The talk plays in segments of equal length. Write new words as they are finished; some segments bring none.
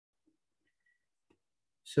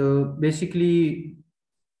So basically,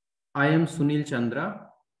 I am Sunil Chandra.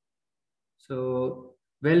 So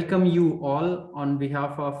welcome you all on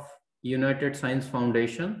behalf of United Science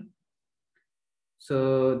Foundation.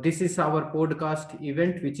 So this is our podcast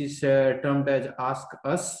event, which is termed as Ask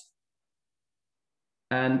Us.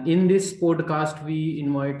 And in this podcast, we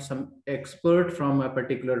invite some expert from a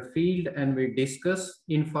particular field and we discuss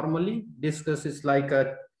informally. Discuss is like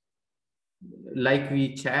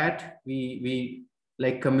we chat, we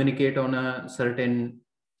like communicate on a certain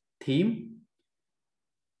theme.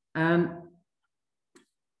 And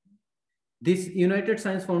this United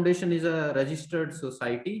Science Foundation is a registered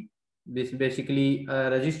society. This basically a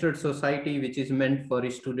registered society which is meant for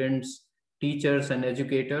students, teachers, and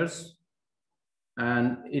educators.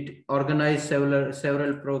 And it organizes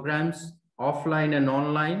several programs, offline and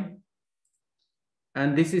online.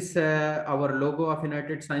 And this is our logo of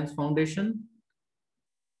United Science Foundation.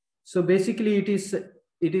 So basically, it is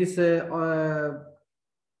a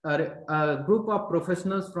group of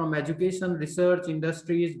professionals from education, research,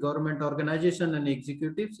 industries, government organization, and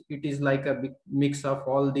executives. It is like a big mix of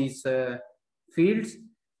all these fields,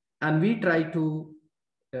 and we try to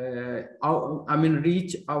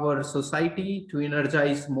reach our society to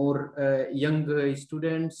energize more young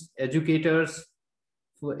students, educators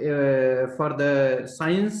for the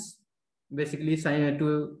science, basically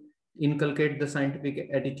to inculcate the scientific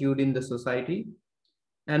attitude in the society.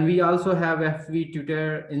 And we also have FB,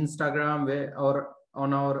 Twitter, Instagram, or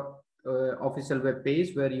on our official web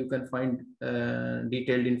page where you can find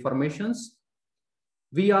detailed informations.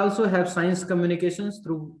 We also have science communications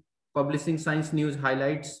through publishing science news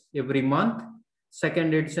highlights every month.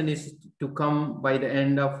 Second edition is to come by the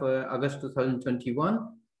end of August 2021.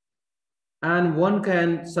 And one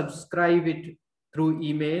can subscribe it through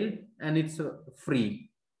email and it's free.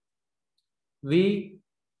 We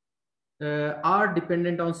are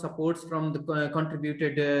dependent on supports from the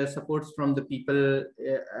contributed supports from the people,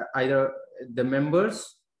 either the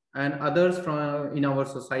members and others from in our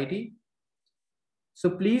society.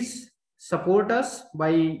 So please support us by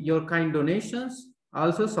your kind donations.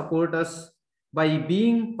 Also support us by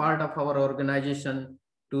being part of our organization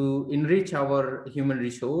to enrich our human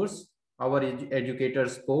resource, our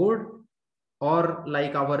educators board, or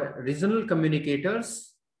like our regional communicators.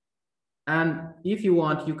 And if you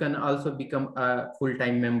want, you can also become a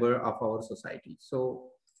full-time member of our society.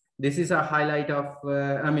 So this is a highlight of,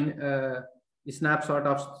 a snapshot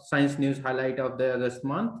of science news highlight of the August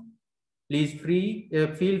month. Please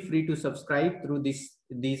feel free to subscribe through these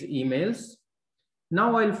emails.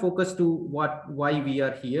 Now I'll focus to why we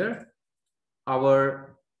are here.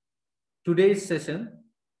 Our today's session,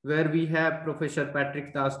 where we have Professor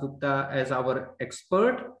Patrick Dasgupta as our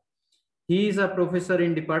expert. He is a professor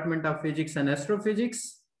in Department of Physics and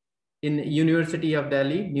Astrophysics in University of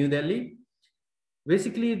Delhi, New Delhi.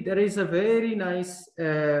 Basically, there is a very nice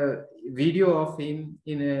video of him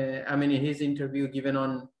in his interview given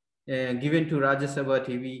to Rajya Sabha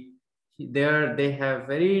TV. There they have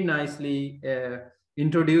very nicely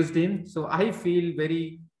introduced him. So I feel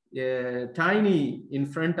very tiny in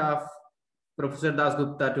front of Professor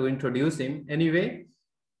Dasgupta to introduce him. Anyway,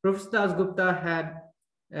 Professor Dasgupta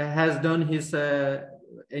has done his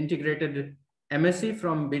integrated MSc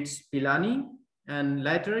from BITS Pilani, and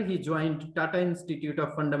later he joined Tata Institute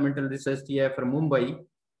of Fundamental Research TIFR Mumbai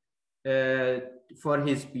for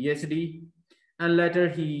his PhD, and later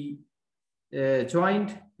he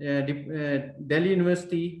joined Delhi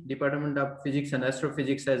University Department of Physics and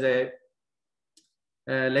Astrophysics as a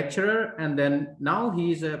lecturer, and then now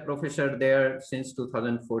he is a professor there since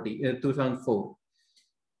 2004.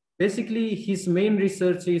 Basically, his main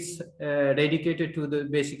research is dedicated to the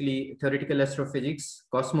basically theoretical astrophysics,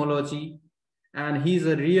 cosmology, and he's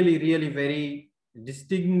a really very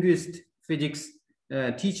distinguished physics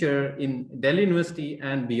teacher in Delhi University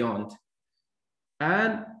and beyond.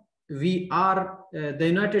 And we are, the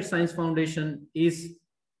United Science Foundation is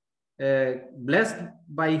blessed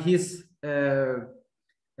by his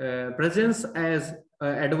presence as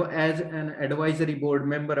an advisory board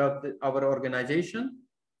member of our organization.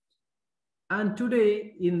 And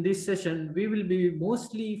today in this session, we will be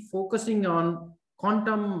mostly focusing on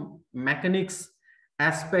quantum mechanics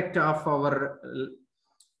aspect of our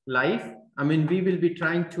life. I mean, we will be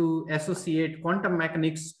trying to associate quantum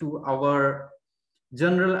mechanics to our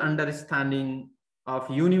general understanding of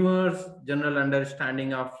universe, general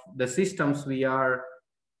understanding of the systems we are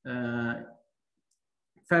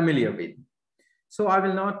familiar with. So I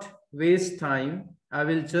will not waste time. I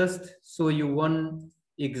will just show you one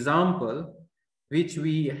example which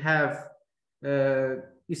we have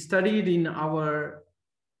studied in our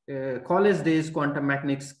college days quantum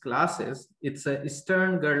mechanics classes. It's a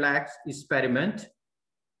Stern-Gerlach experiment.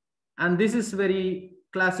 And this is very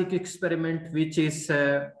classic experiment, which is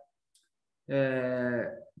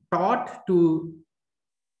taught to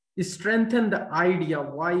strengthen the idea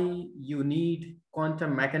why you need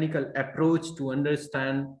quantum mechanical approach to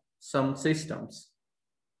understand some systems.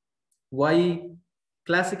 Why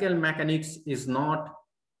classical mechanics is not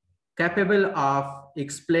capable of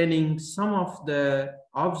explaining some of the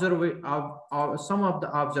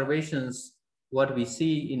observations what we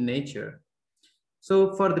see in nature.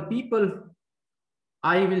 So for the people,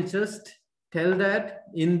 I will just tell that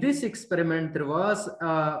in this experiment, there was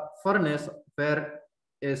a furnace where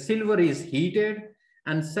silver is heated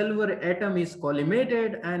and silver atom is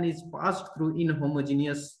collimated and is passed through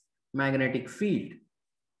inhomogeneous magnetic field.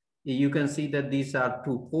 You can see that these are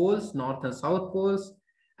two poles, north and south poles,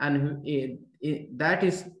 and that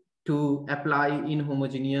is to apply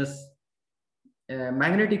inhomogeneous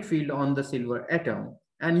magnetic field on the silver atom.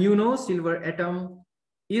 And you know, silver atom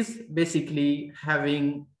is basically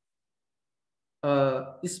having a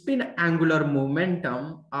spin angular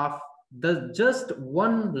momentum of the just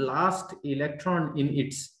one last electron in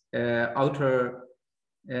its outer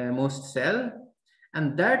most cell,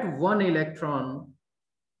 and that one electron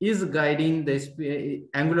is guiding the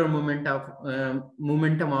angular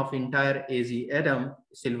momentum of entire Az atom,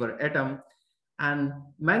 silver atom, and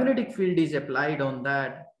magnetic field is applied on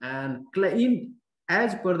that. And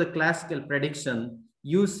as per the classical prediction,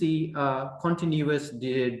 you see a continuous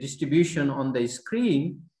distribution on the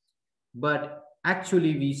screen, but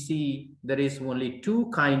actually we see there is only two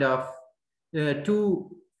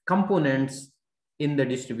components in the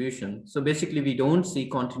distribution. So basically we don't see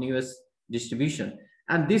continuous distribution.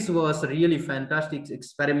 And this was a really fantastic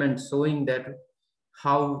experiment showing that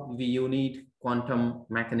how we need quantum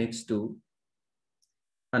mechanics to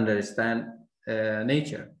understand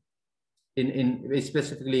nature,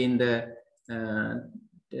 specifically in the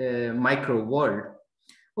micro world.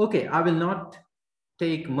 Okay, I will not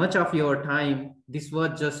take much of your time. This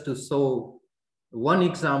was just to show one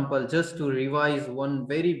example, just to revise one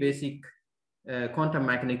very basic quantum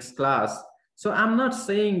mechanics class. So I'm not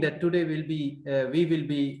saying that today we will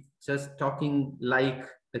be just talking like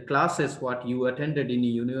the classes what you attended in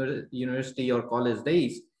university or college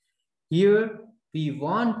days. Here we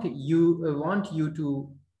want you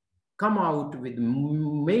to come out with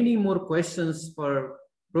many more questions for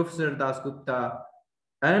Professor Dasgupta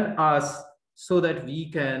and us, so that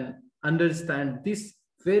we can understand this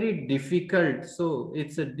very difficult. So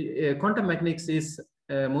it's quantum mechanics is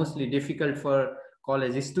mostly difficult for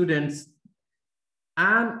college students,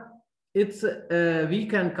 and it's we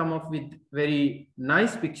can come up with very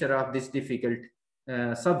nice picture of this difficult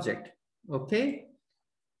subject. Okay,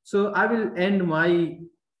 so I will end my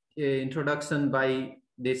introduction by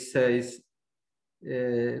this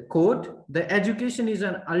quote: "The education is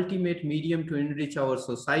an ultimate medium to enrich our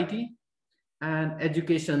society, and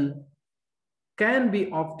education can be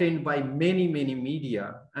obtained by many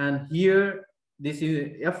media." And here these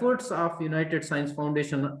efforts of United Science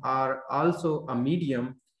Foundation are also a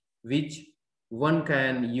medium which one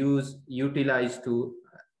can utilize to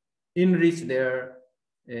enrich their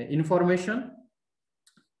information.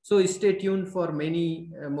 So stay tuned for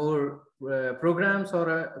many more programs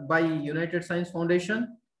or by United Science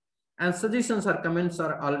Foundation, and suggestions or comments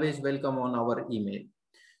are always welcome on our email.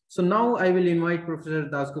 So now I will invite Professor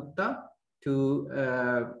Dasgupta to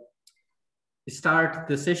start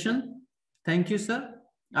the session. Thank you, sir.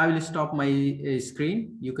 I will stop my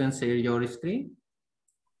screen. You can share your screen.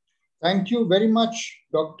 Thank you very much,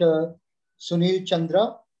 Dr. Sunil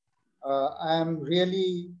Chandra. I am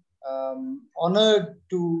really honored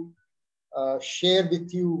to share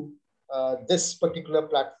with you this particular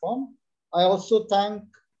platform. I also thank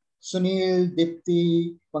Sunil,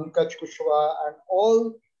 Dipti, Pankaj Kushwaha, and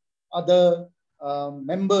all other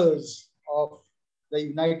members of the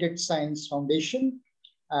United Science Foundation.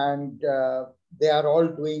 And they are all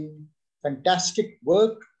doing fantastic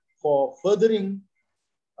work for furthering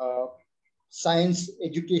science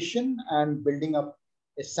education and building up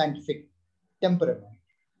a scientific temperament.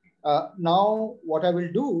 Now, what I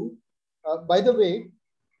will do, by the way,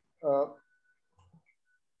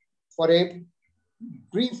 for a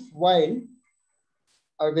brief while,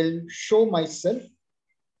 I will show myself.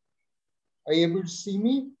 Are you able to see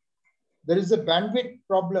me? There is a bandwidth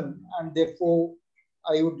problem, and therefore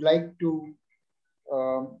I would like to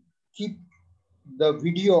keep the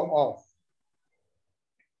video off.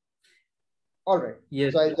 All right.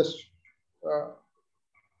 Yes. So I just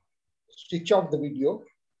switch off the video.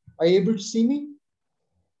 Are you able to see me?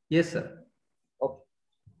 Yes, sir. Okay.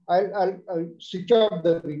 I'll switch off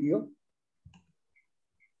the video.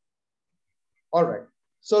 All right.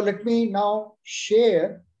 So let me now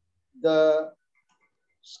share the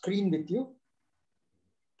screen with you.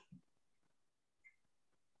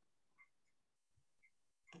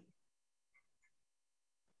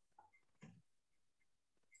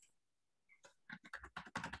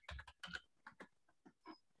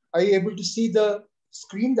 Are you able to see the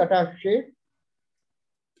screen that I've shared?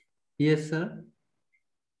 Yes, sir.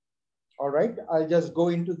 All right. I'll just go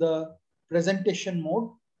into the presentation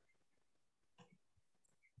mode.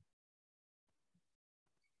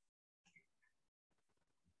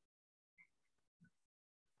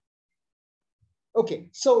 Okay,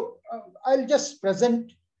 so I'll just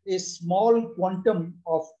present a small quantum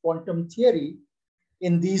of quantum theory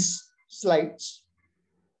in these slides.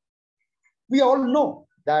 We all know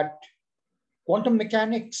that quantum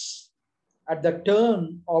mechanics at the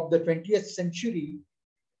turn of the 20th century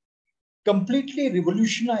completely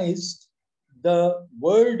revolutionized the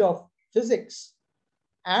world of physics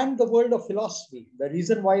and the world of philosophy. The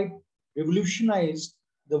reason why it revolutionized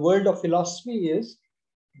the world of philosophy is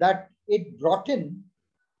that it brought in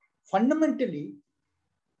fundamentally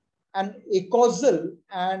a causal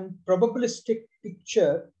and probabilistic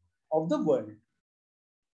picture of the world.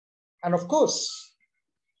 And of course,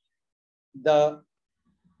 the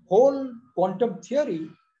whole quantum theory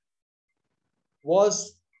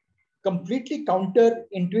was completely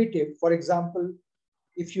counterintuitive. For example,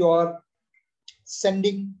 if you are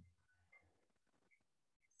sending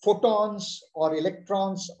photons or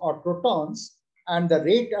electrons or protons, and the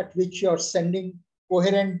rate at which you are sending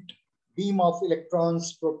coherent beam of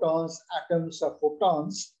electrons, protons, atoms, or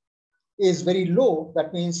photons is very low.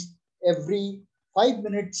 That means every 5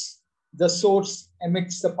 minutes, the source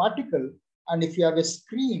emits the particle. And if you have a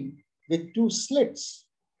screen with 2 slits,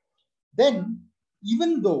 then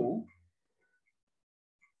even though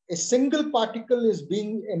a single particle is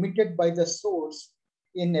being emitted by the source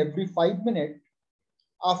in every 5 minutes,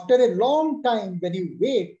 after a long time, when you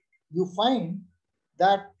wait, you find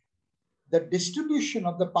that the distribution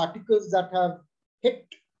of the particles that have hit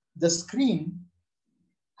the screen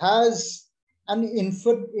has an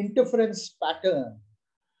interference pattern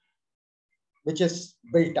which is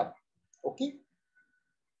built up. Okay.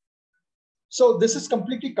 So this is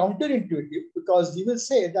completely counterintuitive, because you will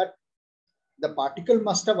say that the particle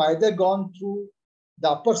must have either gone through the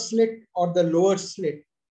upper slit or the lower slit.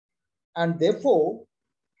 And therefore,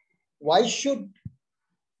 why should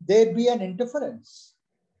there be an interference?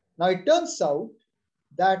 Now, it turns out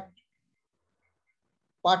that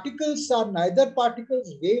particles are neither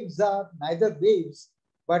particles, waves are neither waves,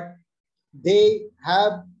 but they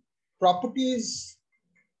have properties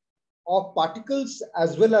of particles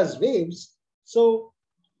as well as waves. So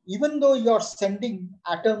even though you're sending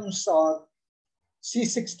atoms or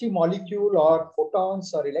C60 molecule or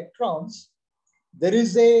photons or electrons, there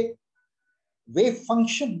is a wave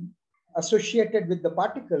function associated with the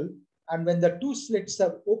particle. And when the 2 slits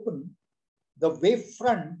are open, the wave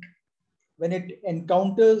front, when it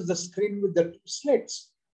encounters the screen with the 2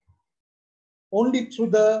 slits, only through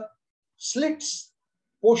the slits,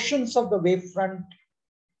 portions of the wave front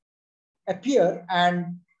appear,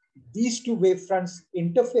 and these 2 wave fronts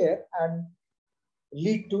interfere and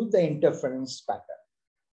lead to the interference pattern.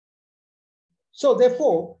 So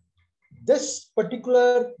therefore, this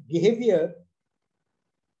particular behavior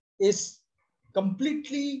is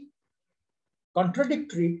completely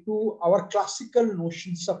contradictory to our classical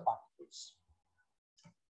notions of particles.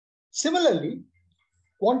 Similarly,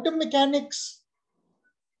 quantum mechanics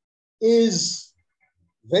is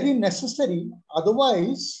very necessary.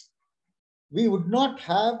 Otherwise, we would not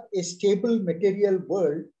have a stable material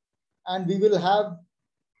world, and we will have,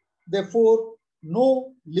 therefore,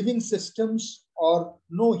 no living systems or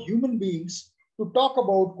no human beings to talk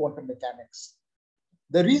about quantum mechanics.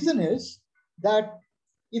 The reason is that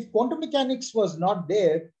if quantum mechanics was not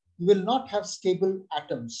there, you will not have stable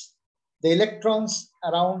atoms. The electrons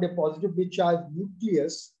around a positively charged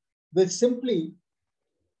nucleus will simply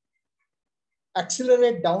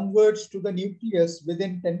accelerate downwards to the nucleus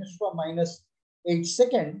within 10⁻⁸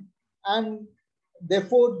 seconds, and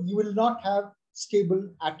therefore you will not have stable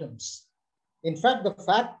atoms. In fact, the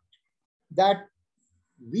fact that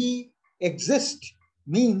we exist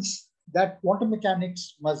means that quantum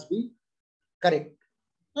mechanics must be correct.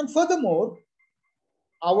 And furthermore,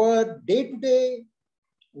 our day-to-day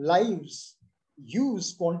lives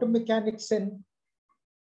use quantum mechanics in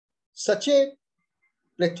such a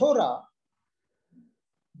plethora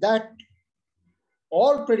that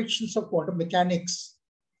all predictions of quantum mechanics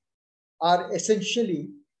are essentially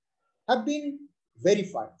have been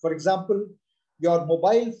verified. For example, your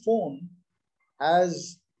mobile phone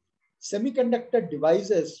has semiconductor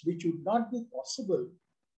devices which would not be possible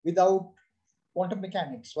without quantum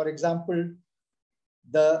mechanics. For example,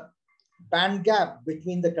 the band gap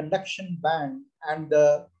between the conduction band and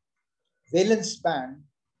the valence band,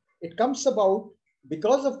 it comes about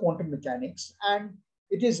because of quantum mechanics, and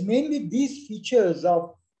it is mainly these features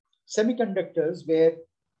of semiconductors where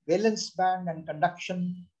valence band and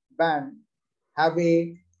conduction band have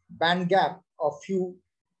a band gap of few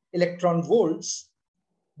electron volts,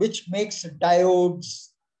 which makes diodes,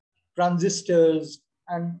 transistors,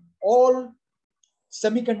 and all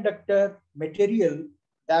semiconductor material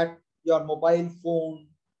that your mobile phone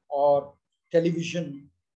or television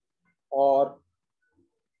or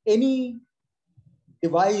any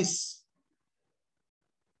device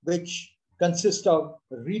which consists of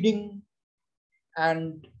reading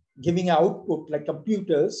and giving output like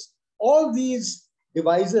computers, all these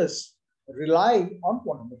devices rely on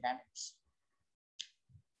quantum mechanics.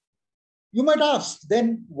 You might ask,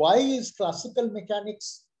 then why is classical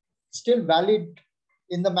mechanics still valid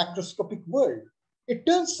in the macroscopic world? It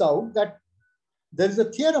turns out that there is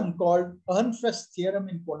a theorem called Ehrenfest theorem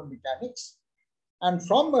in quantum mechanics. And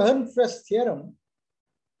from Ehrenfest theorem,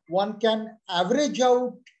 one can average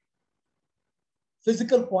out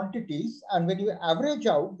physical quantities. And when you average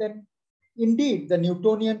out, then indeed the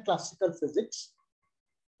Newtonian classical physics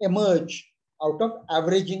emerge out of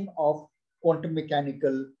averaging of quantum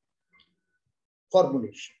mechanical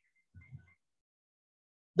formulation.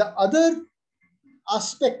 The other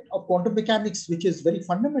aspect of quantum mechanics, which is very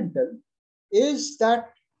fundamental, is that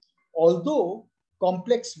although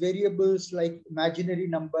complex variables like imaginary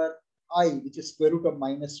number I, which is square root of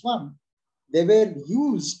 -1, they were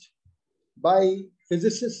used by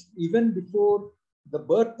physicists even before the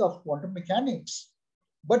birth of quantum mechanics,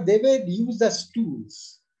 but they were used as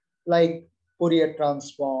tools like Fourier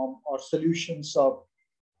transform or solutions of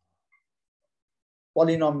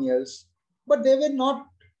polynomials, but they were not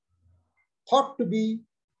thought to be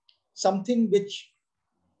something which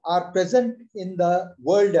are present in the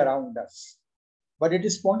world around us. But it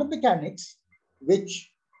is quantum mechanics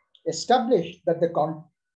which established that the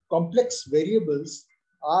complex variables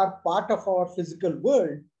are part of our physical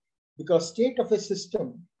world, because state of a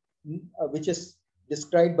system, which is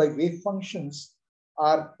described by wave functions,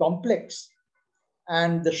 are complex.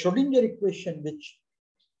 And the Schrodinger equation, which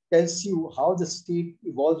tells you how the state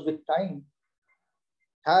evolves with time,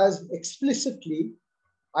 has explicitly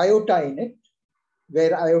iota in it,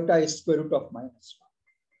 where iota is square root of -1.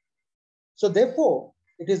 So therefore,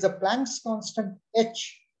 it is the Planck's constant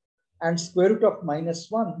h and square root of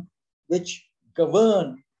 -1 which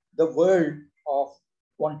govern the world of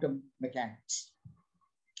quantum mechanics.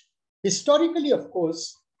 Historically, of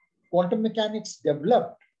course, quantum mechanics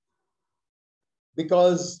developed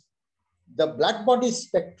because the black body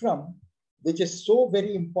spectrum, which is so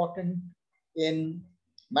very important in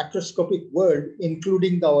macroscopic world,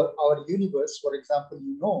 including our universe. For example,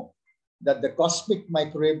 you know that the cosmic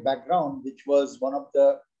microwave background, which was one of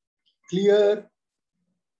the clear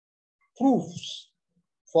proofs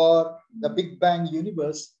for the Big Bang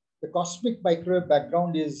universe, the cosmic microwave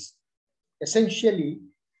background is essentially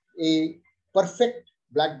a perfect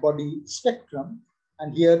black body spectrum.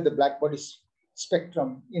 And here the black body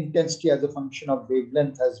spectrum intensity as a function of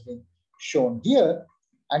wavelength has been shown here.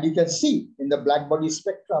 And you can see in the black body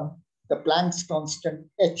spectrum, the Planck's constant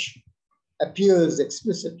h appears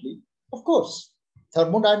explicitly. Of course,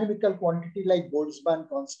 thermodynamical quantity like Boltzmann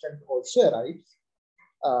constant also arrives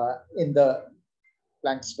in the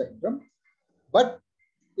Planck spectrum. But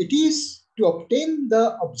it is to obtain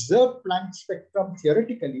the observed Planck spectrum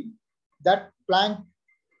theoretically that Planck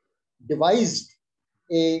devised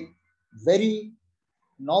a very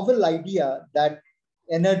novel idea that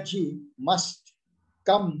energy must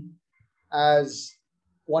come as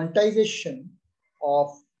quantization of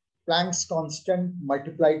Planck's constant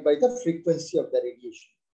multiplied by the frequency of the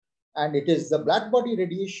radiation. And it is the black body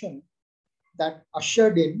radiation that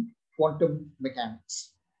ushered in quantum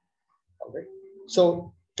mechanics. All right.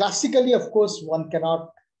 So classically, of course, one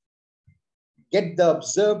cannot get the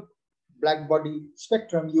observed black body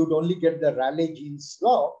spectrum. You'd only get the Rayleigh-Jeans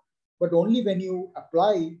law, but only when you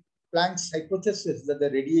apply Planck's hypothesis that the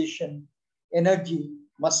radiation energy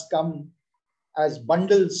must come as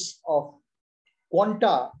bundles of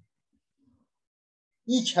quanta,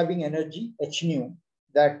 each having energy h nu,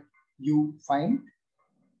 that you find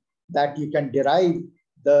that you can derive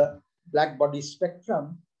the black body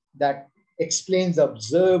spectrum that explains the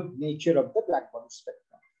observed nature of the black body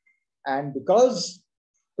spectrum. And because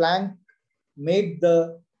Planck made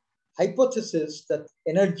the hypothesis that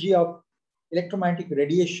energy of electromagnetic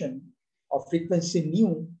radiation of frequency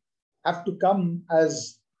nu have to come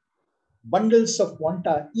as bundles of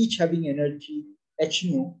quanta, each having energy h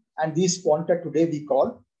nu, and these quanta today we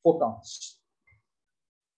call photons.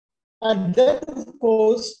 And then, of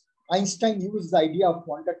course, Einstein used the idea of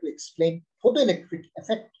quanta to explain photoelectric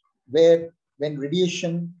effect, where when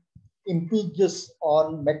radiation impinges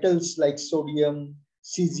on metals like sodium,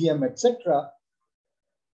 cesium, etc.,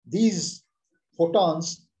 these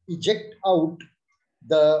photons eject out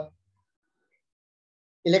the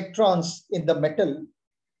electrons in the metal,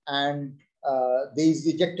 and these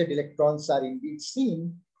ejected electrons are indeed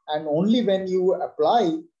seen. And only when you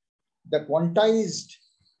apply the quantized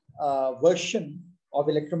version of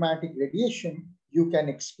electromagnetic radiation, you can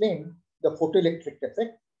explain the photoelectric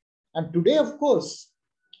effect. And today, of course,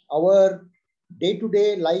 our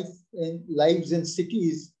day-to-day lives in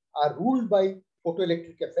cities are ruled by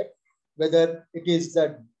photoelectric effect, whether it is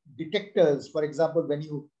the detectors. For example, when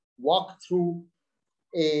you walk through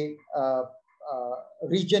a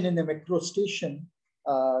region in a metro station,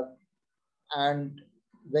 and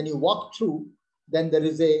when you walk through, then there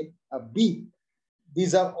is a beep.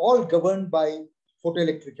 These are all governed by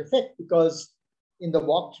photoelectric effect, because in the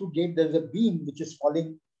walk-through gate, there is a beam which is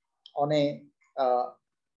falling on a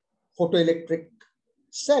photoelectric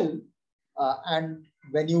cell. And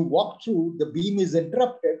when you walk through, the beam is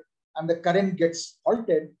interrupted and the current gets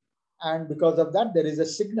halted. And because of that, there is a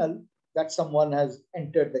signal that someone has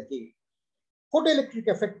entered the gate. Photoelectric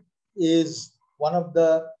effect is one of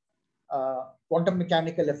the quantum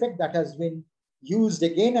mechanical effect that has been used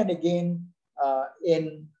again and again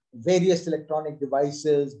in various electronic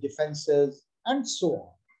devices, defenses, and so on.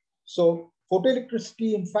 So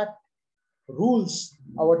photoelectricity, in fact, rules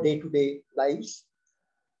our day-to-day lives.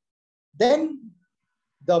 Then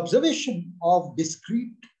the observation of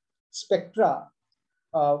discrete spectra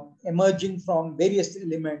emerging from various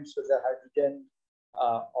elements, whether hydrogen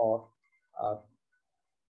or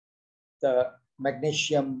the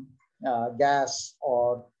magnesium gas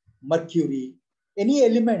or mercury, any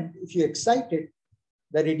element, if you excite it,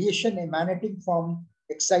 the radiation emanating from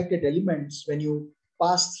excited elements, when you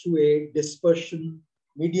pass through a dispersion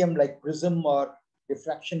medium like prism or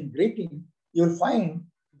diffraction grating, you'll find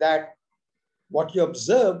that what you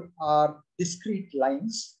observe are discrete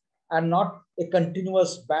lines and not a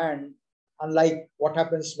continuous band, unlike what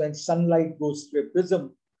happens when sunlight goes through a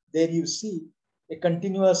prism. There you see a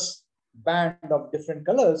continuous band of different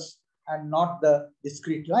colors and not the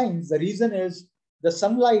discrete lines. The reason is the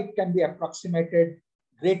sunlight can be approximated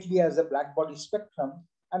greatly as a black body spectrum,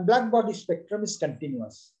 and black body spectrum is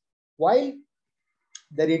continuous, while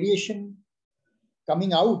the radiation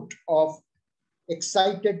coming out of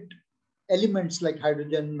excited elements like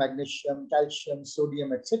hydrogen, magnesium, calcium,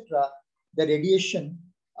 sodium, etc., the radiation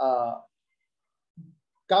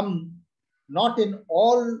come not in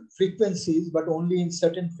all frequencies, but only in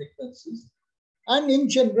certain frequencies. And in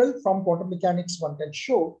general, from quantum mechanics, one can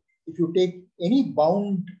show, if you take any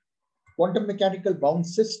bound, quantum mechanical bound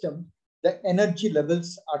system, the energy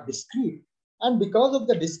levels are discrete. And because of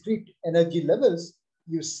the discrete energy levels,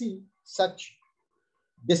 you see such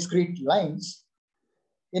discrete lines.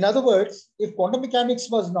 In other words, if quantum mechanics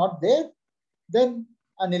was not there, then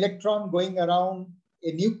an electron going around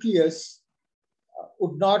a nucleus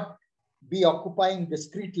would not be occupying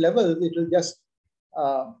discrete levels. It will just,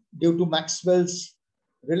 due to Maxwell's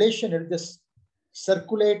relation, it will just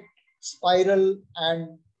circulate, spiral,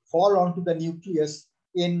 and fall onto the nucleus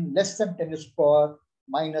in less than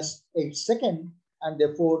 10⁻⁻⁸ seconds. And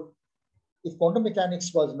therefore, if quantum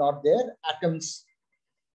mechanics was not there, atoms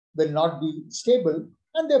will not be stable,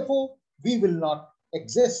 and therefore we will not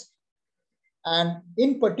exist. And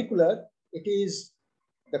in particular, it is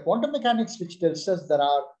the quantum mechanics which tells us there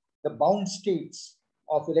are the bound states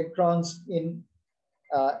of electrons in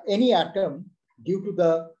any atom due to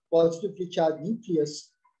the positively charged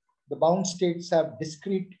nucleus. The bound states have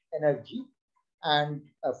discrete energy, and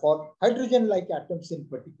for hydrogen-like atoms in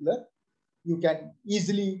particular, you can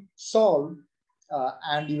easily solve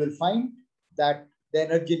and you will find that the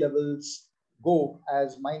energy levels go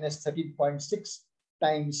as -13.6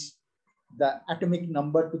 times the atomic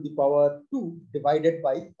number to the power 2 divided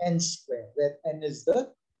by n square, where n is the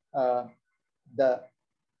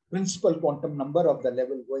principal quantum number of the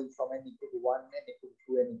level going from n equal to 1, n equal to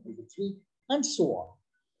 2, n equal to 3, and so on.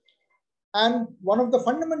 And one of the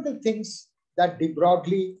fundamental things that de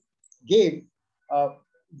Broglie gave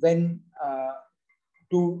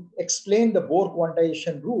to explain the Bohr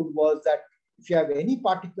quantization rule was that if you have any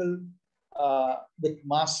particle with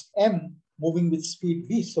mass m moving with speed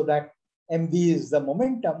v, so that mv is the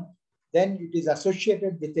momentum, then it is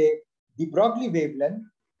associated with a de Broglie wavelength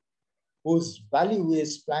whose value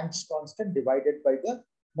is Planck's constant divided by the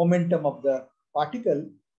momentum of the particle.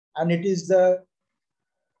 And it is the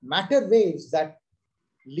matter waves that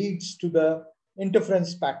leads to the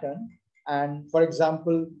interference pattern. And for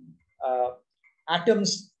example,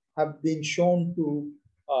 atoms have been shown to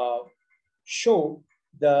show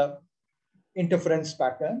the interference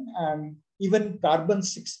pattern, and even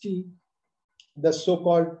carbon-60, the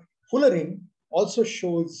so-called fullerene, also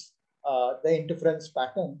shows the interference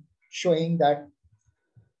pattern, showing that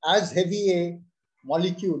as heavy a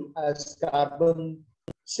molecule as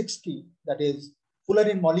carbon-60, that is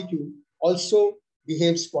fullerene molecule, also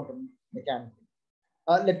behaves quantum mechanically.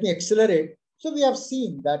 Let me accelerate. So we have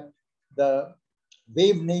seen that the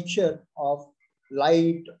wave nature of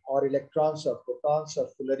light or electrons or protons or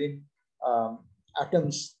fullerene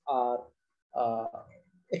atoms are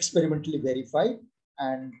experimentally verified.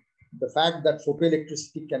 And the fact that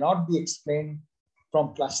photoelectricity cannot be explained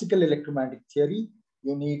from classical electromagnetic theory,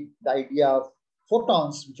 you need the idea of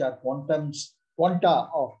photons, which are quanta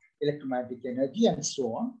of electromagnetic energy, and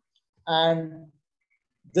so on. And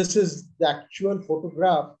this is the actual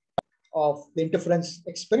photograph of the interference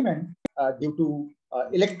experiment due to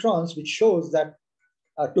electrons, which shows that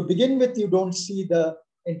to begin with, you don't see the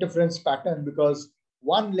interference pattern because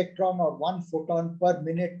one electron or one photon per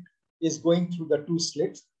minute is going through the two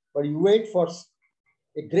slits, but you wait for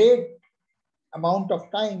a great amount of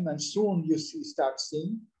time and soon you start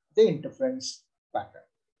seeing the interference pattern.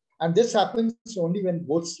 And this happens only when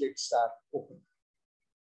both slits are open.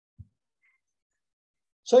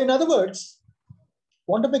 So in other words,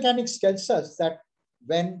 quantum mechanics tells us that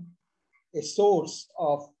when a source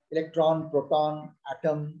of electron, proton,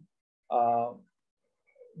 atom,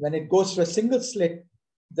 when it goes to a single slit,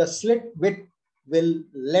 the slit width will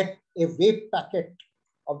let a wave packet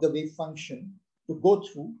of the wave function to go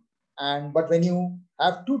through. But when you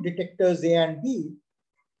have two detectors A and B,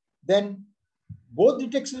 then both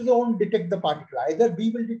detectors won't detect the particle. Either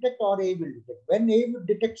B will detect or A will detect. When A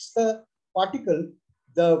detects the particle,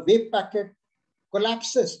 the wave packet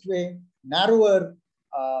collapses to a narrower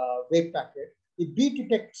wave packet. If B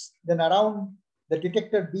detects, then around the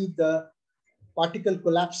detector B, the particle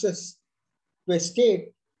collapses to a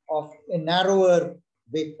state of a narrower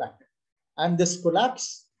wave packet. And this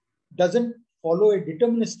collapse doesn't follow a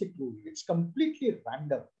deterministic rule. It's completely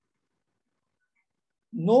random.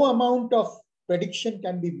 No amount of prediction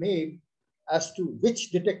can be made as to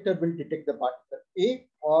which detector will detect the particle, A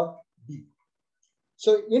or B.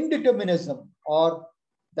 So indeterminism, or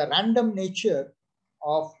the random nature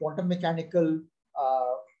of quantum mechanical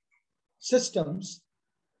systems,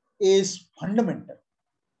 is fundamental.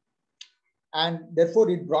 And therefore,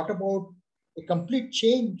 it brought about a complete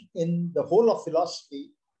change in the whole of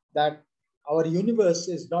philosophy, that our universe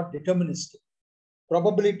is not deterministic.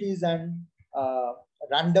 Probabilities and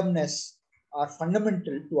randomness are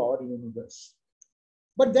fundamental to our universe.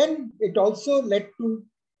 But then it also led to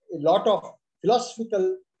a lot of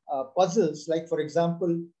philosophical puzzles. Like, for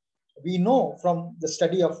example, we know from the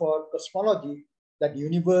study of our cosmology that the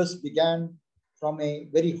universe began from a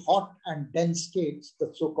very hot and dense state,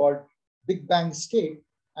 the so-called Big Bang state,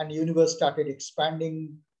 and the universe started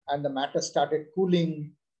expanding and the matter started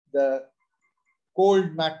cooling. The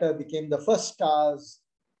cold matter became the first stars,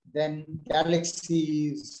 then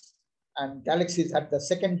galaxies, and galaxies had the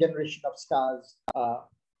second generation of stars,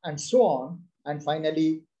 and so on. And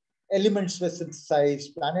finally, elements were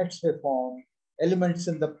synthesized, planets were formed, elements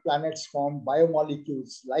in the planets formed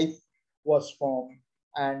biomolecules, life was formed,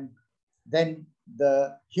 and then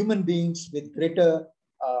the human beings with greater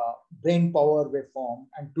brain power were formed.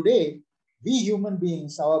 And today, we human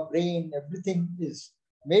beings, our brain, everything is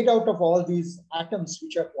made out of all these atoms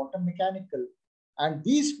which are quantum mechanical. And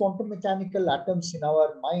these quantum mechanical atoms in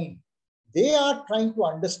our mind, they are trying to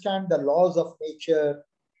understand the laws of nature,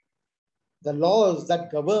 the laws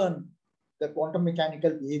that govern the quantum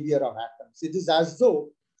mechanical behavior of atoms. It is as though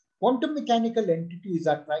quantum mechanical entities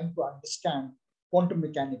are trying to understand quantum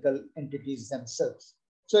mechanical entities themselves.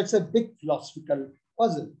 So it's a big philosophical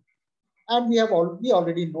puzzle. And we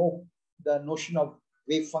already know the notion of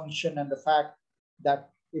wave function and the fact that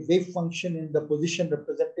a wave function in the position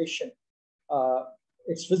representation,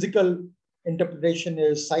 its physical interpretation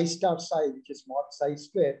is psi star psi, which is mod psi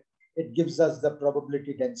square. It gives us the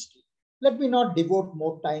probability density. Let me not devote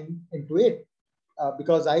more time into it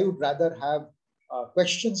because I would rather have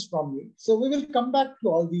questions from you. So we will come back to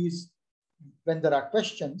all these when there are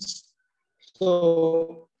questions.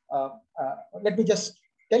 So let me just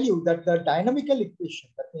tell you that the dynamical equation,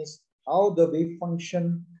 that means how the wave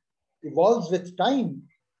function evolves with time,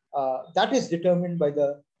 that is determined by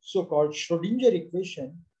the so-called Schrodinger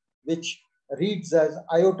equation, which reads as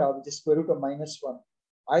iota, which is square root of -1,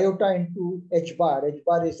 iota into h bar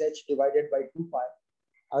is h divided by 2 pi,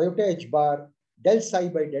 iota h bar del psi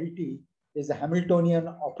by del t is the Hamiltonian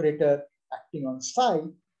operator acting on psi.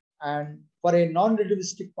 And for a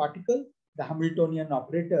non-relativistic particle, the Hamiltonian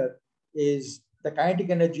operator is the kinetic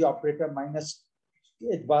energy operator minus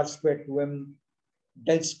h bar square 2m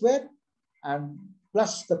del square and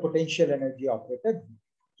plus the potential energy operator.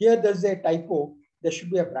 Here there's a typo. There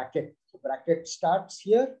should be a bracket. So bracket starts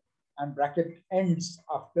here and bracket ends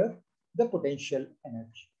after the potential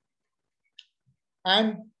energy.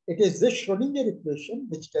 And it is this Schrodinger equation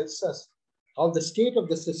which tells us how the state of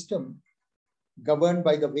the system governed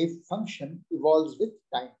by the wave function evolves with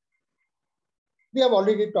time. We have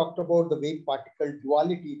already talked about the wave particle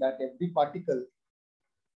duality, that every particle,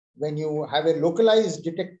 when you have a localized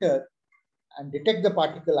detector and detect the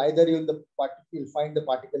particle, either you'll find the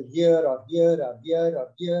particle here or here or here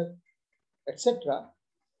or here, etc.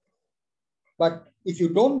 But if you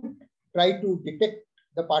don't try to detect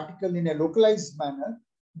the particle in a localized manner,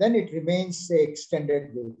 then it remains an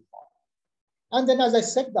extended waveform. And then, as I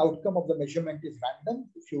said, the outcome of the measurement is random.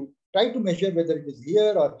 If you try to measure whether it is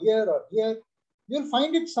here or here or here, you'll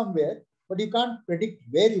find it somewhere, but you can't predict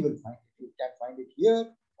where you will find it. You can find it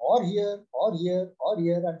here or here or here or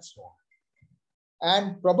here and so on.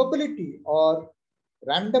 And probability or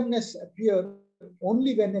randomness appear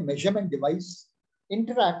only when a measurement device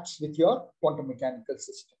interacts with your quantum mechanical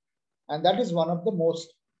system. And that is one of the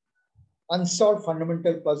most unsolved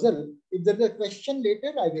fundamental puzzle. If there is a question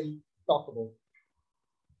later, I will talk about it.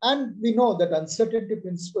 And we know that uncertainty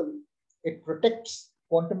principle, it protects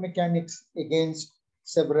quantum mechanics against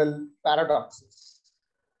several paradoxes.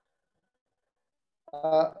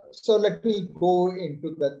 So let me go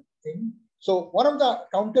into the thing. So one of the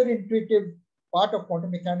counterintuitive part of quantum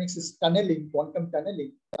mechanics is tunneling, quantum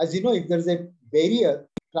tunneling. As you know, if there's a barrier,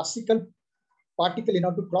 classical particle, in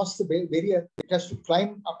order to cross the barrier, it has to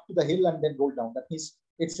climb up to the hill and then roll down. That means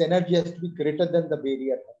its energy has to be greater than the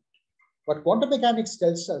barrier. But quantum mechanics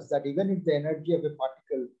tells us that even if the energy of a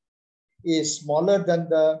particle is smaller than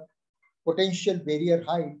the potential barrier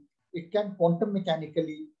height, it can quantum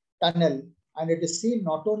mechanically tunnel. And it is seen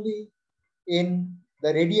not only in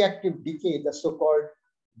the radioactive decay, the so-called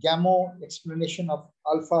gamma explanation of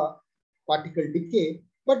alpha particle decay,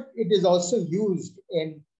 but it is also used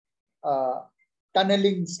in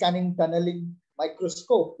tunneling, scanning tunneling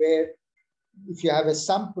microscope, where if you have a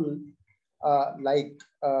sample like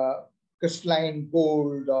crystalline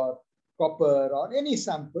gold or copper or any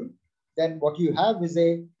sample, then what you have is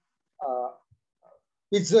a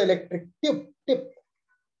piezoelectric tip,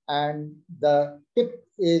 and the tip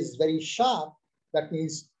is very sharp. That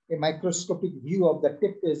means a microscopic view of the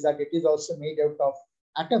tip is that it is also made out of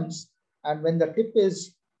atoms. And when the tip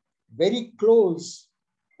is very close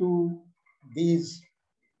to these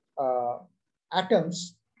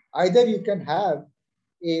atoms, either you can have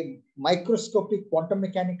a microscopic quantum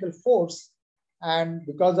mechanical force, and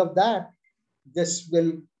because of that, this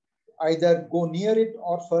will either go near it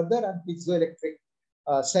or further, and piezoelectric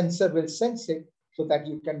sensor will sense it, so that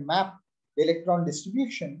you can map the electron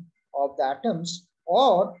distribution of the atoms,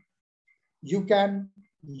 or you can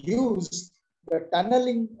use the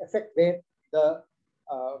tunneling effect where the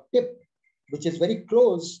tip, which is very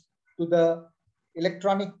close to the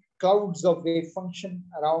electronic clouds of wave function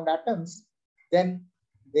around atoms, then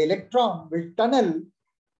the electron will tunnel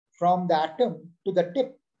from the atom to the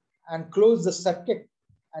tip and close the circuit,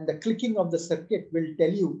 and the clicking of the circuit will tell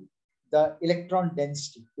you the electron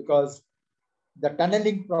density, because the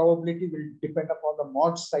tunneling probability will depend upon the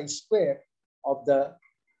mod psi square of the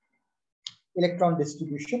electron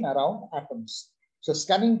distribution around atoms. So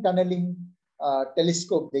scanning tunneling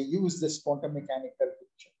telescope, they use this quantum mechanical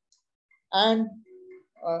picture. And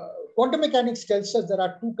quantum mechanics tells us there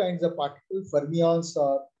are two kinds of particles, fermions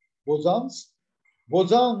or bosons.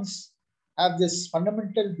 Bosons have this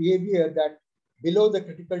fundamental behavior that below the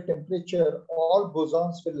critical temperature, all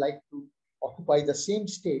bosons will like to occupy the same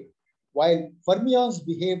state, while fermions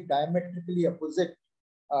behave diametrically opposite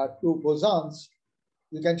to bosons.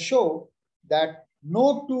 You can show that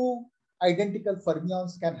no two identical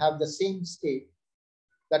fermions can have the same state.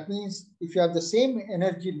 That means if you have the same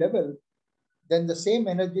energy level, then the same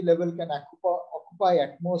energy level can occupy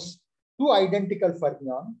at most two identical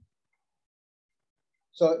fermions.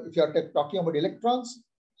 So if you are talking about electrons,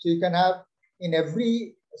 so you can have in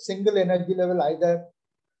every single energy level either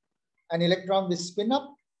an electron with spin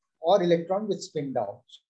up or electron with spin down.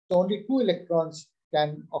 So only two electrons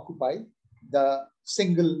can occupy the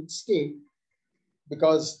single state.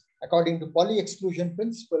 because according to Pauli exclusion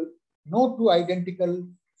principle, no two identical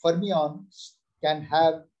fermions can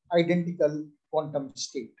have identical quantum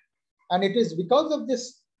state. And it is because of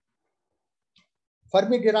this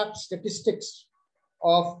Fermi-Dirac statistics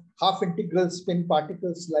of half-integral spin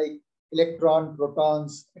particles like electron,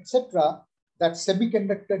 protons, etc., that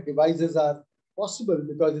semiconductor devices are possible,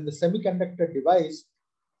 because in the semiconductor device,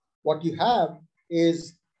 what you have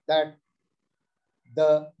is that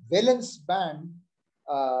the valence band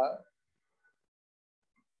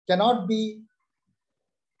cannot be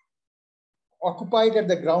occupied at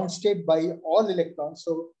the ground state by all electrons.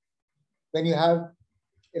 So when you have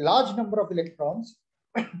a large number of electrons,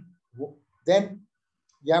 then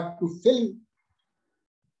you have to fill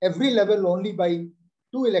every level only by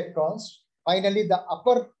 2 electrons. Finally, the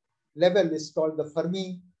upper level is called the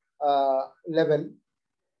Fermi level.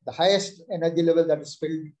 The highest energy level that is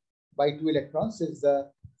filled by 2 electrons is the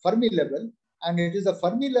Fermi level. And it is the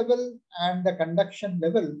Fermi level and the conduction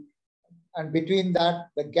level. And between that,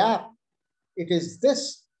 the gap, it is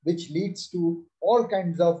this which leads to all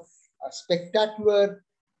kinds of spectacular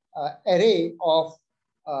array of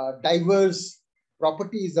diverse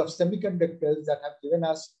properties of semiconductors that have given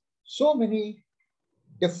us so many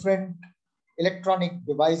different electronic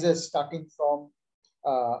devices, starting from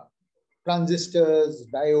transistors,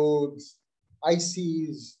 diodes,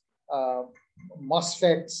 ICs,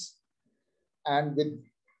 MOSFETs, and with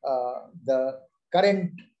the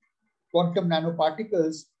current quantum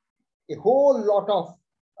nanoparticles, a whole lot of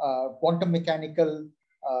quantum mechanical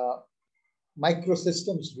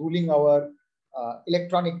microsystems ruling our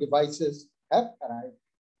electronic devices have arrived.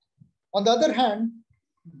 On the other hand,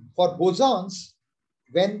 for bosons,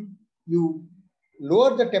 when you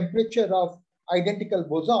lower the temperature of identical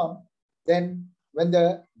boson, then when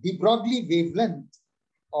the de Broglie wavelength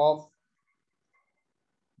of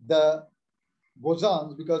the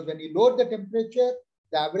bosons, because when you lower the temperature,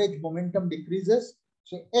 the average momentum decreases.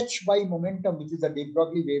 So h by momentum, which is the de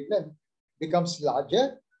Broglie wavelength, becomes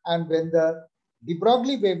larger. And when the de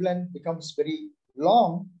Broglie wavelength becomes very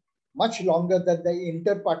long, much longer than the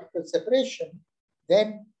interparticle separation,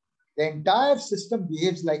 then the entire system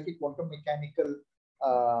behaves like a quantum mechanical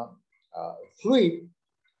fluid,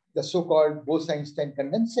 the so-called Bose-Einstein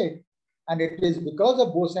condensate. And it is because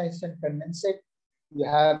of Bose-Einstein condensate, you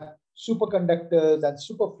have superconductors and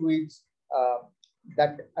superfluids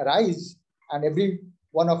that arise. And every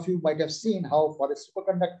one of you might have seen how for a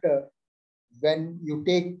superconductor, when you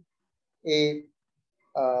take a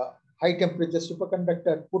high temperature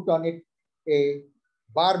superconductor, put on it a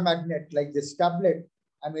bar magnet like this tablet,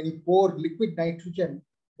 and when you pour liquid nitrogen,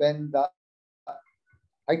 when the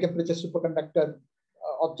high temperature superconductor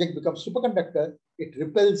object becomes superconductor, it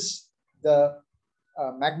repels the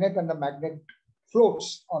magnet and the magnet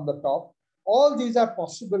floats on the top. All these are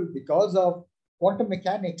possible because of quantum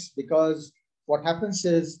mechanics, because what happens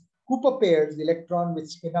is Cooper pairs, the electron with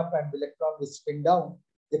spin up and the electron with spin down,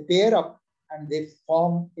 they pair up and they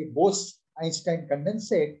form a Bose-Einstein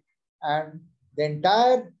condensate, and the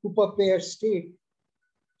entire Cooper pair state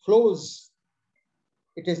flows.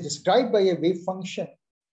 It is described by a wave function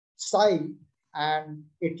psi, and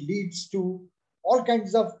it leads to all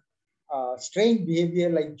kinds of strange behavior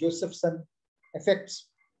like Josephson effects.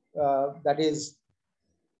 That is,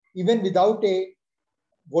 even without a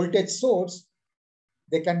voltage source,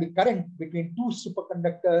 there can be current between two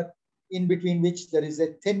superconductors, in between which there is a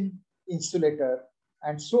thin insulator,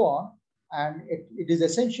 and so on. And it is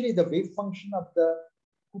essentially the wave function of the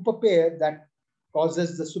Cooper pair that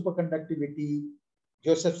causes the superconductivity,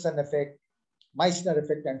 Josephson effect, Meissner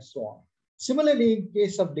effect, and so on. Similarly, in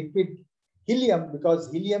case of liquid helium,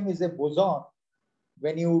 because helium is a boson,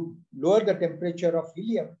 when you lower the temperature of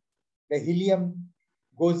helium, the helium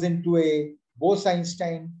goes into a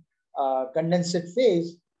Bose-Einstein condensate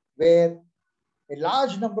phase, where a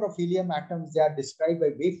large number of helium atoms, they are described by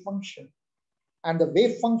wave function. And the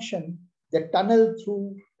wave function, they tunnel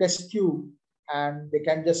through test tube, and they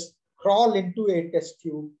can just crawl into a test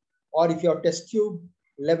tube. Or if your test tube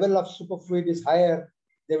level of superfluid is higher,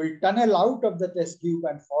 they will tunnel out of the test tube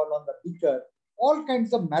and fall on the beaker. All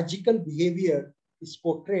kinds of magical behavior is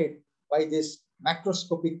portrayed by this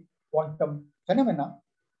macroscopic quantum phenomena.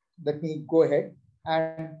 Let me go ahead.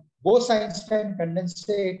 And Bose-Einstein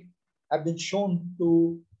condensate have been shown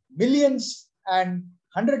to millions and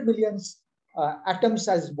 100 millions atoms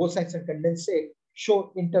as Bose-Einstein condensate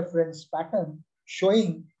show interference pattern,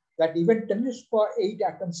 showing that even 10⁸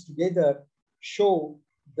 atoms together show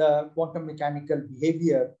the quantum mechanical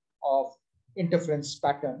behavior of interference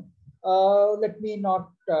pattern. Let me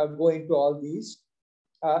not go into all these.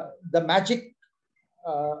 The magic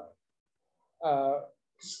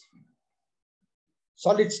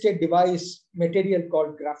solid state device material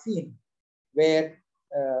called graphene, where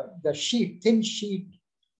the thin sheet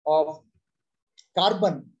of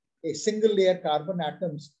carbon, a single layer carbon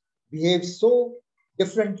atoms, behaves so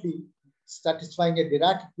differently, satisfying a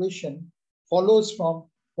Dirac equation, follows from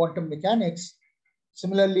quantum mechanics.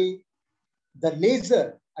 Similarly, the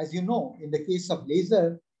laser, as you know, in the case of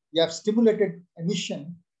laser, you have stimulated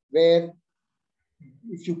emission, where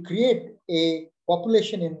if you create a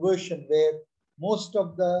population inversion where most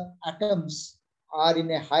of the atoms are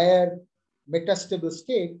in a higher metastable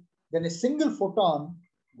state, then a single photon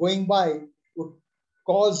going by would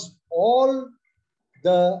cause all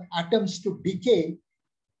the atoms to decay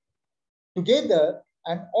together,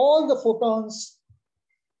 and all the photons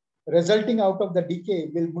resulting out of the decay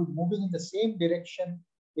will be moving in the same direction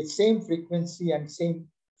with same frequency and same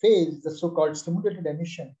phase, the so-called stimulated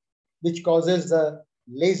emission, which causes the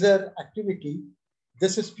laser activity.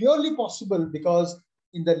 This is purely possible because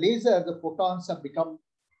in the laser, the photons have become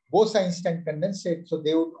Bose-Einstein condensate, so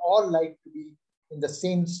they would all like to be in the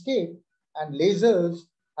same state. And lasers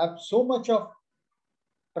have so much of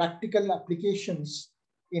practical applications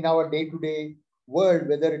in our day-to-day world,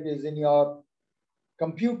 whether it is in your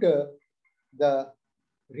computer, the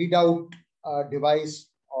readout device,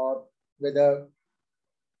 or whether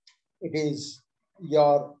it is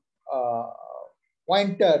your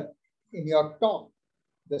pointer in your top,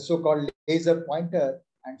 the so-called laser pointer,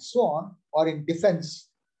 and so on, or in defense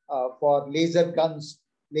for laser guns.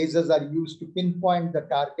 Lasers are used to pinpoint the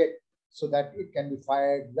target so that it can be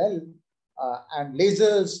fired well. And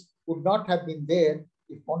lasers would not have been there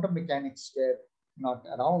if quantum mechanics were not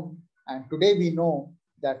around. And today we know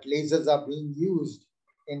that lasers are being used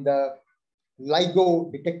in the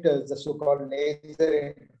LIGO detectors, the so-called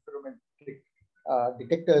laser interferometric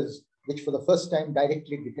detectors, which for the first time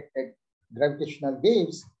directly detected gravitational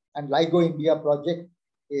waves. And LIGO India project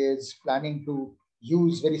is planning to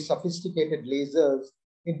use very sophisticated lasers,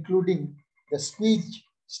 including the squeeze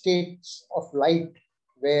states of light,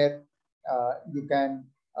 where you can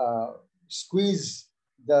squeeze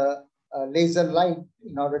the laser light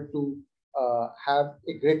in order to have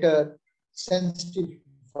a greater sensitivity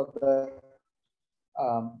for the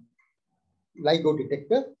LIGO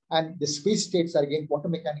detector. And the squeeze states are again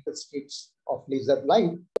quantum mechanical states of laser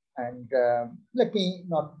light. And let me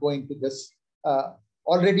not go into this.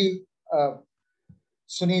 Already,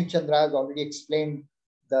 Sunil Chandra has already explained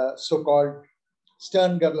the so-called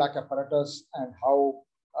Stern-Gerlach apparatus and how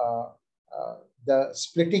the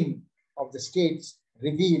splitting of the states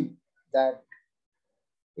reveal that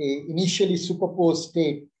a initially superposed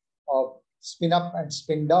state of spin up and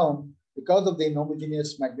spin down, because of the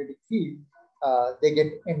inhomogeneous magnetic field, they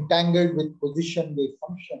get entangled with position wave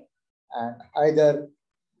function, and either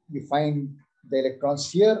you find the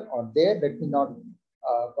electrons here or there. Let me not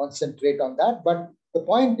concentrate on that, but the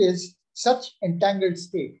point is such entangled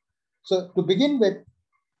state. So to begin with,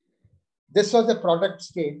 this was the product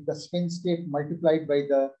state, the spin state multiplied by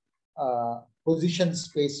the position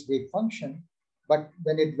space wave function. But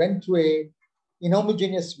when it went through a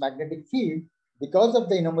inhomogeneous magnetic field, because of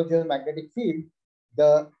the inhomogeneous magnetic field,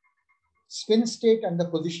 the spin state and the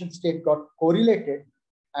position state got correlated,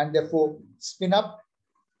 and therefore spin up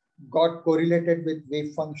got correlated with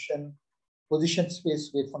wave function, position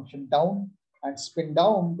space wave function down, and spin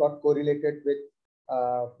down got correlated with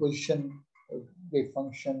position wave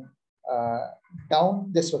function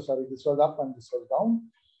down. This was up and this was down.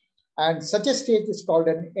 And such a state is called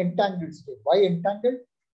an entangled state. Why entangled?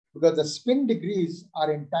 Because the spin degrees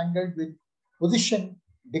are entangled with position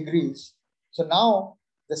degrees. So now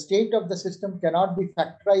the state of the system cannot be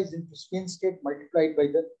factorized into spin state multiplied by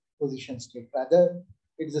the position state. Rather,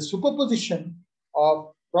 it is a superposition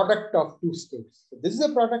of product of two states. So this is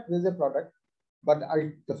a product, this is a product, but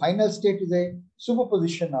the final state is a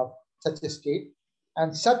superposition of such a state.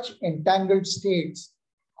 And such entangled states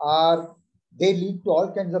they lead to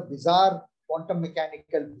all kinds of bizarre quantum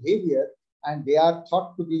mechanical behavior, and they are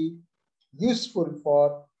thought to be useful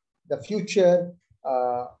for the future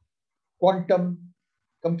quantum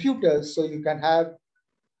computers. So you can have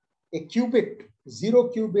a qubit, 0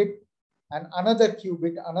 qubit, and another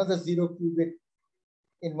qubit, another 0 qubit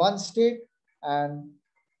in one state, and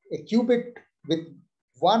a qubit with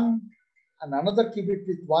 1 and another qubit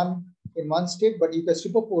with 1 in one state, but you can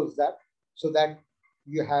superpose that so that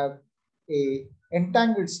you have a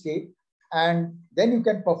entangled state, and then you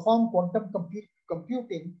can perform quantum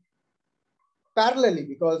computing parallelly,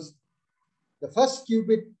 because the first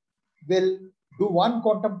qubit will do one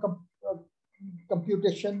quantum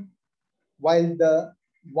computation, while the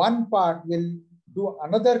one part will do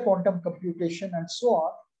another quantum computation and so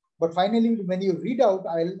on. But finally, when you read out,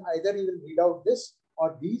 either you will read out this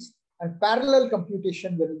or these, and parallel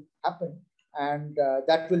computation will happen, and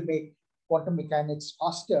that will make quantum mechanics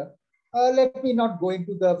faster. Let me not go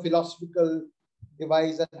into the philosophical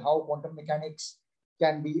device and how quantum mechanics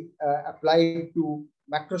can be applied to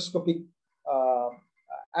macroscopic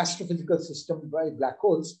astrophysical system by black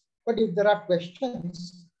holes. But if there are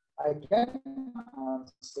questions, I can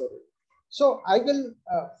answer it. So I will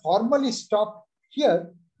formally stop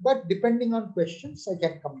here, but depending on questions, I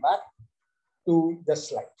can come back to the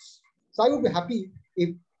slides. So I would be happy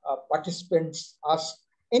if participants ask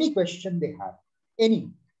any question they have,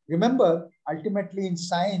 any. Remember, ultimately in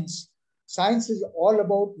science, science is all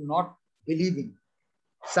about not believing.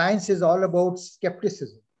 Science is all about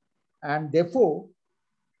skepticism. And therefore,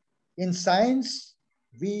 in science,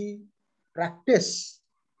 we practice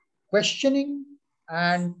questioning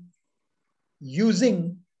and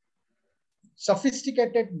using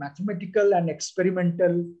sophisticated mathematical and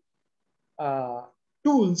experimental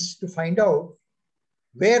tools to find out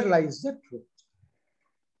where lies the truth.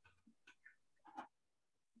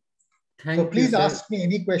 So please ask me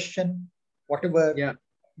any question, whatever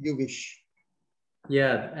you wish.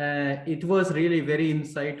 Yeah, it was really very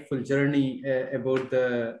insightful journey about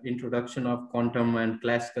the introduction of quantum and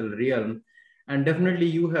classical realm. And definitely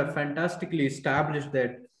you have fantastically established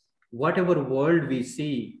that whatever world we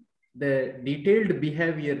see, the detailed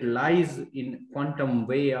behavior lies in quantum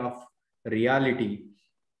way of reality.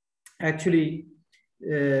 Actually,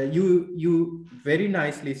 you very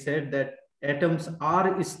nicely said that atoms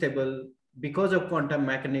are stable because of quantum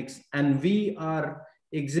mechanics, and we are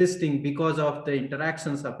existing because of the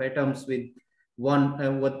interactions of atoms with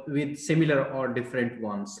with similar or different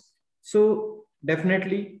ones. So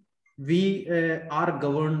definitely we are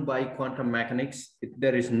governed by quantum mechanics.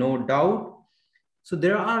 There is no doubt. So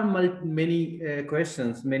there are many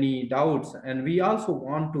questions, many doubts, and we also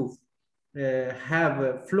want to have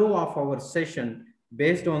a flow of our session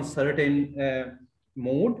based on certain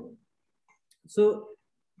mode. So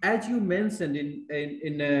as you mentioned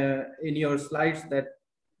in your slides that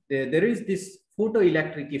there is this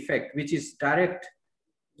photoelectric effect, which is direct,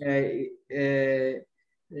 I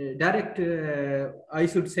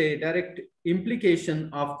should say, direct implication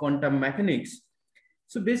of quantum mechanics.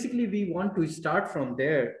 So basically, we want to start from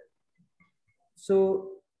there.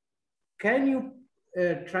 So can you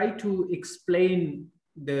try to explain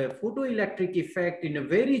the photoelectric effect in a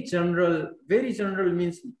very general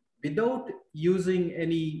means without using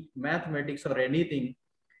any mathematics or anything?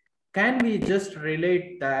 Can we just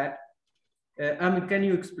relate that? I mean, can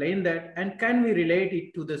you explain that? And can we relate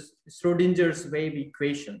it to the Schrodinger's wave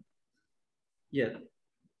equation? Yeah.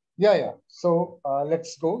 Yeah. So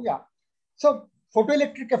let's go. Yeah. So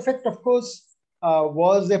photoelectric effect, of course,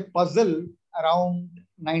 was a puzzle around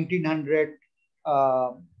 1900,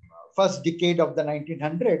 first decade of the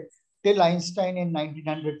 1900, till Einstein in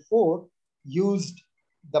 1904 used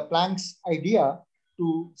the Planck's idea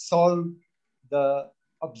to solve the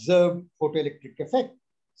observed photoelectric effect.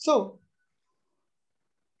 So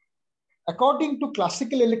according to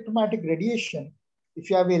classical electromagnetic radiation, if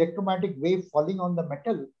you have an electromagnetic wave falling on the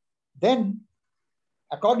metal, then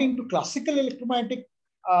according to classical electromagnetic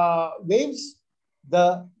waves,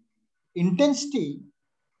 the intensity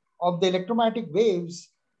of the electromagnetic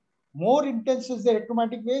waves, more intense is the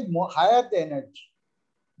electromagnetic wave, more higher the energy.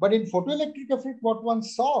 But in photoelectric effect, what one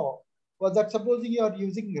saw was that supposing you are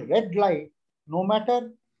using red light, no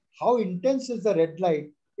matter how intense is the red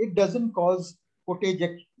light, it doesn't cause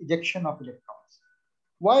photoejection of electrons.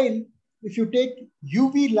 While if you take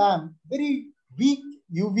UV lamp, very weak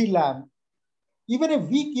UV lamp, even a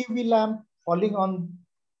weak UV lamp falling on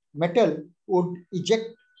metal would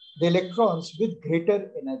eject the electrons with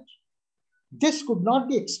greater energy. This could not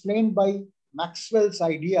be explained by Maxwell's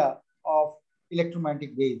idea of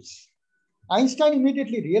electromagnetic waves. Einstein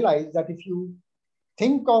immediately realized that if you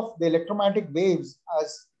think of the electromagnetic waves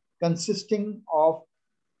as consisting of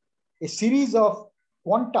a series of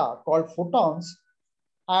quanta called photons,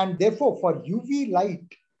 and therefore for UV light,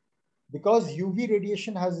 because UV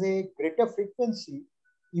radiation has a greater frequency,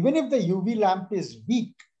 even if the UV lamp is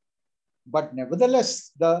weak, but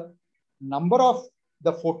nevertheless the number of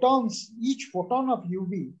the photons, each photon of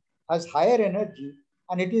UV has higher energy,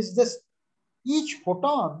 and it is this, each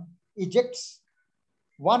photon ejects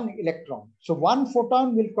one electron. So one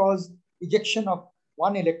photon will cause ejection of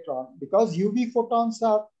one electron because UV photons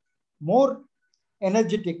are more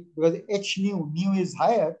energetic because h nu is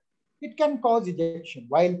higher, it can cause ejection.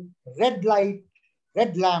 While red light,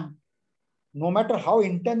 red lamp, no matter how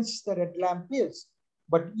intense the red lamp is,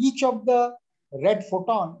 but each of the red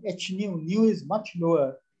photon, h nu is much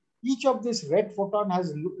lower. Each of this red photon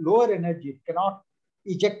has lower energy. It cannot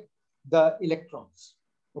eject the electrons.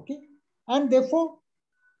 Okay. And therefore,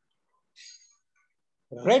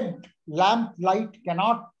 red lamp light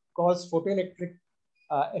cannot cause photoelectric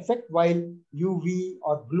effect, while UV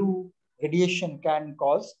or blue radiation can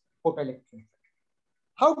cause photoelectric effect.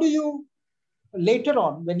 How do you, later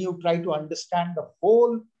on, when you try to understand the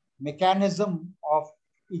whole mechanism of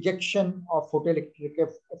ejection of photoelectric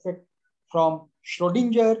effect from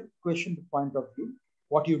Schrodinger equation point of view,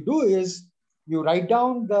 what you do is you write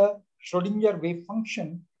down the Schrodinger wave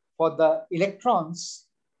function for the electrons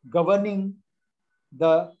governing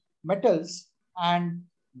the metals, and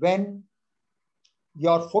when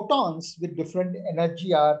your photons with different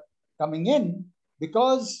energy are coming in,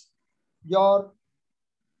 because your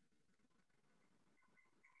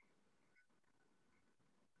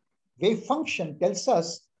wave function tells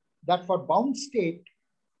us that for bound state,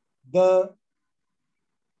 there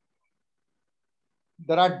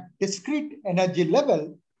are discrete energy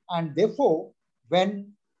level, and therefore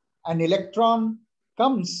when an electron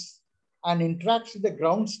comes and interacts with the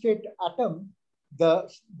ground state atom, the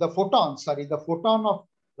photon of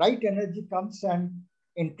right energy comes and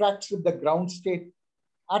interacts with the ground state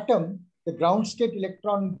atom. The ground state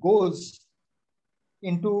electron goes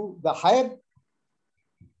into the higher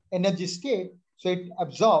energy state, so it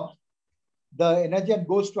absorbs the energy and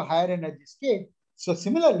goes to higher energy state. So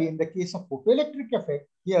similarly, in the case of photoelectric effect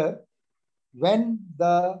here, when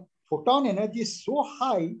the photon energy is so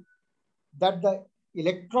high that the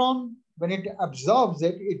electron, when it absorbs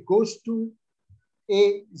it, it goes to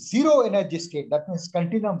a zero energy state, that means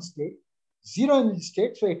continuum state, zero energy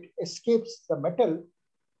state, so it escapes the metal.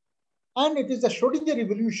 And it is the Schrodinger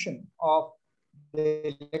evolution of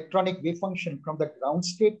the electronic wave function from the ground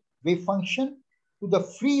state wave function to the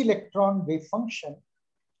free electron wave function.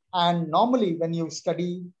 And normally when you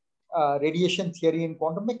study radiation theory in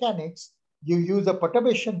quantum mechanics, you use a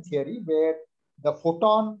perturbation theory where the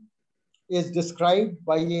photon is described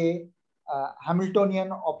by a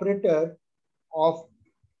Hamiltonian operator of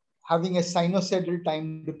having a sinusoidal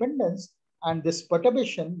time dependence. And this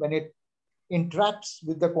perturbation, when it interacts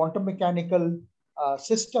with the quantum mechanical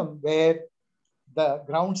system where the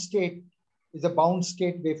ground state is a bound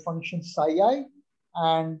state wave function psi I,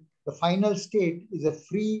 and the final state is a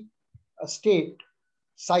free state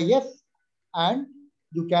psi f, and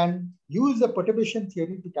you can use the perturbation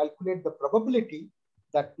theory to calculate the probability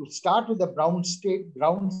that to start with a ground state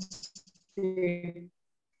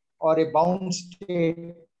or a bound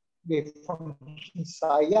state wave function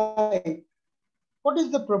psi I, what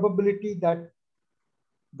is the probability that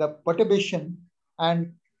the perturbation,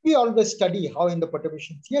 and we always study how in the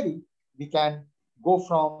perturbation theory we can go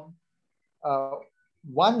from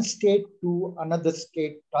one state to another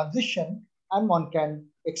state transition, and one can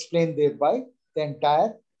explain thereby the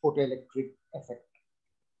entire photoelectric effect.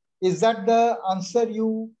 Is that the answer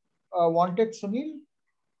you wanted, Sunil?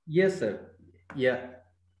 Yes, sir. Yeah,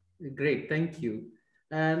 great. Thank you.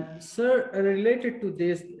 And sir, related to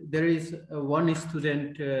this, there is one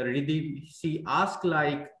student, Riddhi, she asked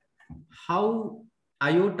like how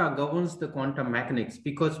iota governs the quantum mechanics,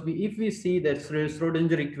 because if we see that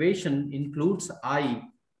Schrodinger equation includes I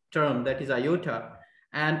term, that is iota,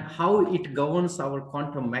 and how it governs our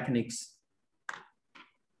quantum mechanics.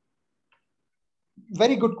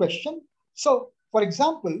 Very good question. So, for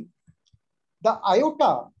example, the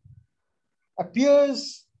iota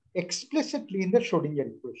appears explicitly in the Schrodinger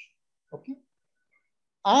equation. Okay.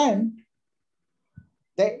 And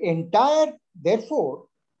the entire, therefore,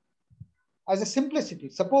 as a simplicity,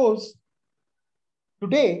 suppose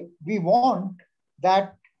today we want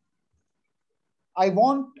that I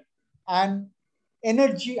want an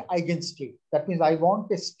energy eigenstate. That means I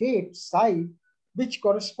want a state psi which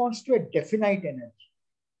corresponds to a definite energy.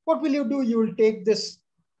 What will you do? You will take this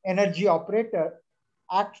energy operator,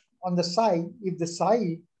 act on the psi. If the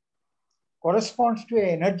psi corresponds to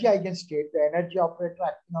an energy eigenstate, the energy operator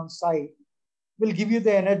acting on psi will give you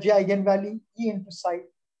the energy eigenvalue E into psi.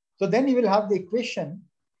 So then you will have the equation,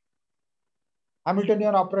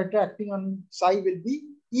 Hamiltonian operator acting on psi will be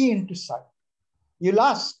E into psi. You'll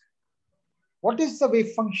ask, what is the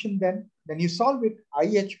wave function then? Then you solve it,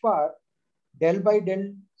 IH bar del by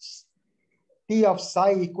del T of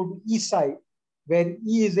psi equal to E psi, where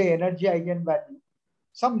E is a energy eigenvalue,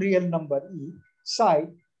 some real number E, psi.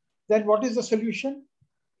 Then what is the solution?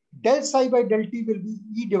 Del psi by del T will be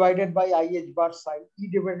E divided by IH bar psi. E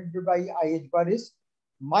divided by IH bar is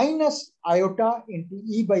minus iota into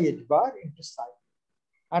E by H bar into psi.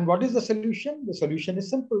 And what is the solution? The solution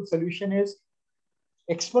is simple. Solution is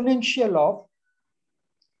exponential of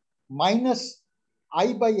minus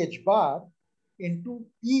I by h bar into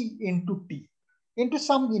E into T, into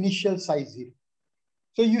some initial size 0.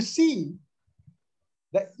 So you see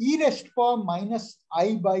the e raised to power minus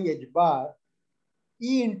I by h bar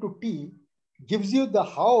E into T gives you the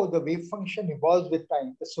how the wave function evolves with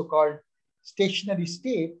time, the so-called stationary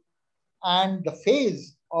state, and the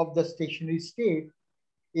phase of the stationary state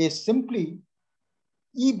is simply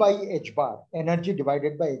E by h bar, energy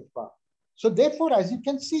divided by h bar. So therefore, as you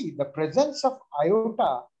can see, the presence of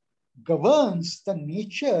iota governs the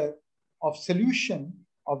nature of solution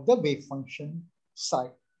of the wave function psi.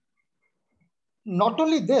 Not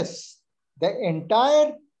only this, the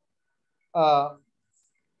entire, I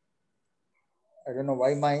don't know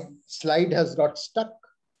why my slide has got stuck.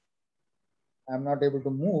 I'm not able to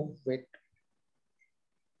move. Wait.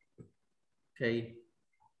 Okay.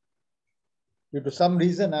 Due to some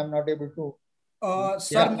reason, I'm not able to.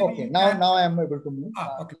 Sir, yeah, okay. Now I am able to move.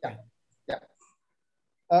 Okay.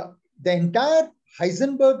 The entire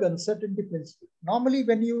Heisenberg uncertainty principle. Normally,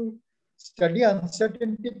 when you study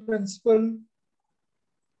uncertainty principle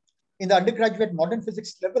in the undergraduate modern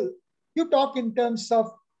physics level, you talk in terms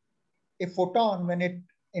of a photon. When it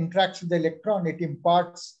interacts with the electron, it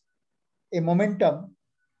imparts a momentum,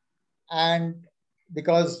 and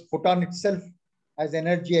because photon itself has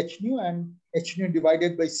energy h nu, and h nu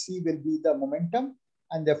divided by c will be the momentum,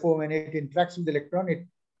 and therefore when it interacts with the electron, it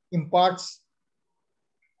imparts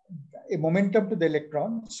a momentum to the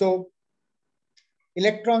electron. So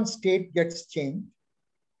electron state gets changed,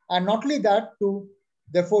 and not only that,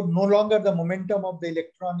 therefore no longer the momentum of the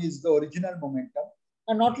electron is the original momentum,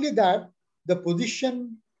 and not only that, the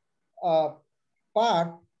position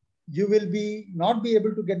part, you will not be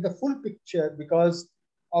able to get the full picture because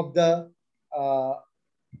of the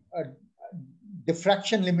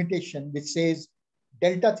diffraction limitation, which says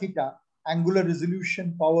delta theta, angular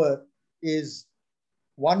resolution power, is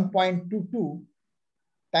 1.22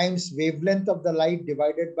 times wavelength of the light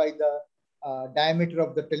divided by the diameter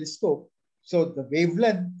of the telescope. So the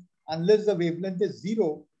wavelength, unless the wavelength is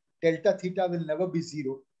 0, delta theta will never be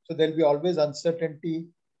 0. So there will be always uncertainty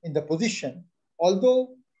in the position.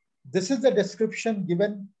 Although this is the description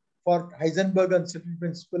given for Heisenberg uncertainty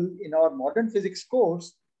principle in our modern physics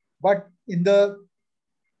course, but in the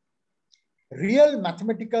real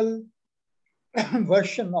mathematical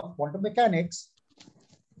version of quantum mechanics,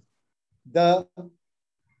 the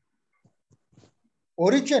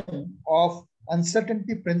origin of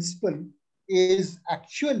uncertainty principle is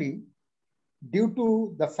actually due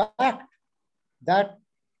to the fact that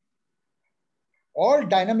all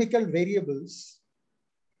dynamical variables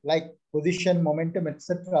like position, momentum,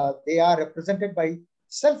 etc., they are represented by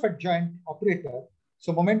self-adjoint operator.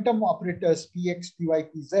 So momentum operators Px, Py,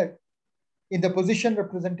 Pz. In the position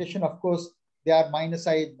representation, of course, they are minus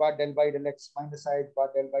I h bar del y del x, minus I h bar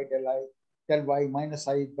del y del I del y, minus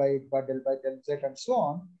I h bar del y del z, and so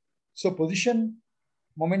on. So position,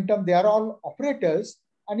 momentum, they are all operators.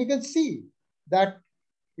 And you can see that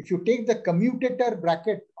if you take the commutator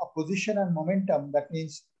bracket of position and momentum, that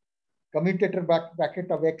means commutator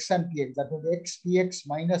bracket of x and px, that means x px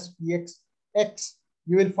minus px x,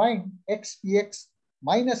 you will find x px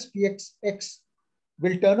minus px x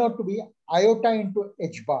will turn out to be iota into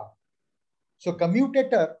h bar. So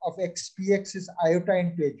commutator of x px is iota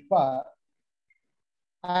into h bar,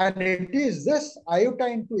 and it is this iota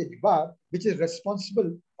into h bar which is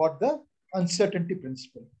responsible for the uncertainty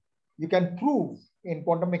principle. You can prove in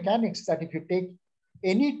quantum mechanics that if you take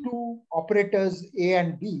any two operators A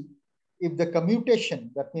and B, if the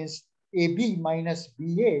commutation, that means AB minus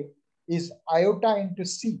BA, is iota into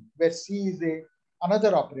C, where C is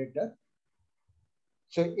another operator.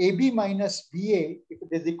 So AB minus BA, if it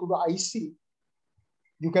is equal to IC,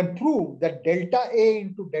 you can prove that delta A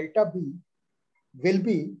into delta B will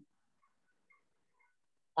be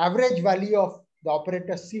average value of the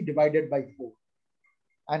operator C divided by 4.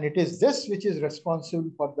 And it is this which is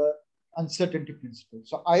responsible for the uncertainty principle.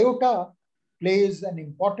 So iota plays an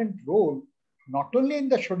important role, not only in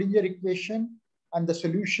the Schrodinger equation and the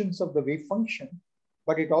solutions of the wave function,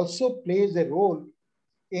 but it also plays a role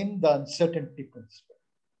in the uncertainty principle.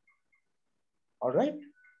 All right?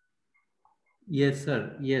 Yes,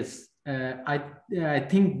 sir. Yes. I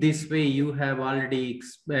think this way you have already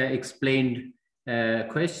explained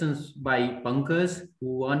questions by Pankaj,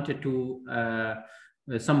 who wanted to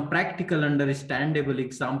some practical understandable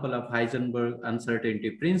example of Heisenberg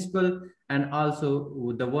uncertainty principle, and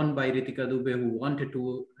also the one by Ritika Dubey, who wanted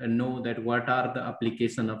to know that what are the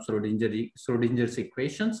application of Schrodinger's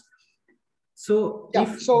equations. So yeah,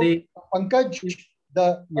 if Pankaj,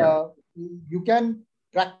 you can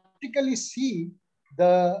practically see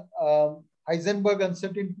the Heisenberg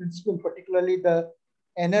uncertainty principle, particularly the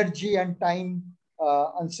energy and time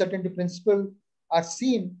uncertainty principle, are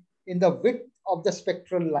seen in the width of the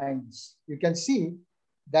spectral lines. You can see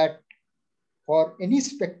that for any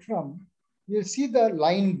spectrum, you'll see the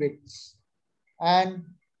line widths. And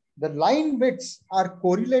the line widths are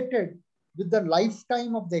correlated with the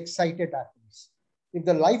lifetime of the excited atoms. If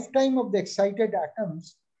the lifetime of the excited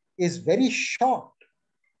atoms is very short,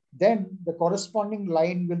 then the corresponding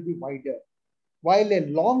line will be wider. While a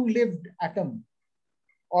long-lived atom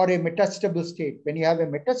or a metastable state, when you have a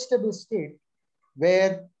metastable state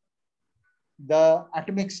where the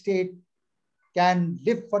atomic state can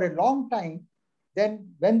live for a long time, then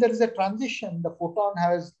when there is a transition, the photon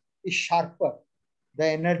is sharper. The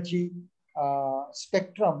energy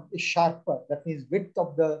spectrum is sharper. That means width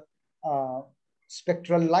of the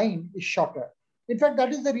spectral line is shorter. In fact,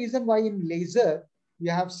 that is the reason why in laser,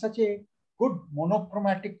 you have such a good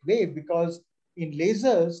monochromatic wave, because in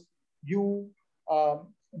lasers, you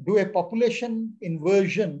do a population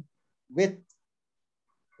inversion with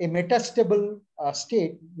a metastable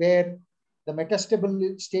state, where the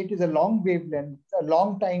metastable state is a long wavelength, a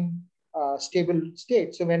long time stable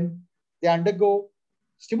state. So when they undergo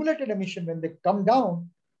stimulated emission, when they come down,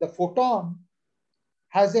 the photon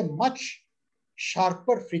has a much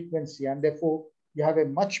sharper frequency, and therefore you have a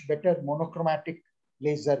much better monochromatic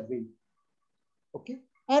laser wave. Okay,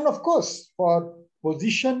 and of course for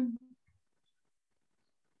position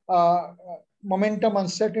momentum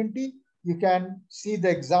uncertainty, you can see the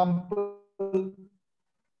example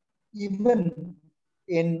even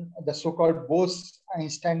in the so-called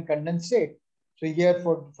Bose-Einstein condensate. So here,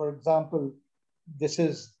 for example, this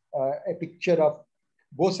is a picture of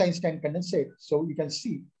Bose-Einstein condensate. So you can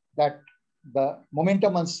see that the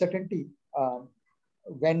momentum uncertainty,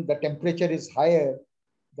 when the temperature is higher,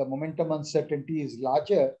 the momentum uncertainty is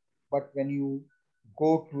larger. But when you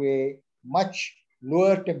go to a much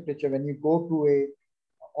lower temperature, when you go to a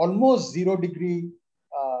almost 0 degree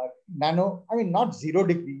not 0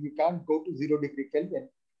 degree, you can't go to 0 degree Kelvin,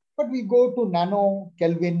 but we go to nano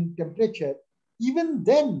Kelvin temperature, even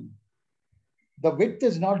then the width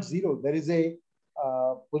is not 0. There is a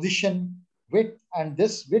position width, and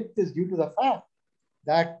this width is due to the fact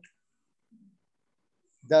that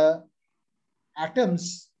the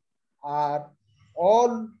atoms are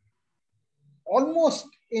all almost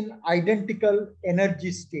in identical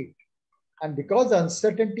energy state. And because the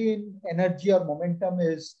uncertainty in energy or momentum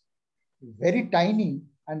is very tiny,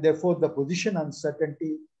 and therefore the position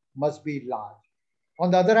uncertainty must be large.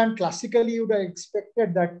 On the other hand, classically, you would have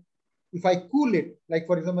expected that if I cool it, like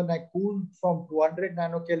for example, when I cooled from 200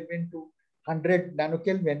 nanokelvin to 100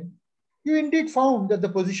 nanokelvin, you indeed found that the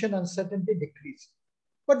position uncertainty decreased.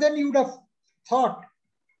 But then you would have thought,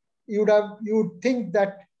 you would think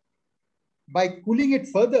that by cooling it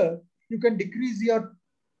further, you can decrease your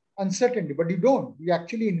uncertainty, but you don't. You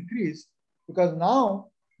actually increase, because now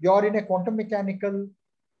you're in a quantum mechanical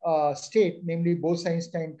state, namely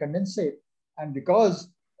Bose-Einstein condensate. And because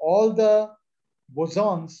all the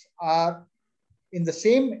bosons are in the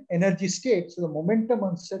same energy state, so the momentum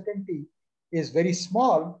uncertainty is very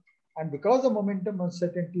small. And because the momentum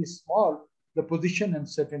uncertainty is small, the position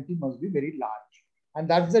uncertainty must be very large. And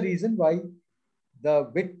that's the reason why the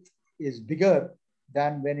width is bigger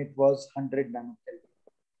than when it was 100 nanokelvin.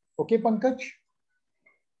 Okay, Pankaj?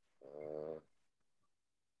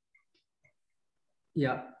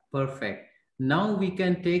 Yeah, perfect. Now we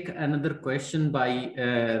can take another question by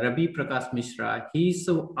Ravi Prakash Mishra. He's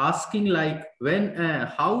asking like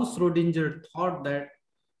how Schrodinger thought that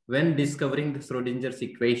when discovering the Schrodinger's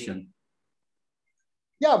equation.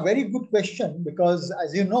 Yeah, very good question, because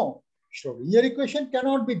as you know, Schrodinger equation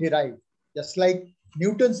cannot be derived, just like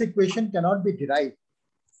Newton's equation cannot be derived.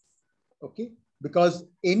 Okay, because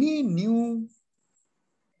any new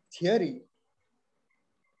theory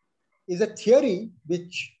is a theory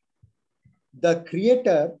which the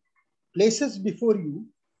creator places before you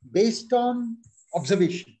based on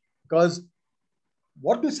observation. Because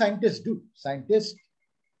what do scientists do? Scientists,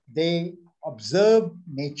 they observe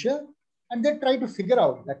nature and they try to figure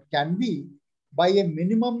out that can we, by a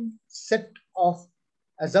minimum set of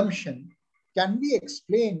assumption, can we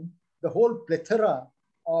explain the whole plethora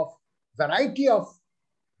of variety of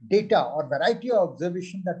data or variety of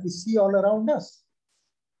observation that we see all around us.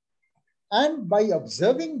 And by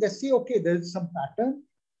observing, they say, okay, there is some pattern.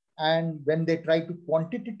 And when they try to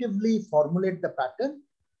quantitatively formulate the pattern,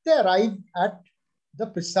 they arrive at the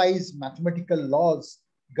precise mathematical laws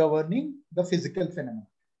governing the physical phenomena.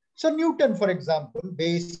 So Newton, for example,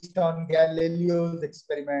 based on Galileo's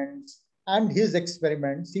experiments and his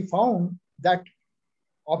experiments, he found that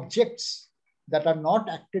objects that are not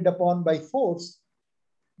acted upon by force,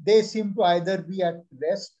 they seem to either be at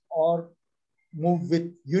rest or move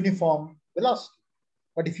with uniform velocity.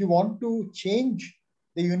 But if you want to change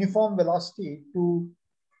the uniform velocity to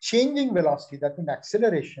changing velocity, that means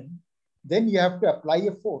acceleration, then you have to apply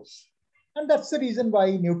a force. And that's the reason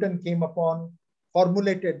why Newton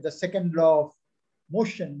formulated the second law of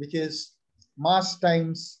motion, which is mass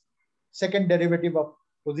times second derivative of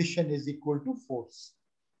position is equal to force.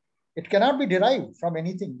 It cannot be derived from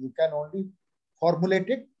anything. You can only formulate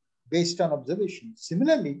it based on observation.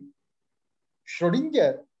 Similarly,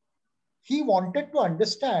 Schrodinger, he wanted to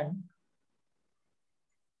understand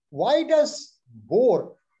why does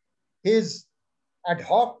Bohr, his ad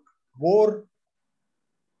hoc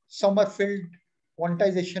Bohr-Sommerfeld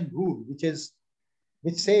quantization rule, which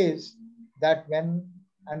says that when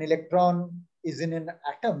an electron is in an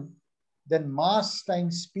atom, then mass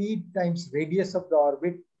times speed times radius of the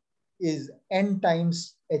orbit is n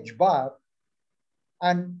times h bar.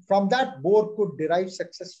 And from that, Bohr could derive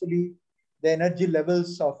successfully the energy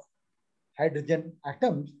levels of hydrogen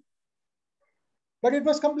atoms. But it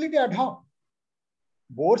was completely ad hoc.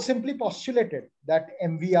 Bohr simply postulated that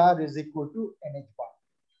MVR is equal to NH bar.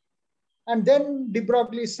 And then de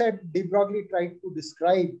Broglie tried to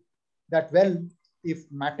describe that, well, if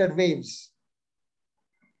matter waves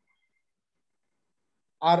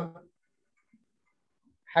are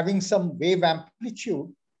having some wave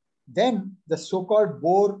amplitude, then the so-called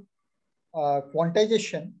Bohr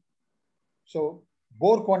quantization, so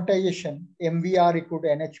Bohr quantization, MVR equal to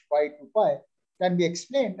NH by 2 pi, can be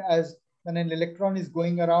explained as when an electron is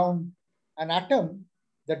going around an atom,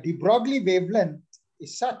 the de Broglie wavelength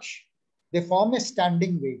is such, they form a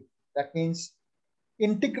standing wave. That means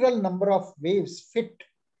integral number of waves fit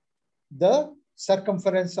the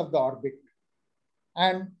circumference of the orbit.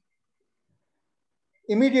 And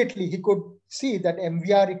immediately he could see that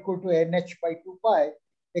MVR equal to NH by 2 pi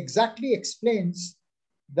exactly explains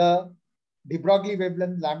the de Broglie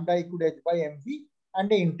wavelength lambda equal to H by MV and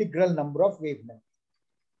the integral number of wavelengths.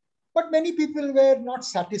 But many people were not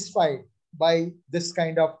satisfied by this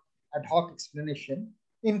kind of ad hoc explanation,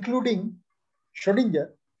 including Schrodinger.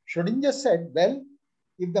 Schrodinger said, well,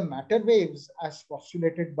 if the matter waves as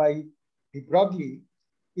postulated by de Broglie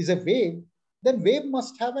is a wave, then wave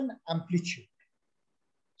must have an amplitude.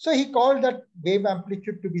 So he called that wave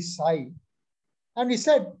amplitude to be psi. And he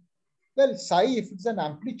said, well, psi, if it's an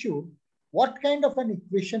amplitude, what kind of an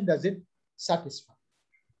equation does it satisfy?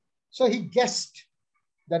 So he guessed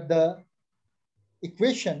that the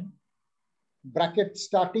equation, bracket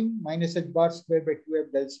starting minus h bar square by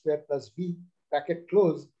 2f del square plus v, bracket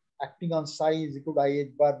close, acting on psi is equal to I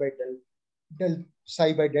h bar by del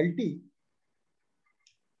psi by del t.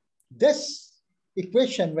 This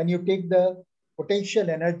equation, when you take the potential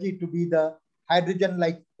energy to be the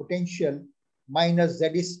hydrogen-like potential minus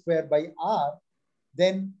Z square by R,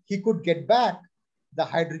 then he could get back the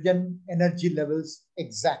hydrogen energy levels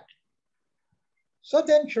exactly. So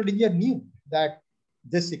then Schrodinger knew that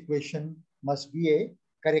this equation must be a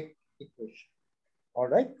correct equation. All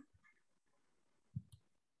right.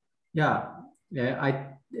 Yeah,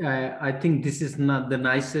 I think this is not the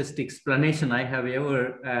nicest explanation I have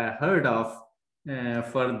ever heard of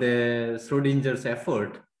for the Schrodinger's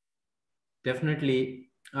effort. Definitely.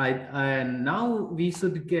 Now we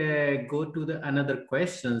should go to the another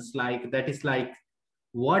questions, like that is like,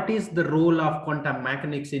 what is the role of quantum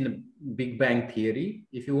mechanics in Big Bang theory?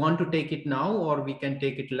 If you want to take it now, or we can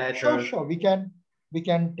take it later. Sure. We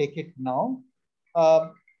can take it now.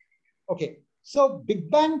 Okay. So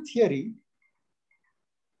Big Bang theory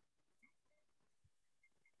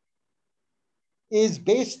is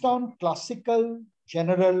based on classical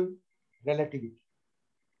general relativity.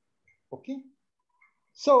 Okay.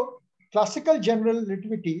 So classical general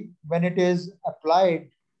relativity, when it is applied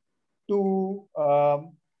to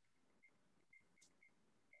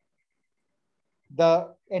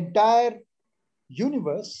the entire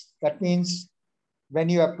universe, that means when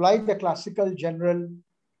you apply the classical general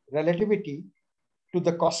relativity to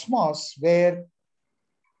the cosmos, where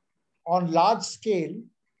on large scale,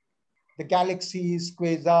 the galaxies,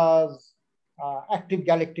 quasars, active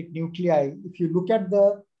galactic nuclei, if you look at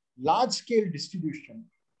the large scale distribution,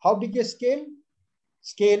 how big a scale?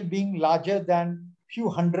 Scale being larger than few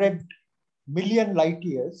 100 million light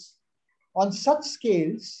years. On such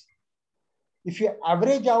scales, if you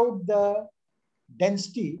average out the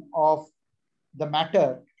density of the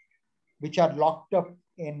matter which are locked up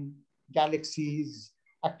in galaxies,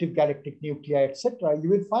 active galactic nuclei, etc., you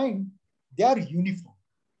will find they are uniform.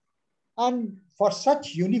 And for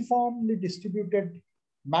such uniformly distributed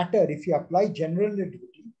matter, if you apply general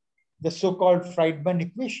relativity, the so-called Friedman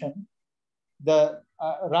equation,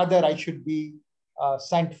 rather I should be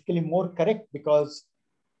scientifically more correct, because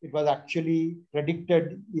it was actually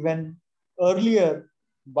predicted even earlier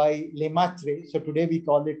by Lemaitre. So today we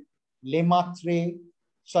call it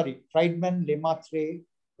Friedman, Lemaitre,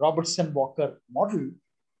 Robertson Walker model.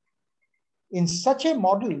 In such a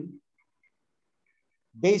model,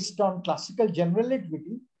 based on classical general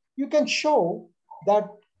relativity, you can show that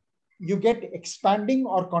you get expanding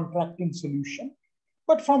or contracting solution.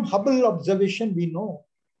 But from Hubble observation, we know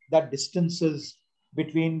that distances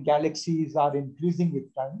between galaxies are increasing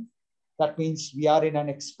with time. That means we are in an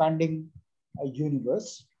expanding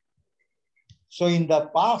universe. So in the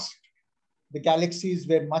past, the galaxies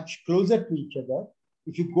were much closer to each other.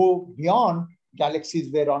 If you go beyond,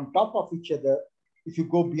 galaxies were on top of each other. If you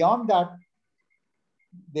go beyond that,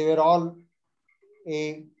 they were all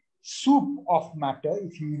a soup of matter.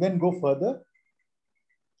 If you even go further,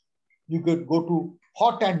 you could go to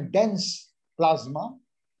hot and dense plasma.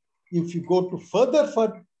 If you go to further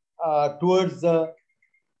towards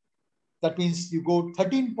that means you go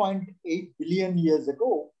 13.8 billion years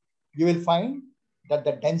ago, you will find that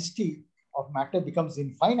the density of matter becomes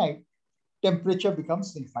infinite, temperature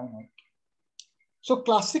becomes infinite. So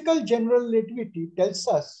classical general relativity tells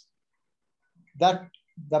us that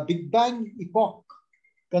the Big Bang epoch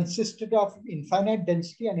consisted of infinite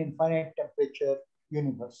density and infinite temperature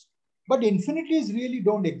universe. But infinities really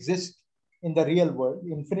don't exist in the real world.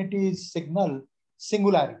 Infinities signal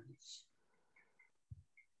singularities.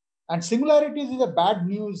 And singularities is a bad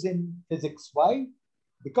news in physics. Why?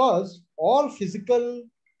 Because all physical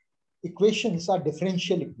equations are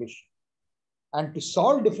differential equations. And to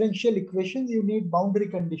solve differential equations, you need boundary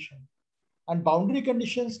conditions. And boundary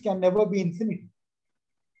conditions can never be infinity.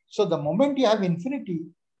 So the moment you have infinity,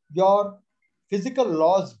 your physical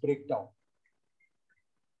laws break down.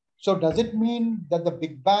 So does it mean that the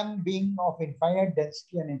Big Bang being of infinite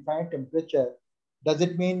density and infinite temperature, does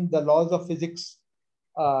it mean the laws of physics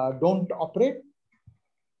don't operate?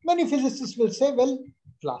 Many physicists will say, well,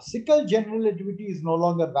 classical general relativity is no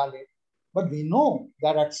longer valid, but we know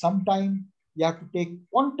that at some time you have to take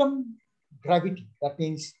quantum gravity. That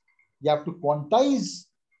means you have to quantize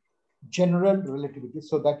general relativity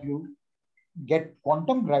so that you get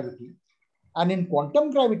quantum gravity. And in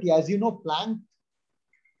quantum gravity, as you know, Planck,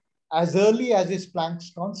 as early as his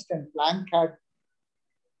Planck's constant,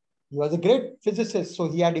 he was a great physicist, so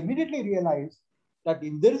he had immediately realized that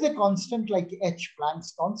if there is a constant like h,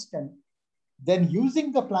 Planck's constant, then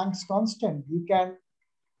using the Planck's constant, you can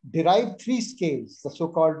derive three scales, the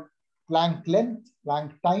so-called Planck length,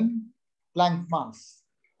 Planck time, Planck mass.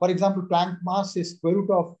 For example, Planck mass is square root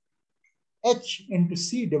of h into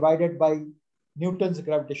c divided by Newton's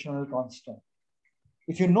gravitational constant.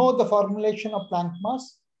 If you know the formulation of Planck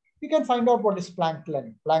mass, you can find out what is Planck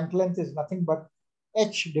length. Planck length is nothing but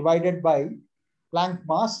h divided by Planck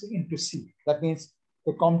mass into c. That means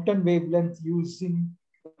the Compton wavelength using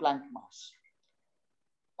the Planck mass.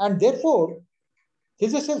 And therefore,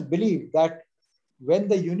 physicists believe that when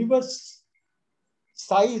the universe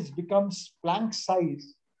size becomes Planck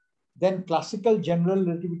size, then classical general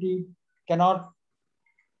relativity cannot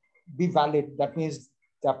be valid. That means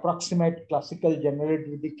the approximate classical general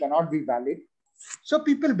relativity cannot be valid. So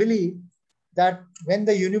people believe that when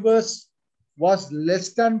the universe was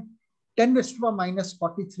less than 10 to the minus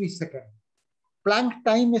 43 seconds, Planck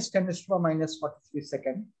time is 10 to the minus 43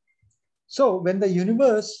 seconds. So when the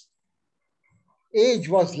universe age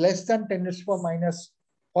was less than 10 to the minus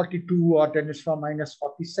 42 or 10 to the minus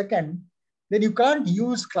 40 seconds, then you can't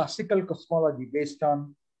use classical cosmology based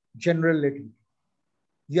on general relativity.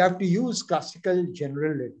 You have to use classical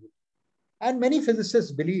general relativity. And many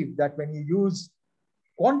physicists believe that when you use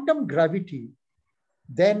quantum gravity,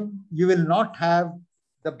 then you will not have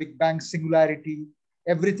the Big Bang singularity.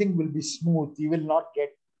 Everything will be smooth. You will not get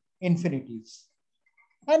infinities.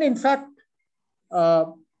 And in fact,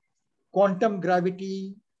 quantum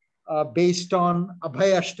gravity based on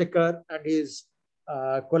Abhay Ashtekar and his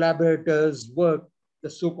collaborators' work, the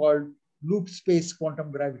so-called loop space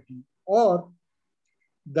quantum gravity, or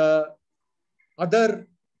the other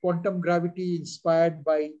quantum gravity inspired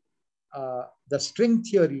by the string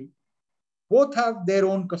theory, both have their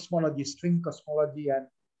own cosmology, string cosmology and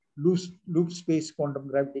loop space quantum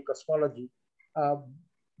gravity cosmology.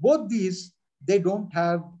 Both these, they don't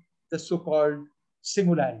have the so-called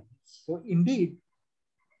singularities. So indeed,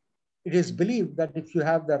 it is believed that if you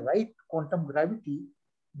have the right quantum gravity,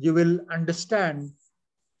 you will understand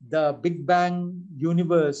the Big Bang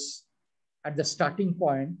universe at the starting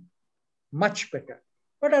point much better.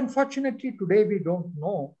 But unfortunately, today we don't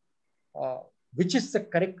know which is the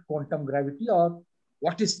correct quantum gravity or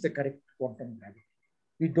what is the correct quantum gravity.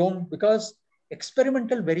 We don't, because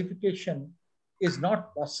experimental verification is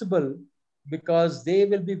not possible because they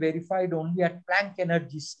will be verified only at Planck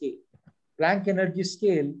energy scale. Planck energy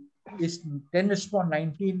scale is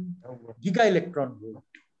 10⁻19 giga-electron volt.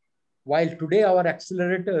 While today our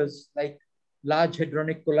accelerators like Large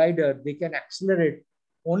Hadronic Collider, they can accelerate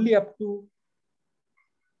only up to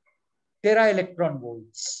tera-electron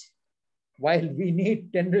volts, while we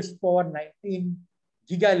need 10⁻19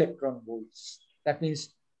 giga-electron volts. That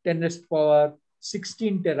means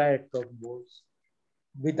 10⁻16 tera-electron volts.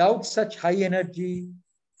 Without such high energy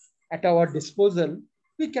at our disposal,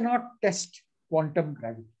 we cannot test quantum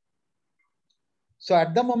gravity. So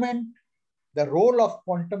at the moment, the role of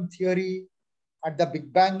quantum theory at the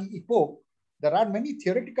Big Bang epoch, there are many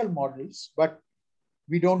theoretical models, but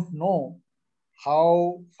we don't know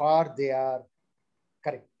how far they are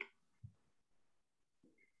correct.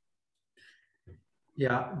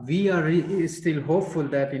 Yeah, we are still hopeful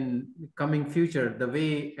that in coming future, the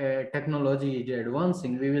way technology is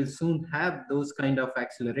advancing, we will soon have those kind of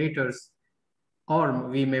accelerators, or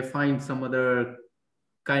we may find some other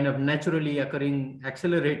kind of naturally occurring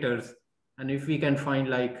accelerators. And if we can find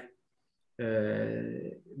like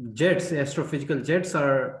jets, astrophysical jets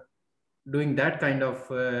are doing that kind of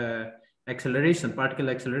acceleration, particle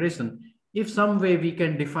acceleration. If some way we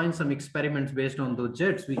can define some experiments based on those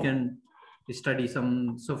jets, we can study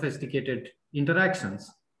some sophisticated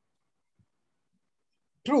interactions.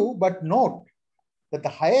 True, but note that the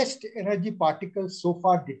highest energy particles so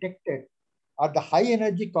far detected are the high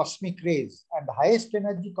energy cosmic rays, and the highest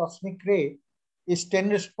energy cosmic ray is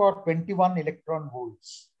 10⁻21 electron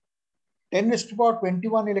volts.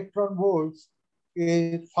 10⁻21 electron volts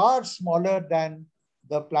is far smaller than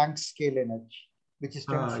the Planck scale energy, which is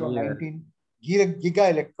 10⁻19 giga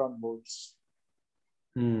electron volts.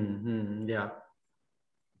 Yeah.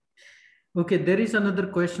 Okay, there is another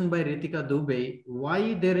question by Ritika Dubey.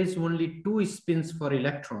 Why there is only 2 spins for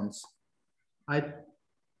electrons?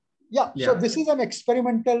 So this is an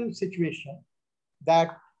experimental situation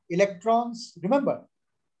that electrons, remember,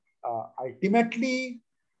 ultimately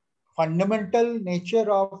fundamental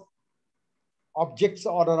nature of objects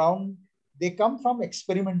all around, they come from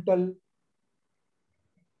experimental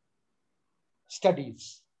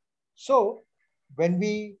studies. So when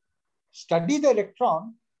we study the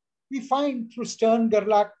electron, we find through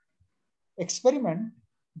Stern-Gerlach experiment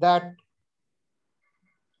that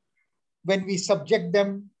when we subject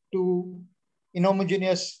them to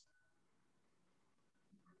inhomogeneous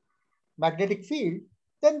magnetic field,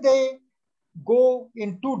 then they go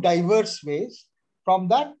in 2 diverse ways. From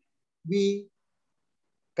that, we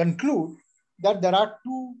conclude that there are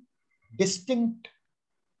 2 distinct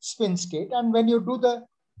spin states. And when you do the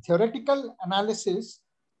theoretical analysis,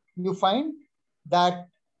 you find that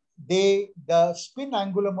the spin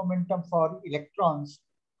angular momentum for electrons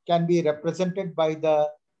can be represented by the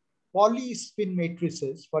Pauli spin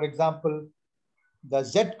matrices. For example, the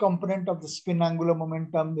Z component of the spin angular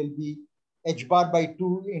momentum will be h bar by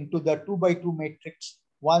 2 into the 2 by 2 matrix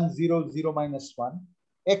 1, 0, 0, minus 1.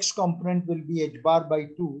 X component will be h bar by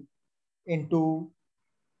 2 into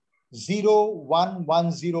 0, 1,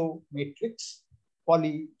 1, 0 matrix,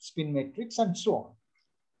 Pauli spin matrix, and so on.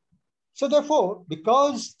 So therefore,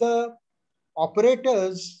 because the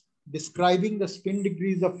operators describing the spin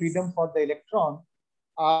degrees of freedom for the electron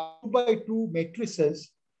are 2 by 2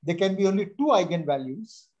 matrices, there can be only 2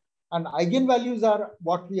 eigenvalues. And eigenvalues are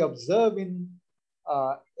what we observe in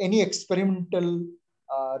any experimental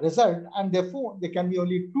result. And therefore, there can be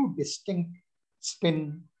only 2 distinct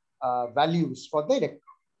spin values for the electron.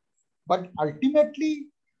 But ultimately,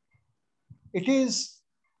 it is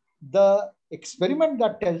the experiment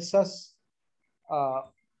that tells us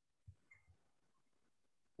how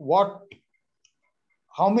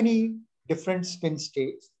many different spin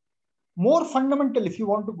states. More fundamental, if you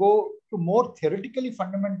want to go to more theoretically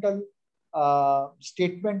fundamental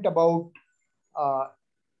statement about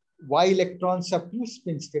why electrons have 2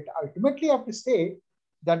 spin states, ultimately I have to say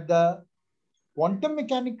that the quantum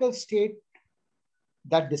mechanical state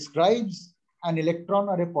that describes an electron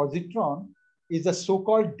or a positron is a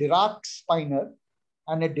so-called Dirac-Spinor.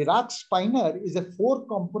 And a Dirac-Spinor is a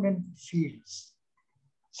 4-component fields,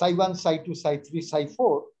 psi1, psi2, psi3,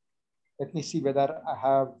 psi4. Let me see whether I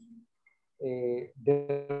have a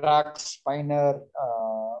Dirac-Spinor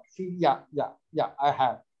field. Yeah, I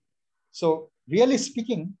have. So really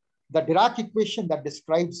speaking, the Dirac equation that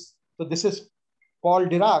describes, so this is Paul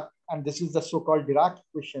Dirac, and this is the so-called Dirac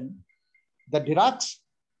equation. The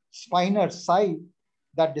Dirac-Spinor psi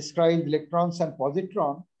that describes electrons and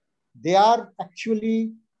positron they are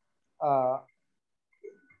actually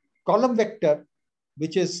column vector,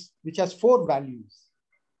 which has 4 values.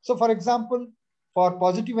 So for example, for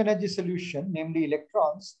positive energy solution, namely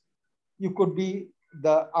electrons, you could be,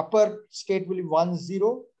 the upper state will be 1,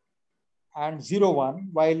 0 and 0, 1,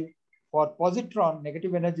 while for positron,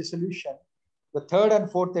 negative energy solution, the third and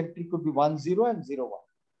fourth entry could be 1, 0 and 0, 1.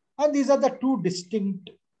 And these are the 2 distinct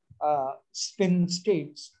spin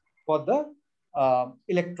states for the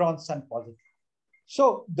electrons and positrons.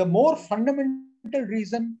 So the more fundamental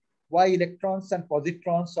reason why electrons and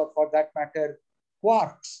positrons, or for that matter,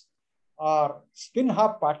 quarks, are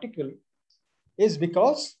spin-half particle is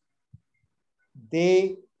because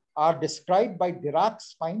they are described by Dirac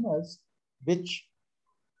spinors, which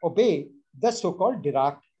obey the so-called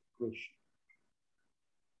Dirac equation.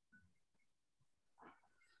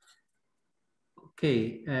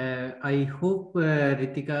 Okay, I hope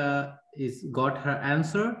Ritika is got her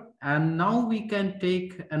answer, and now we can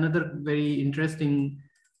take another very interesting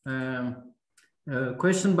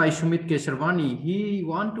question by Shumit Kesharwani. He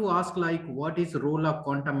want to ask, like, what is the role of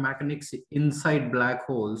quantum mechanics inside black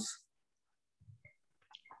holes?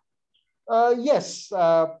 Yes,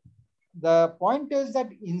 the point is that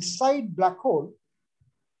inside black hole,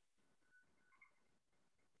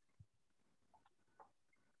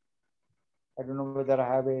 I don't know whether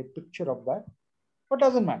I have a picture of that, but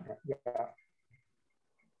doesn't matter. Yeah.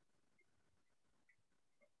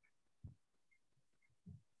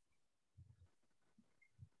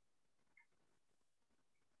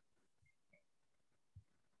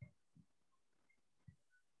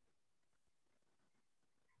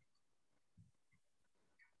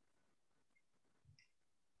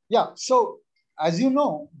 Yeah, so as you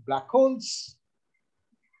know, black holes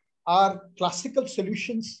are classical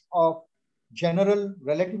solutions of general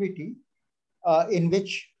relativity, in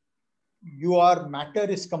which your matter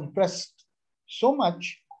is compressed so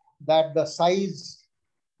much that the size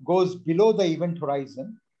goes below the event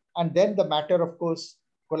horizon, and then the matter, of course,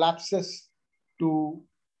 collapses to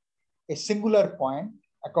a singular point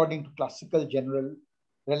according to classical general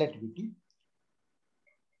relativity.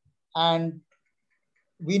 And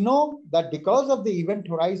we know that because of the event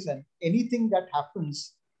horizon, anything that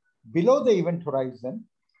happens below the event horizon,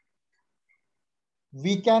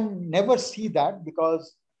 we can never see that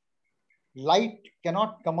because light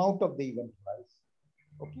cannot come out of the event horizon.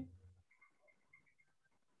 Okay.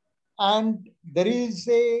 And there is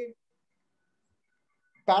a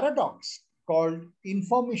paradox called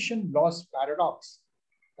information loss paradox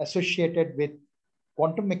associated with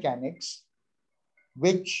quantum mechanics,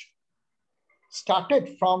 which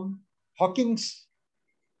started from Hawking's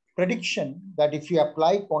prediction that if you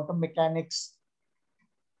apply quantum mechanics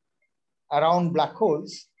around black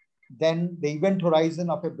holes, then the event horizon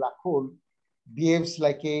of a black hole behaves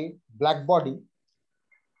like a black body.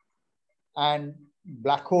 And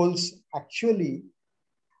black holes actually,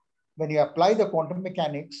 when you apply the quantum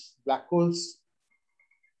mechanics, black holes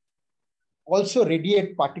also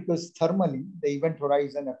radiate particles thermally. The event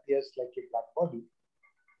horizon appears like a black body.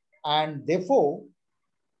 And therefore,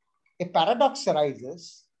 a paradox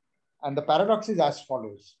arises, and the paradox is as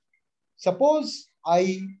follows. Suppose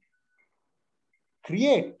I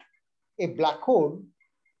create a black hole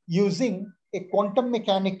using a quantum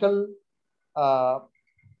mechanical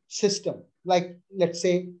system. Like, let's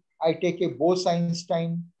say I take a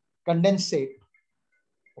Bose-Einstein condensate.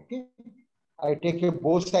 Okay, I take a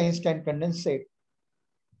Bose-Einstein condensate.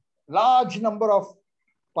 Large number of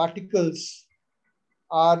particles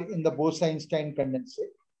are in the Bose-Einstein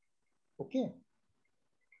condensate. Okay.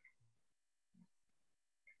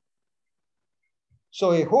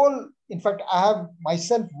 So a whole, in fact, I have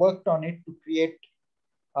myself worked on it to create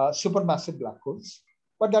supermassive black holes,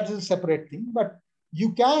 but that is a separate thing. But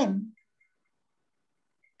you can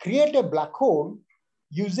create a black hole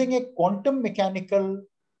using a quantum mechanical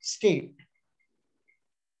state.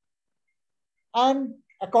 And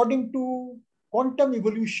according to quantum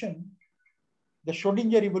evolution, the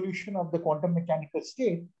Schrodinger evolution of the quantum mechanical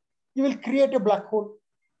state, you will create a black hole.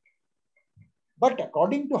 But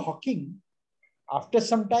according to Hawking, after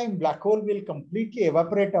some time, black hole will completely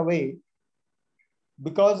evaporate away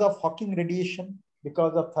because of Hawking radiation,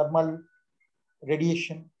 because of thermal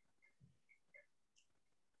radiation.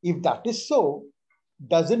 If that is so,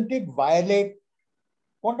 doesn't it violate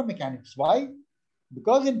quantum mechanics? Why?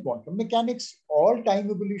 Because in quantum mechanics, all time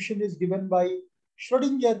evolution is given by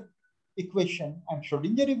Schrodinger equation, and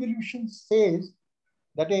Schrodinger evolution says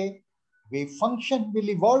that a wave function will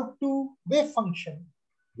evolve to wave function.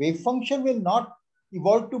 Wave function will not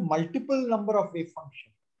evolve to multiple number of wave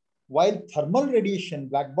functions. While thermal radiation,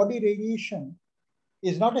 black body radiation,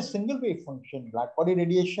 is not a single wave function. Black body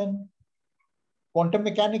radiation quantum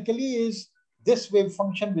mechanically is this wave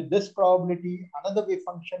function with this probability, another wave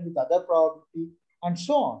function with other probability, and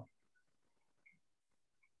so on.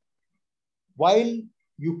 While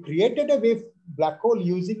you created a wave black hole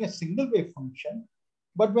using a single wave function,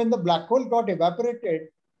 but when the black hole got evaporated,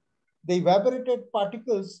 the evaporated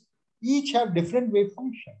particles each have different wave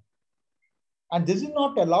function. And this is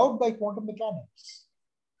not allowed by quantum mechanics.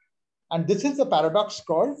 And this is the paradox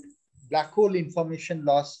called black hole information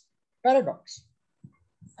loss paradox.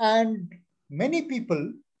 And many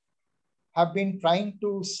people have been trying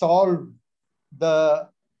to solve the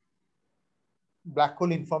black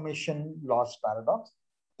hole information loss paradox.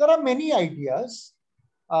 There are many ideas,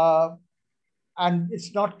 and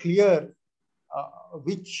it's not clear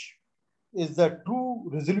which is the true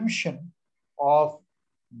resolution of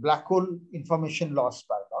black hole information loss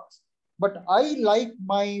paradox. But I like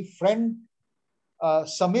my friend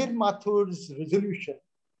Samir Mathur's resolution.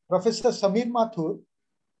 Professor Samir Mathur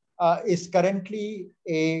is currently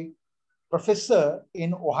a professor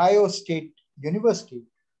in Ohio State University.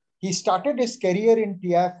 He started his career in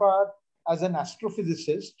TIFR as an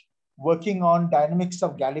astrophysicist working on dynamics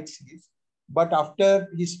of galaxies. But after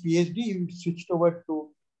his PhD, he switched over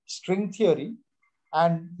to string theory,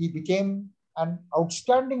 and he became an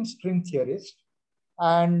outstanding string theorist.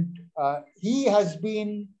 And he has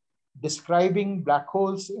been describing black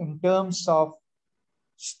holes in terms of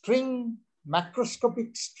string,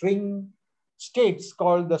 macroscopic string states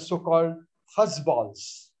called the so-called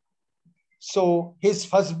fuzzballs. So his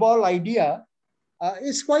fuzzball idea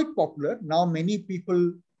is quite popular. Now many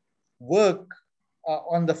people work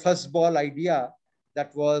on the fuzzball idea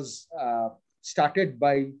that was started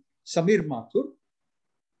by Samir Mathur.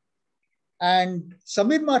 And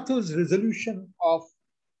Samir Mathur's resolution of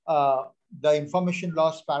the information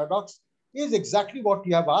loss paradox is exactly what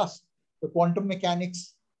you have asked, the quantum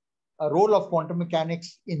mechanics, role of quantum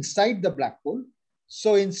mechanics inside the black hole.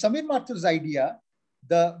 So in Samir Mathur's idea,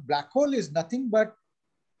 the black hole is nothing but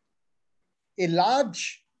a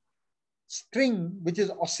large string which is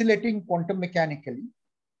oscillating quantum mechanically.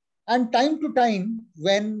 And time to time,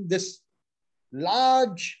 when this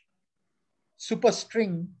large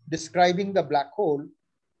superstring describing the black hole,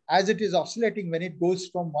 as it is oscillating, when it goes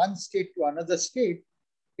from one state to another state,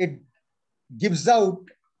 it gives out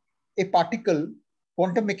a particle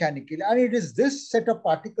quantum mechanically. And it is this set of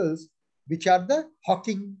particles which are the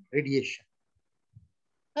Hawking radiation.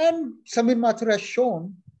 And Samir Mathur has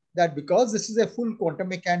shown that because this is a full quantum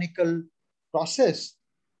mechanical process,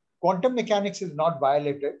 quantum mechanics is not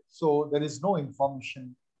violated, so there is no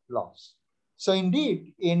information loss. So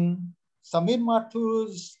indeed, in Samir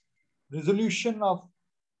Mathur's resolution of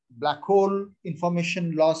black hole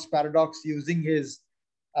information loss paradox using his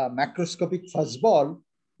macroscopic fuzzball,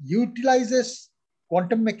 utilizes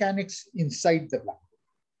quantum mechanics inside the black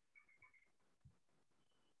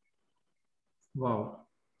hole. Wow.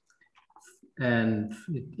 And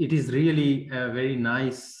it is really a very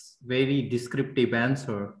nice, very descriptive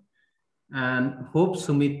answer. And hope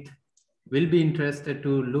Sumit will be interested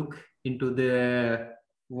to look into the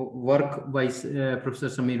work by Professor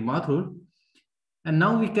Samir Mathur. And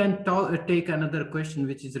now we can take another question,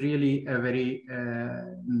 which is really a very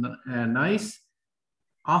nice.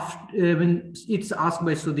 When it's asked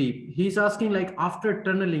by Sudeep, he's asking, like, after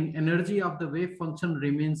tunneling, energy of the wave function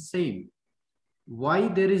remains same. Why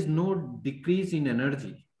there is no decrease in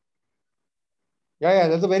energy? Yeah,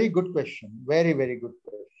 that's a very good question. Very, very good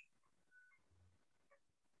question.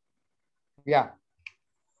 Yeah.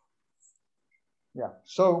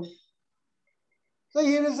 So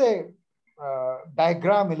here is a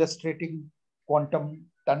diagram illustrating quantum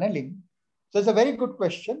tunneling. So it's a very good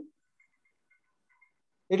question.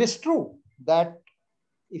 It is true that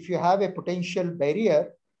if you have a potential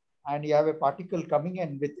barrier and you have a particle coming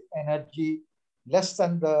in with energy less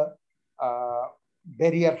than the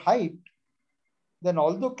barrier height, then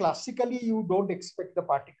although classically you don't expect the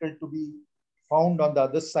particle to be found on the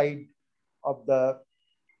other side of the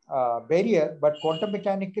barrier, but quantum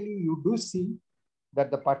mechanically you do see that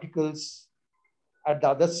the particles at the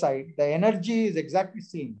other side, the energy is exactly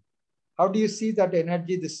same. How do you see that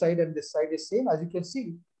energy this side and this side is same? As you can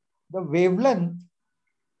see, the wavelength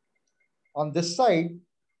on this side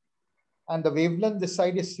and the wavelength this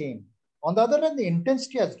side is same. On the other hand, the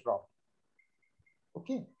intensity has dropped.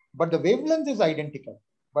 Okay, but the wavelength is identical,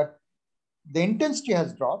 but the intensity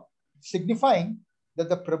has dropped, signifying that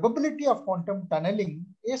the probability of quantum tunneling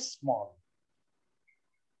is small.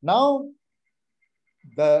 Now,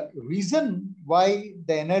 the reason why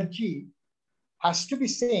the energy has to be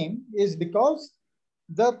same is because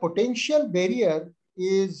the potential barrier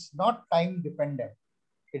is not time dependent.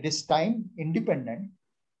 It is time independent.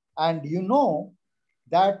 And you know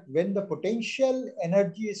that when the potential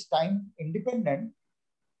energy is time independent,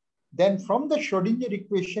 then from the Schrodinger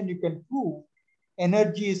equation, you can prove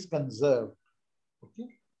energy is conserved. Okay.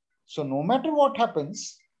 So no matter what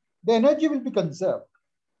happens, the energy will be conserved.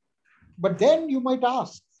 But then you might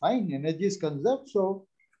ask, fine, energy is conserved. So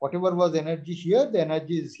whatever was energy here, the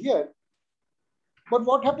energy is here. But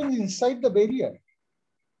what happens inside the barrier?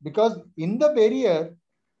 Because in the barrier,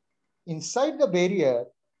 inside the barrier,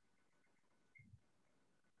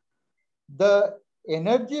 the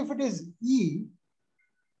energy, if it is E,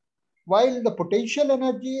 while the potential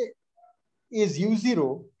energy is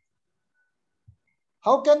U0,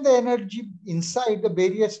 how can the energy inside the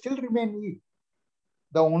barrier still remain E?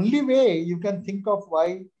 The only way you can think of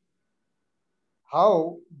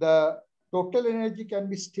how the total energy can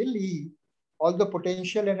be still E, all the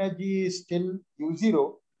potential energy is still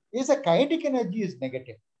U0, is a kinetic energy is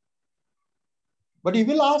negative. But you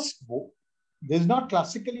will ask, this is not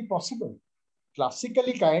classically possible.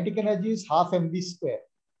 Classically, kinetic energy is half mv square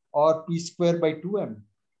or p square by 2m.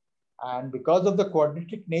 And because of the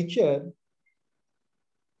quadratic nature,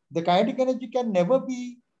 the kinetic energy can never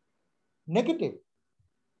be negative.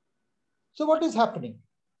 So what is happening?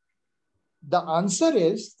 The answer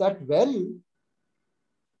is that, well,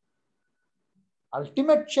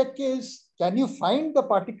 ultimate check is, can you find the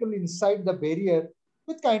particle inside the barrier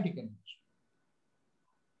with kinetic energy?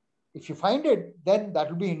 If you find it, then that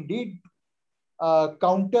will be indeed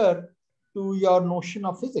counter to your notion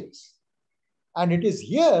of physics. And it is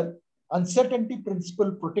here uncertainty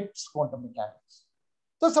principle protects quantum mechanics.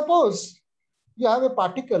 So suppose you have a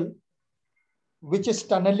particle which is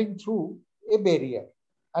tunneling through a barrier,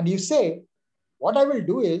 and you say, what I will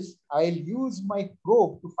do is I'll use my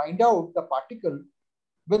probe to find out the particle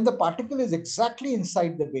when the particle is exactly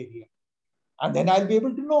inside the barrier. And then I'll be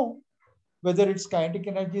able to know whether its kinetic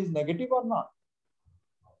energy is negative or not.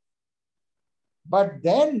 But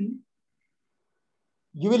then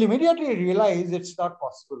you will immediately realize it's not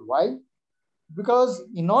possible. Why? Because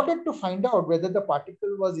in order to find out whether the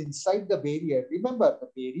particle was inside the barrier, remember the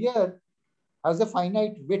barrier has a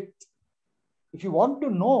finite width. If you want to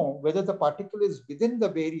know whether the particle is within the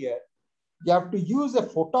barrier, you have to use a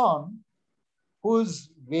photon whose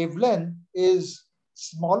wavelength is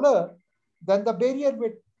smaller than the barrier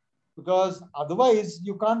width, because otherwise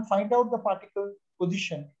you can't find out the particle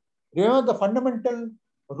position. Remember the fundamental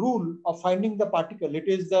rule of finding the particle, it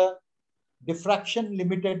is the diffraction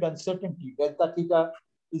limited uncertainty, delta theta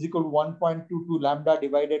is equal to 1.22 lambda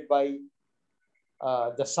divided by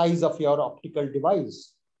the size of your optical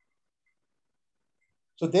device.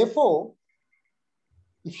 So therefore,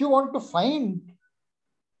 if you want to find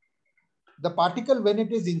the particle when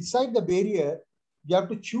it is inside the barrier, you have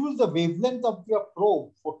to choose the wavelength of your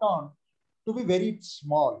probe, photon, to be very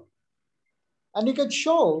small. And you can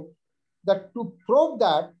show that to probe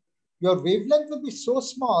that, your wavelength will be so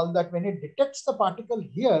small that when it detects the particle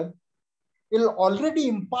here, it will already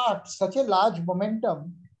impart such a large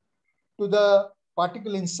momentum to the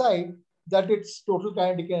particle inside that its total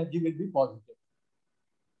kinetic energy will be positive.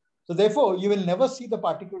 So therefore, you will never see the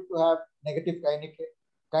particle to have negative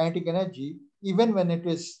kinetic energy, even when it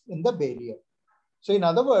is in the barrier. So in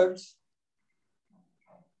other words,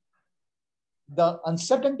 the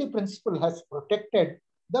uncertainty principle has protected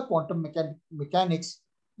the quantum mechanics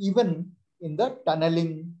even in the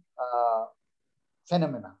tunneling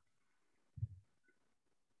phenomena.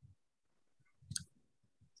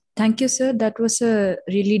 Thank you, sir. That was a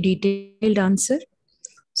really detailed answer.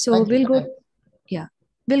 So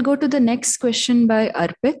we'll go to the next question by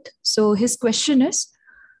Arpit. So his question is,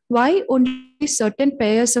 why only certain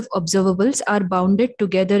pairs of observables are bounded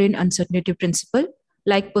together in uncertainty principle,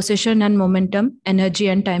 like position and momentum, energy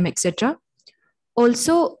and time, etc.?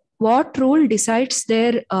 Also, what rule decides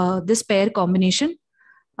this pair combination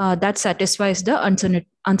that satisfies the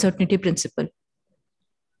uncertainty principle?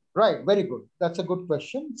 Right, very good. That's a good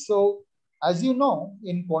question. So as you know,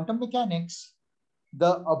 in quantum mechanics,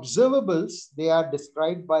 the observables, they are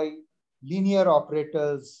described by linear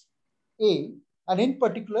operators A, and in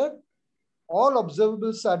particular, all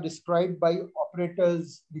observables are described by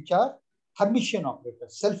operators which are Hermitian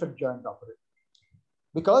operators, self-adjoint operators.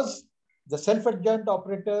 Because the self-adjoint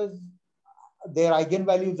operators, their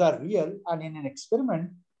eigenvalues are real, and in an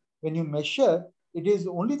experiment, when you measure, it is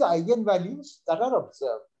only the eigenvalues that are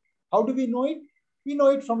observed. How do we know it? We know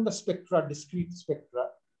it from the spectra, discrete spectra,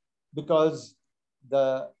 because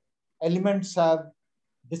the elements have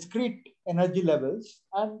discrete energy levels,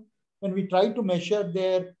 and when we try to measure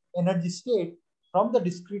their energy state from the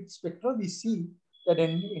discrete spectra, we see that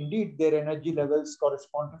indeed their energy levels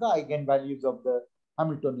correspond to the eigenvalues of the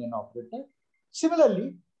Hamiltonian operator.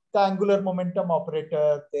 Similarly, the angular momentum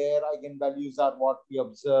operator, their eigenvalues are what we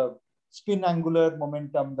observe. Spin angular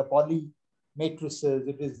momentum, the Pauli matrices,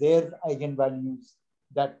 it is their eigenvalues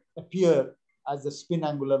that appear as the spin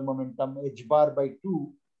angular momentum h bar by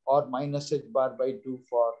 2 or minus h bar by 2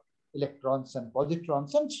 for electrons and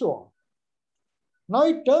positrons and so on. Now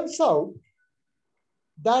it turns out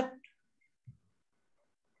that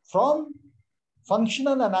from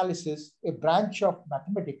functional analysis, a branch of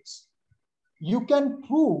mathematics, you can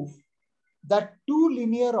prove that two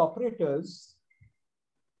linear operators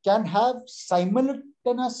can have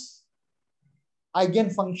simultaneous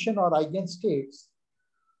eigenfunction or eigenstates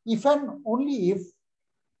if and only if,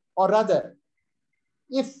 or rather,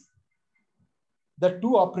 if the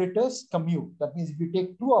two operators commute. That means if you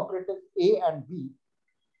take two operators A and B,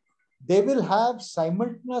 they will have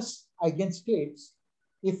simultaneous eigenstates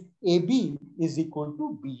if AB is equal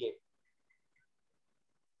to BA.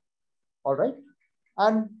 All right.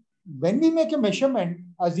 And when we make a measurement,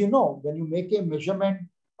 as you know, when you make a measurement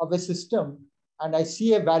of a system and I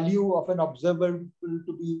see a value of an observable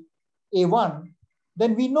to be A1,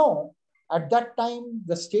 then we know at that time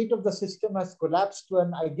the state of the system has collapsed to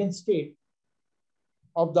an eigenstate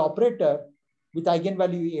of the operator with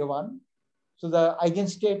eigenvalue A1. So the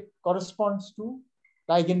eigenstate corresponds to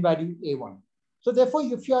the eigenvalue A1. So therefore,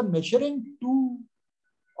 if you are measuring two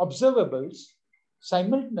observables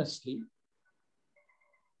simultaneously,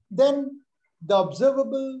 then the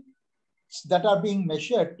observables that are being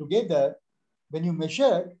measured together, when you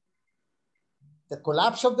measure, the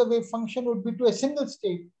collapse of the wave function would be to a single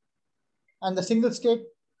state. And the single state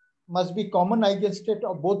must be common eigenstate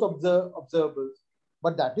of both of the observables.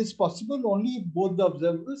 But that is possible only if both the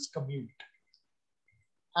observables commute.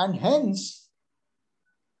 And hence,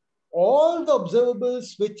 all the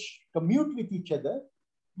observables which commute with each other,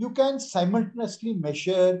 you can simultaneously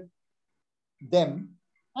measure them.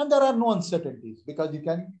 And there are no uncertainties because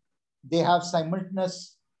they have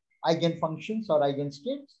simultaneous eigenfunctions or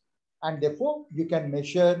eigenstates. And therefore, you can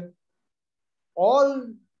measure all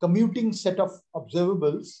commuting set of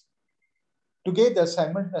observables together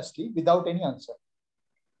simultaneously without any uncertainty.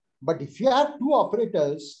 But if you have two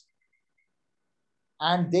operators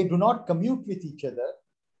and they do not commute with each other,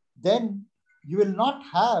 then you will not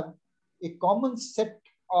have a common set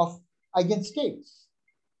of eigenstates.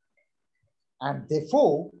 And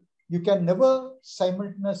therefore, you can never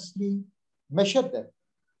simultaneously measure them.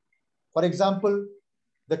 For example,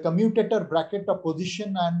 the commutator bracket of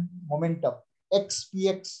position and momentum, x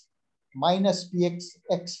px minus px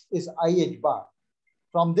x is I h bar.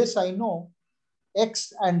 From this, I know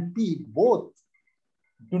x and p both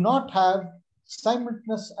do not have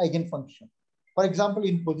simultaneous eigenfunction. For example,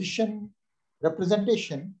 in position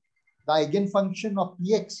representation, the eigenfunction of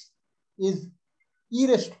px is e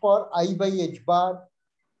raised to power I by h bar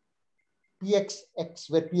px x,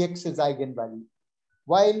 where px is eigenvalue.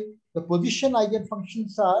 While the position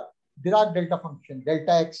eigenfunctions are Dirac delta function,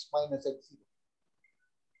 delta x minus x0.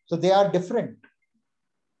 So they are different.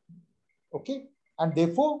 Okay. And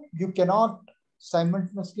therefore, you cannot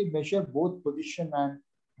simultaneously measure both position and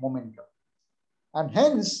momentum. And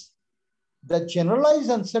hence, the generalized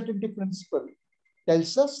uncertainty principle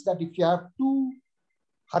tells us that if you have two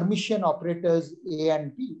Hermitian operators A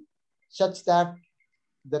and B, such that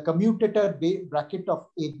the commutator bracket of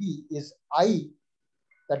AB is I,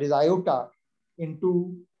 that is iota,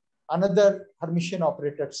 into another Hermitian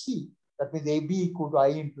operator C, that means AB equal to I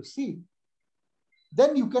into C,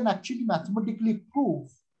 then you can actually mathematically prove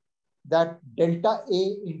that delta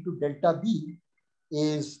A into delta B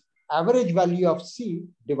is average value of C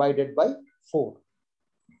divided by 4.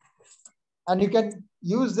 And you can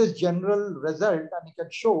use this general result and you can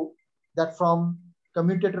show that from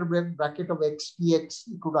commutator bracket of x px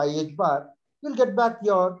equal to I h bar, you'll get back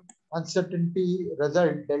your uncertainty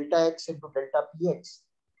result delta x into delta px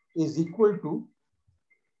is equal to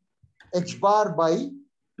h bar by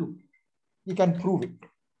 2. You can prove it.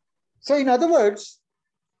 So in other words,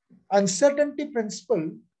 uncertainty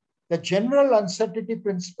principle, the general uncertainty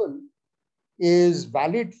principle is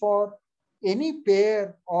valid for any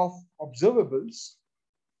pair of observables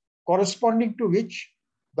corresponding to which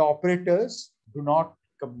the operators do not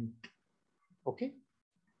commute. Okay.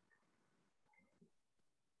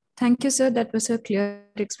 Thank you, sir. That was a clear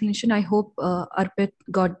explanation. I hope Arpit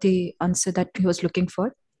got the answer that he was looking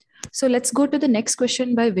for. So let's go to the next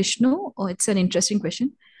question by Vishnu. Oh, it's an interesting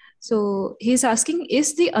question. So he's asking,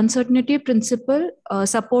 is the uncertainty principle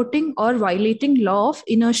supporting or violating law of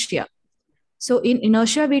inertia? So in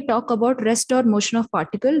inertia, we talk about rest or motion of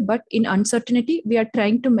particle, but in uncertainty, we are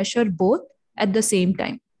trying to measure both at the same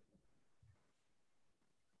time.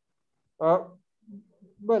 I'll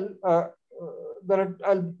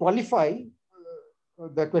qualify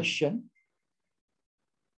the question.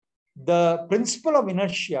 The principle of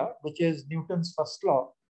inertia, which is Newton's first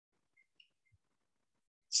law,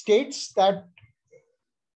 states that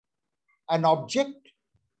an object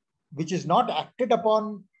which is not acted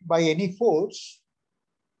upon by any force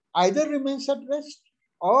either remains at rest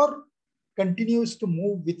or continues to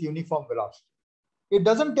move with uniform velocity. It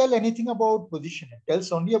doesn't tell anything about position. It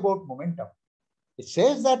tells only about momentum. It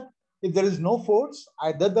says that if there is no force,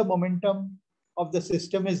 either the momentum of the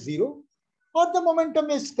system is zero or the momentum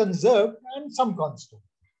is conserved and some constant.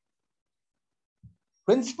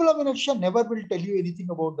 Principle of inertia never will tell you anything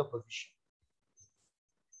about the position.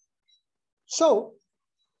 So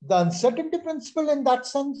the uncertainty principle in that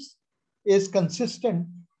sense is consistent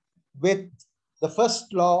with the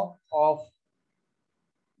first law of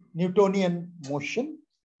Newtonian motion,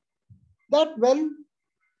 that, well,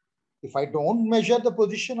 if I don't measure the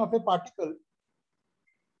position of a particle,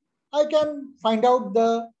 I can find out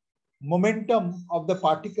the momentum of the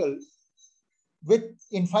particle with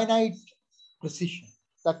infinite precision.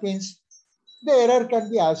 That means the error can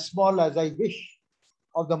be as small as I wish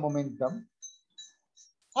of the momentum,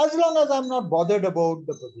 as long as I'm not bothered about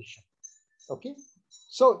the position. Okay.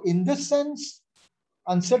 So in this sense,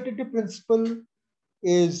 uncertainty principle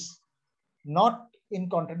is not in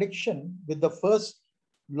contradiction with the first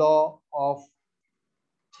law of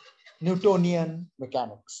Newtonian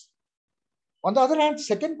mechanics. On the other hand,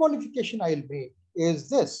 second qualification I'll make is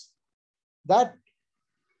this, that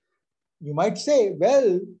you might say,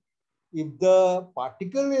 well, if the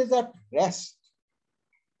particle is at rest,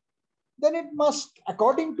 then it must,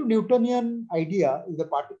 according to Newtonian idea, if the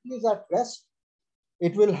particle is at rest,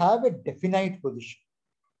 it will have a definite position,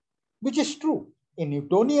 which is true. In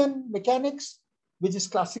Newtonian mechanics, which is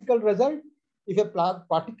classical result, if a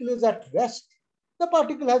particle is at rest, the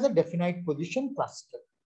particle has a definite position, classical.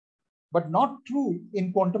 But not true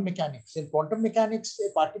in quantum mechanics. In quantum mechanics,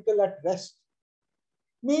 a particle at rest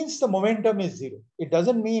means the momentum is zero. It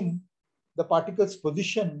doesn't mean the particle's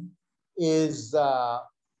position is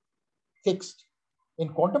fixed. In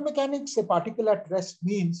quantum mechanics, a particle at rest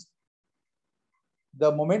means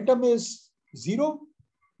the momentum is zero,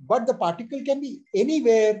 but the particle can be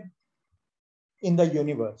anywhere in the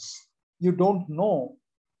universe. You don't know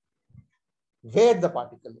where the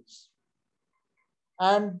particle is.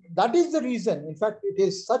 And that is the reason, in fact, it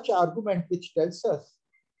is such an argument which tells us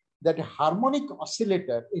that a harmonic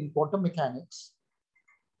oscillator in quantum mechanics,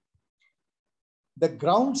 the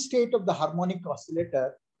ground state of the harmonic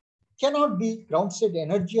oscillator cannot be, ground state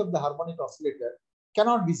energy of the harmonic oscillator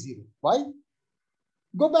cannot be zero. Why?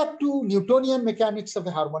 Go back to Newtonian mechanics of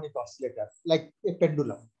a harmonic oscillator, like a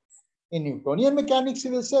pendulum. In Newtonian mechanics,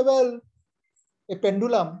 you will say, well, a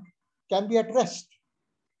pendulum can be at rest.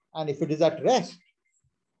 And if it is at rest,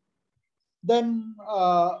 then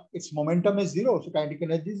its momentum is zero, so kinetic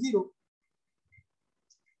energy is zero.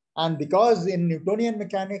 And because in Newtonian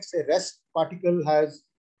mechanics, a rest particle has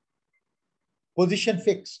position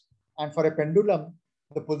fixed, and for a pendulum,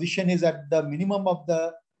 the position is at the minimum of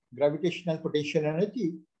the gravitational potential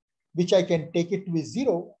energy, which I can take it to be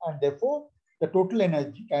zero, and therefore the total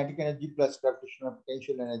energy, kinetic energy plus gravitational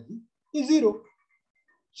potential energy, is zero.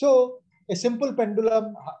 So a simple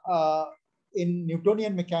pendulum in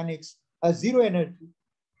Newtonian mechanics has zero energy,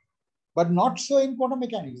 but not so in quantum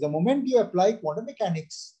mechanics. The moment you apply quantum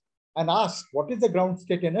mechanics and ask what is the ground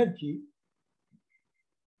state energy,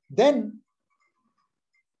 then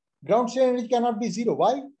ground state energy cannot be zero.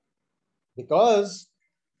 Why? Because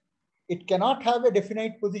it cannot have a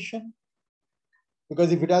definite position.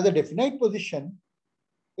 Because if it has a definite position,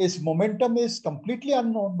 its momentum is completely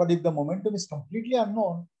unknown. But if the momentum is completely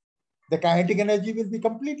unknown, the kinetic energy will be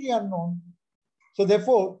completely unknown. So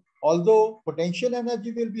therefore, although potential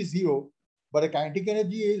energy will be zero, but the kinetic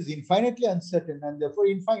energy is infinitely uncertain and therefore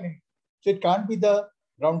infinite. So it can't be the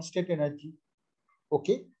ground state energy.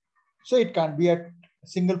 Okay. So it can't be at a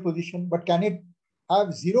single position, but can it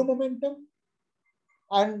have zero momentum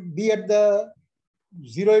and be at the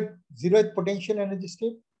zeroth potential energy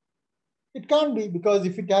state? It can't be, because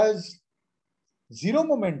if it has zero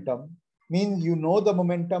momentum, means you know the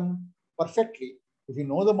momentum perfectly. If you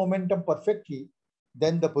know the momentum perfectly,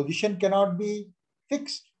 then the position cannot be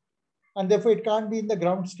fixed, and therefore it can't be in the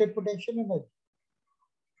ground state potential energy.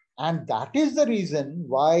 And that is the reason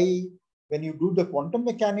why when you do the quantum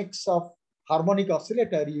mechanics of harmonic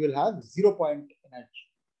oscillator, you will have 0 point energy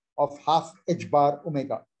of half h bar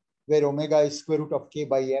omega, where omega is square root of k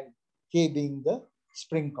by m, k being the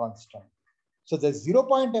spring constant. So the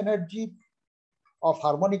 0-point energy of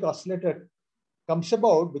harmonic oscillator comes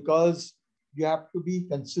about because you have to be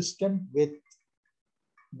consistent with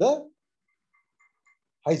the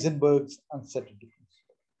Heisenberg's uncertainty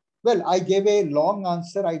principle. Well, I gave a long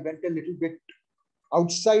answer. I went a little bit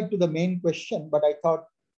outside to the main question, but I thought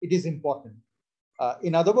it is important.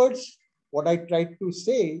 In other words, what I tried to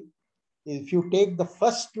say is if you take the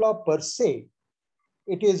first law per se,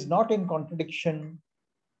 it is not in contradiction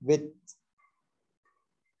with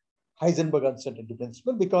Heisenberg uncertainty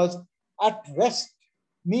principle, because at rest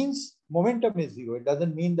means momentum is zero. It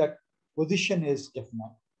doesn't mean that position is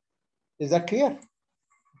definite. Is that clear?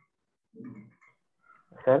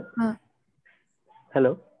 Sir?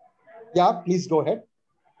 Hello? Yeah, please go ahead.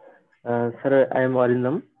 Sir, I am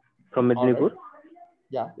Arindam from Medinipur.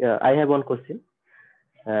 Right. Yeah, I have one question.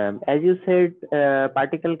 As you said,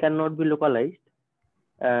 particle cannot be localized.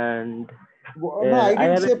 And no, I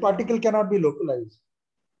didn't say particle cannot be localized.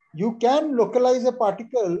 You can localize a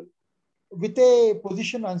particle with a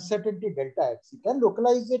position uncertainty delta x. You can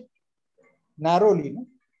localize it narrowly. No?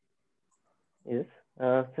 Yes,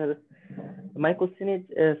 sir. My question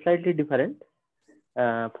is slightly different.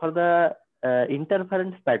 For the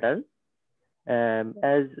interference pattern,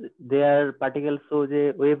 as their particle shows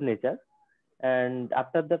a wave nature, and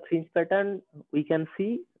after the fringe pattern, we can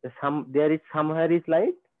see there is somewhere is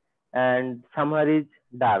light and somewhere is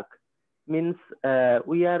dark. Means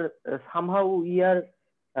we are somehow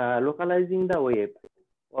localizing the wave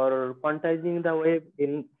or quantizing the wave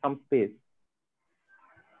in some space.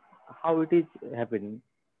 How it is happening?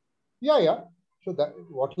 Yeah. So that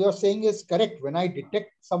what you are saying is correct. When I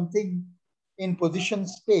detect something in position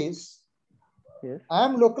space, yes, I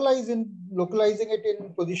am localizing it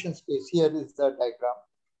in position space. Here is the diagram.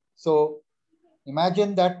 So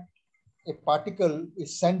imagine that a particle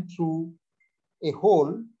is sent through a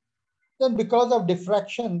hole. Then because of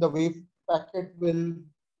diffraction, the wave packet will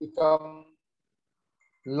become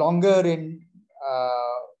longer in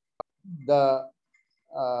the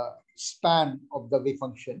span of the wave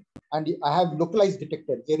function. And I have localized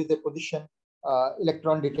detector. Here is a position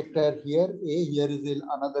electron detector here. Here is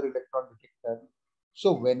another electron detector.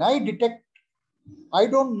 So when I detect, I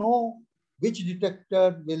don't know which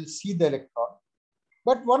detector will see the electron,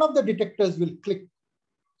 but one of the detectors will click.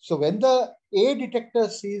 So when the A detector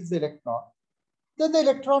sees the electron, then the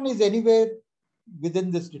electron is anywhere within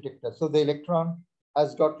this detector. So the electron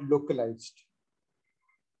has got localized.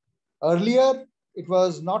 Earlier, it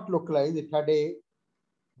was not localized. It had a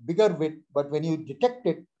bigger width, but when you detect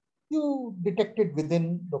it, you detect it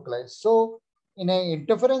within localized. So in an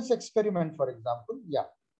interference experiment, for example, yeah,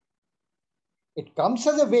 it comes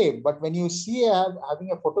as a wave, but when you see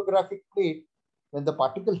having a photographic plate, when the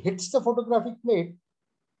particle hits the photographic plate,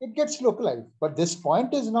 it gets localized. But this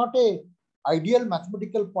point is not a ideal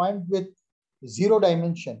mathematical point with 0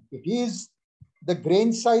 dimension. It is the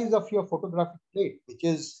grain size of your photographic plate, which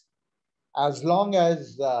is as long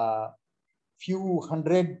as few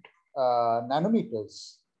hundred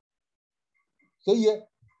nanometers. So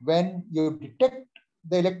when you detect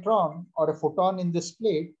the electron or a photon in this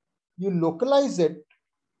plate, you localize it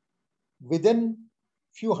within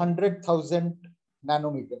few 100,000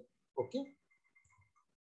 nanometers. Okay.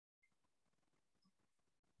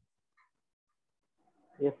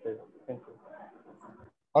 Yes, sir. Thank you.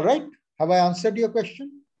 All right. Have I answered your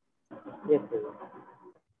question? Yes, sir.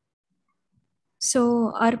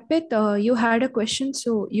 So, Arpit, you had a question,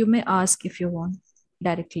 so you may ask if you want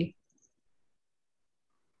directly.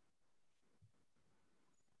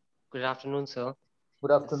 Good afternoon, sir.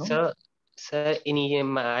 Good afternoon. Sir,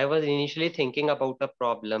 I was initially thinking about a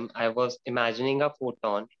problem. I was imagining a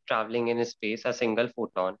photon traveling in space, a single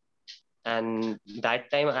photon. And that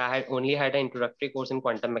time I had only had an introductory course in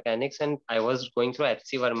quantum mechanics, and I was going through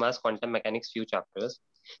H.C. Verma's quantum mechanics few chapters.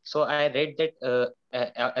 So I read that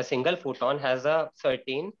a single photon has a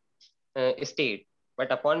certain state,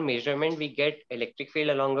 but upon measurement, we get electric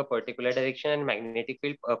field along a particular direction and magnetic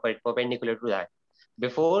field perpendicular to that.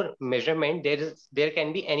 Before measurement, there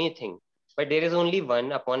can be anything, but there is only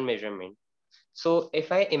one upon measurement. So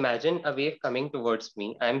if I imagine a wave coming towards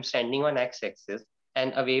me, I'm standing on x-axis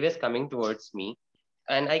and a wave is coming towards me,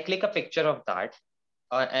 and I click a picture of that,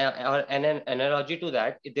 or an analogy to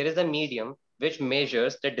that, there is a medium which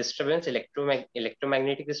measures the disturbance,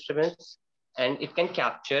 electromagnetic disturbance, and it can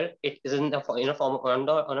capture it is in a form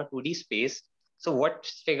on a 2D space. So what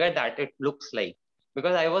figure that it looks like?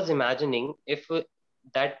 Because I was imagining if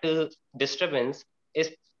that disturbance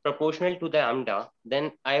is proportional to the lambda,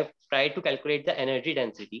 then I tried to calculate the energy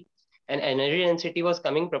density, and energy density was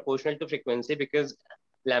coming proportional to frequency because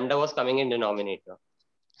lambda was coming in denominator.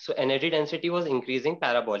 So energy density was increasing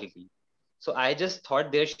parabolically. So I just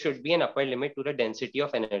thought there should be an upper limit to the density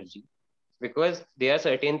of energy because there are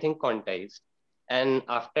certain things quantized. And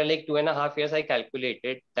after like 2.5 years, I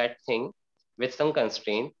calculated that thing with some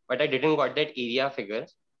constraint, but I didn't got that area figure.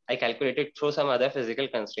 I calculated through some other physical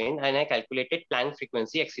constraint, and I calculated Planck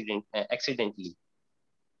frequency accidentally.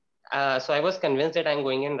 So I was convinced that I'm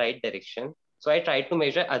going in right direction. So I tried to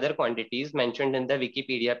measure other quantities mentioned in the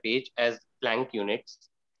Wikipedia page as Planck units,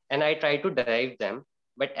 and I tried to derive them,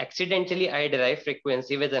 but accidentally I derived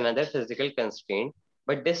frequency with another physical constraint,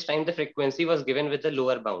 but this time the frequency was given with the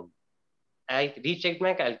lower bound. I rechecked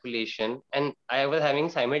my calculation and I was having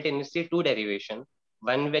simultaneously two derivation,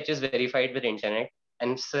 one which is verified with internet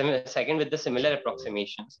and second with the similar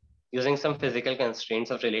approximations using some physical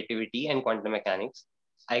constraints of relativity and quantum mechanics.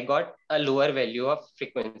 I got a lower value of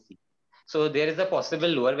frequency. So there is a possible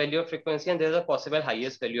lower value of frequency and there is a possible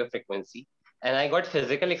highest value of frequency. And I got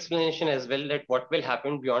physical explanation as well that what will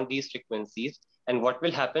happen beyond these frequencies and what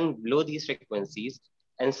will happen below these frequencies.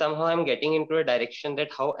 And somehow I'm getting into a direction that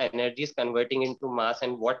how energy is converting into mass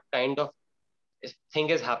and what kind of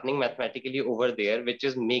thing is happening mathematically over there, which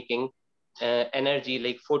is making energy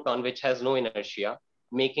like photon, which has no inertia,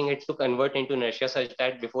 making it to convert into inertia such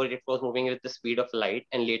that before it was moving with the speed of light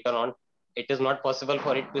and later on, it is not possible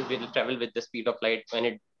for it to travel with the speed of light when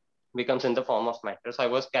it becomes in the form of matter. So I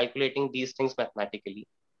was calculating these things mathematically.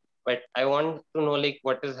 But I want to know like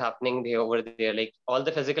what is happening there over there. Like all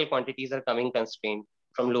the physical quantities are coming constrained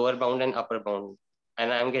from lower bound and upper bound.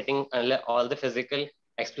 And I'm getting all the physical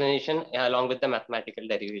explanation along with the mathematical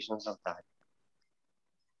derivations of that.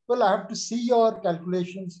 Well, I have to see your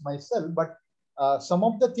calculations myself, but some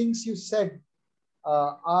of the things you said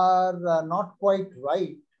are not quite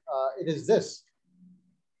right. It is this.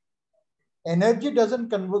 Energy doesn't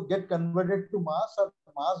get converted to mass, or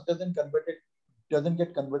mass doesn't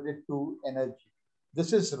get converted to energy.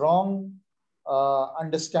 This is wrong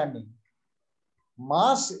understanding.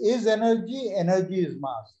 Mass is energy, energy is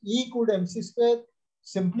mass. E equal to mc square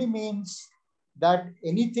simply means that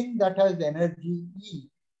anything that has energy E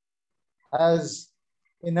has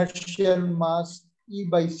inertial mass E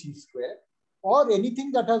by c square, or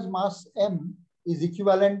anything that has mass m is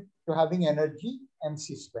equivalent to having energy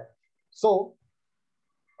mc square. So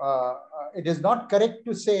it is not correct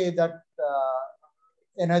to say that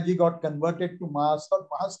energy got converted to mass or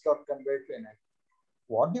mass got converted to energy.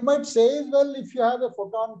 What you might say is, well, if you have a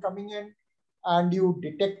photon coming in and you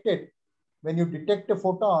detect it, when you detect a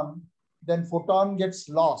photon, then photon gets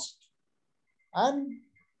lost. And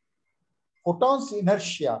photon's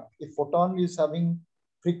inertia, if photon is having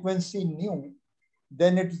frequency nu,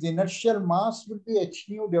 then its inertial mass will be h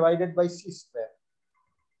nu divided by c square.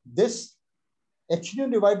 This h nu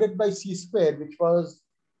divided by c square, which was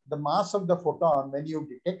the mass of the photon when you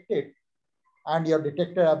detect it, and your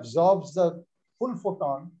detector absorbs the full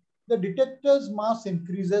photon, the detector's mass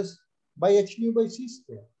increases by h nu by c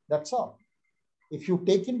square. That's all. If you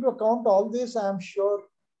take into account all this, I am sure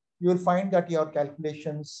you will find that your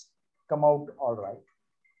calculations come out all right.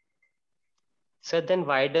 So then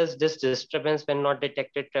why does this disturbance when not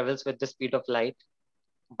detected travels with the speed of light?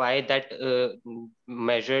 Why that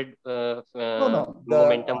measured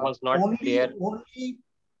momentum was not there?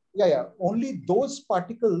 Only those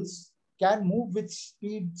particles can move with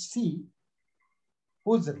speed c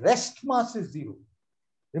whose rest mass is 0.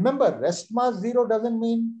 Remember, rest mass 0 doesn't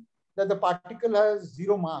mean that the particle has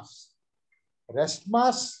 0 mass. Rest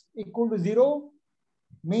mass equal to 0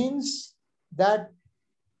 means that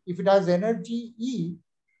if it has energy E,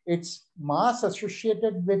 its mass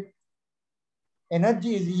associated with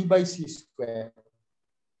energy is E by c square.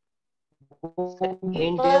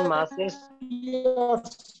 In their masses,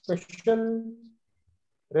 special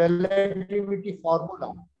relativity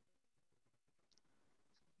formula.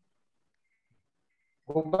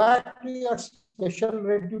 Go back to your special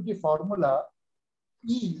relativity formula.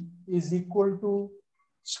 E is equal to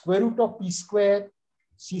square root of p square,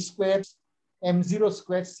 c square, m0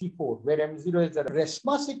 square, c4, where m0 is the rest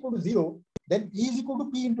mass equal to 0, then E is equal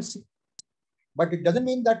to p into c. But it doesn't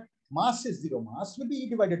mean that mass is 0. Mass will be E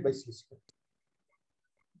divided by c square.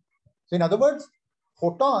 So in other words,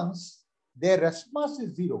 photons, their rest mass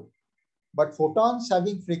is 0. But photons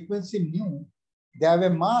having frequency nu, they have a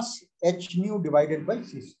mass h nu divided by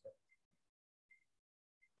c square.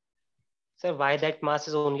 So why that mass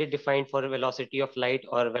is only defined for velocity of light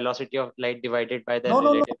or velocity of light divided by the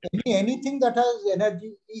No. Anything that has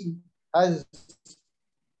energy E has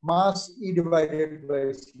mass E divided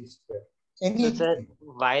by c square. Anything. So, sir,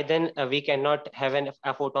 why then we cannot have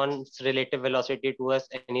a photon's relative velocity towards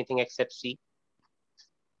anything except c?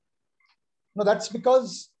 No, that's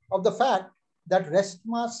because of the fact that rest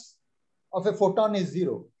mass of a photon is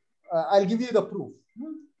 0. I'll give you the proof.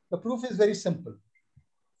 The proof is very simple.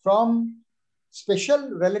 From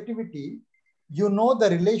special relativity, you know the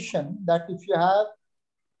relation that if you have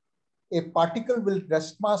a particle with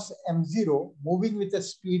rest mass m0 moving with a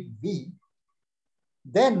speed v,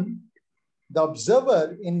 then the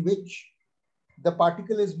observer in which the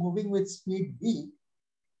particle is moving with speed v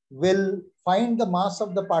will find the mass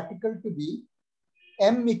of the particle to be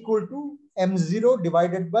m equal to m0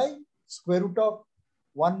 divided by square root of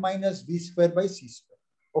 1 minus v square by c square.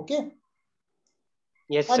 Okay?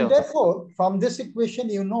 Yes, and sir. therefore, from this equation,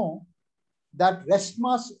 you know that rest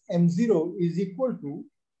mass m0 is equal to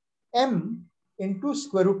m into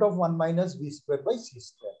square root of 1 minus v square by c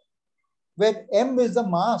square, where m is the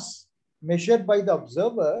mass measured by the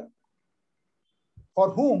observer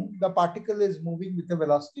for whom the particle is moving with a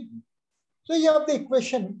velocity v. So you have the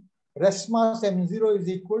equation rest mass m0 is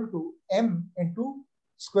equal to m into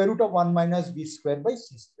square root of 1 minus v square by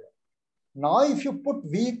c square. Now, if you put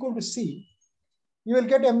v equal to c, you will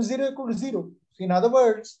get m0 equal to 0. So in other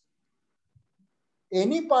words,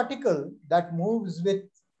 any particle that moves with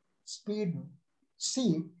speed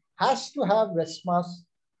c has to have rest mass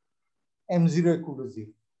m0 equal to 0.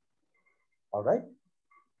 All right.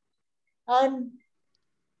 And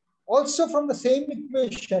also from the same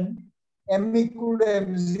equation, m equal to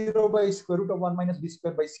m0 by square root of 1 minus v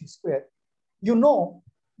square by c square, you know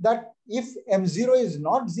that if m0 is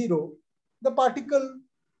not 0, the particle,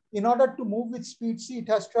 in order to move with speed c, it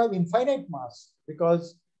has to have infinite mass,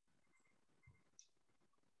 because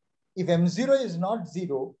if m0 is not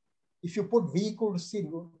 0, if you put v equal to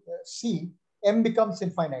c, m becomes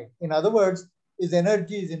infinite. In other words, its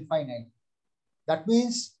energy is infinite. That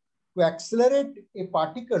means to accelerate a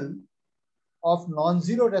particle of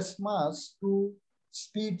non-zero rest mass to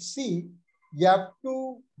speed c, you have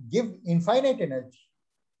to give infinite energy.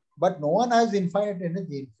 But no one has infinite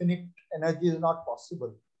energy. Infinite energy is not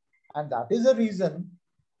possible. And that is the reason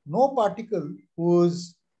no particle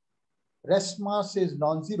whose rest mass is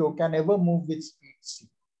non-zero can ever move with speed c.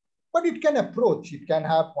 But it can approach. It can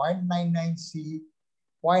have 0.99 c,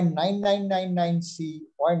 0.9999 c,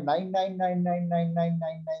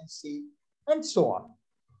 0.99999999 c, and so on.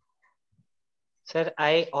 Sir,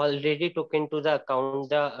 I already took into the account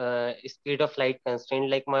the speed of light constraint.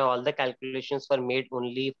 Like all the calculations were made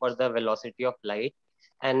only for the velocity of light.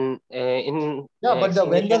 And when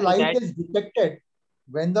the light is detected,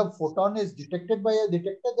 when the photon is detected by a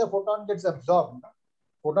detector, the photon gets absorbed.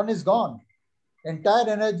 Photon is gone. Entire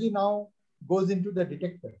energy now goes into the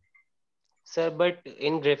detector. Sir, but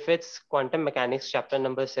in Griffith's quantum mechanics chapter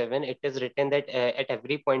number 7, it is written that at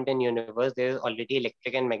every point in universe, there is already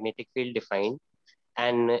electric and magnetic field defined.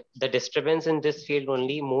 And the disturbance in this field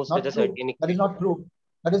only moves with a certain equation. That is not true.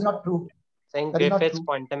 That is not true. So in Griffith's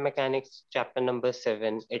quantum mechanics chapter number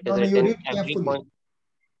 7, it is written you read every carefully. point.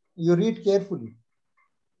 You read carefully.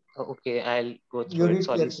 Okay, I'll go through it.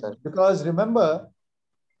 Sorry, sir. Because remember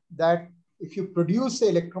that if you produce an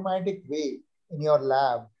electromagnetic wave in your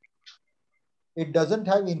lab, it doesn't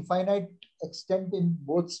have infinite extent in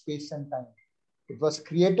both space and time. It was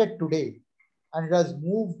created today and it has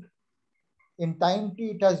moved in time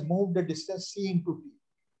t, it has moved the distance c into t.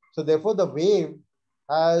 So therefore the wave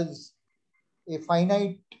has a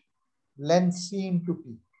finite length c into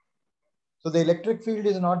t. So the electric field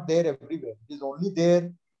is not there everywhere. It is only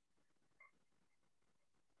there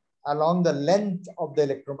along the length of the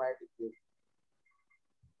electromagnetic wave.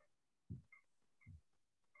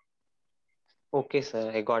 Okay,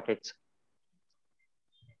 sir. I got it.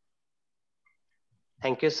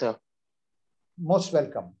 Thank you, sir. Most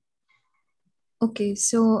welcome. Okay,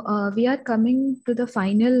 so we are coming to the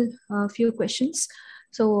final few questions.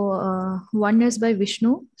 So one is by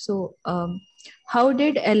Vishnu. So how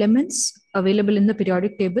did elements available in the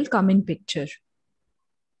periodic table come in picture?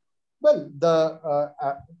 Well, the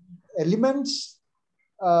elements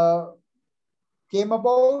came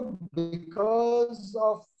about because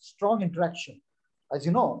of strong interaction. As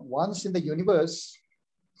you know, once in the universe,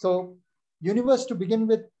 so universe to begin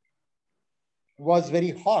with was very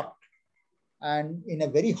hot. And in a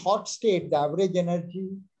very hot state, the average energy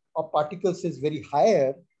of particles is very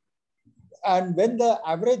higher. And when the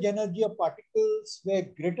average energy of particles were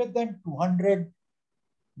greater than 200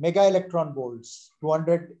 mega electron volts,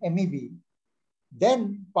 200 MeV,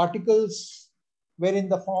 then particles were in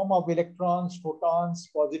the form of electrons, photons,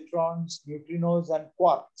 positrons, neutrinos, and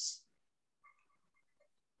quarks.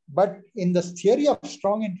 But in the theory of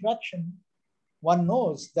strong interaction, one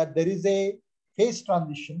knows that there is a phase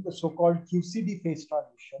transition, the so-called QCD phase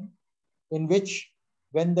transition, in which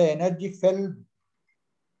when the energy fell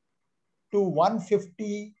to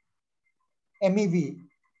 150 MeV,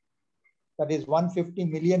 that is 150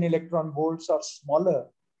 million electron volts or smaller,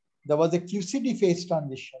 there was a QCD phase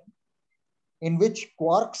transition in which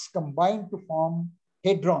quarks combined to form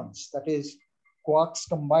hadrons, that is quarks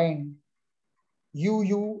combined,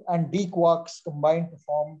 UU and D quarks combined to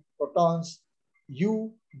form protons,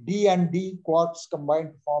 U, D and D quarks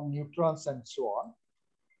combined to form neutrons, and so on.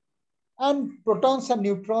 And protons and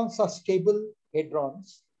neutrons are stable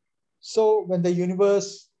hadrons. So when the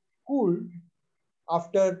universe cooled,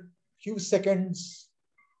 after few seconds,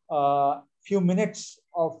 few minutes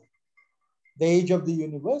of the age of the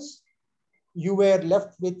universe, you were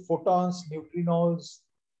left with photons, neutrinos,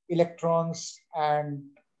 electrons, and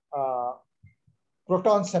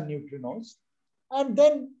protons and neutrinos. And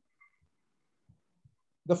then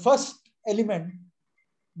the first element,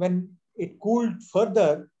 when it cooled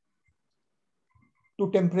further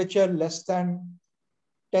to temperature less than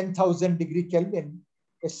 10,000 degree Kelvin,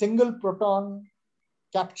 a single proton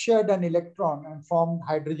captured an electron and formed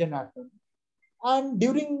hydrogen atom. And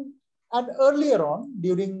earlier on,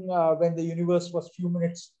 during when the universe was few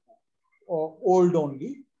minutes old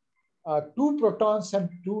only, 2 protons and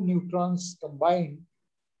 2 neutrons combined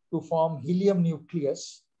to form helium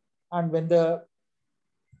nucleus. And when the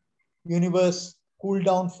universe cooled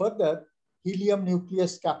down further, helium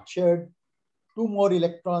nucleus captured 2 more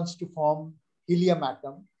electrons to form helium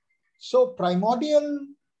atom. So primordial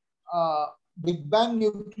Big Bang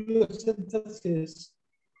nucleosynthesis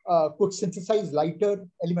could synthesize lighter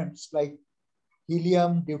elements like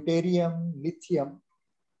helium, deuterium, lithium.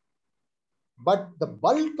 But the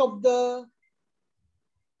bulk of the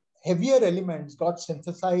heavier elements got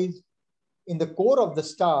synthesized in the core of the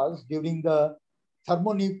stars during the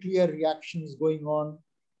thermonuclear reactions going on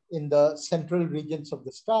in the central regions of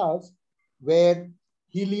the stars, where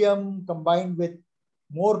helium combined with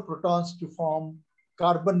more protons to form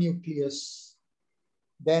carbon nucleus,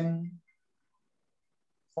 then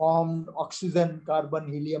formed oxygen,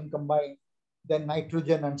 carbon, helium combined, then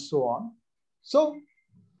nitrogen, and so on. So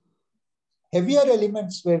heavier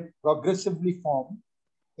elements were progressively formed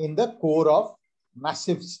in the core of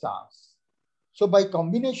massive stars. So by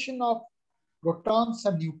combination of protons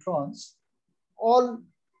and neutrons, all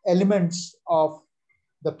elements of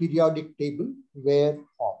the periodic table were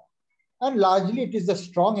formed. And largely it is the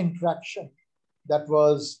strong interaction that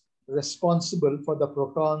was responsible for the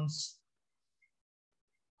protons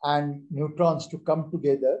and neutrons to come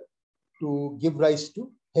together to give rise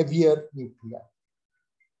to heavier nuclei.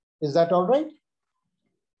 Is that all right?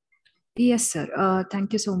 Yes, sir.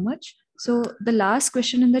 Thank you so much. So the last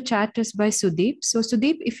question in the chat is by Sudeep. So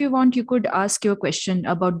Sudeep, if you want, you could ask your question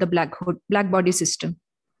about the black body system.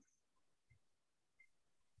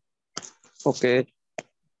 Okay.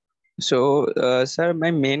 So, sir, my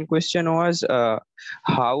main question was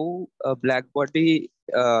how a black body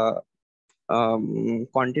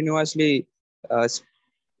continuously,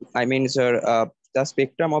 I mean, sir, the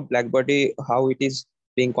spectrum of black body, how it is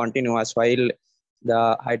being continuous while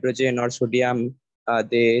the hydrogen or sodium,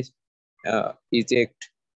 they eject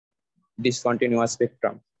discontinuous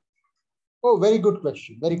spectrum. Oh, very good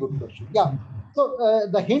question. Very good question. Yeah. So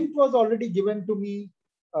the hint was already given to me,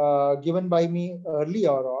 given by me earlier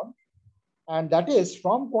on. And that is,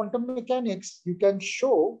 from quantum mechanics, you can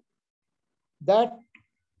show that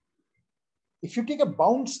if you take a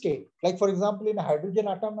bound state, like for example, in a hydrogen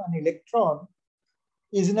atom, an electron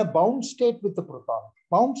is in a bound state with the proton.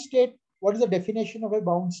 Bound state, what is the definition of a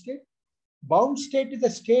bound state? Bound state is a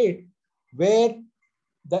state where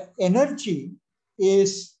the energy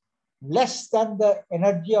is less than the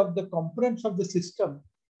energy of the components of the system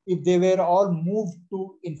if they were all moved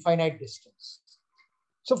to infinite distance.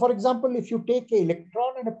 So for example, if you take an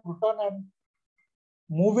electron and a proton and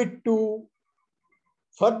move it to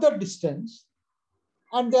further distance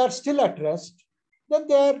and they are still at rest, then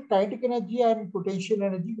their kinetic energy and potential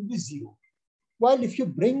energy will be zero. While if you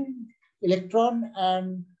bring electron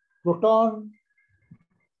and proton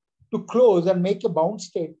to close and make a bound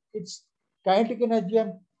state, its kinetic energy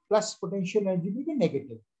and plus potential energy will be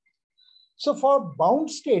negative. So for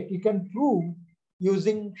bound state, you can prove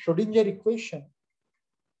using Schrodinger equation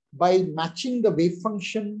by matching the wave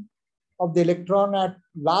function of the electron at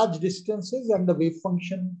large distances and the wave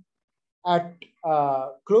function at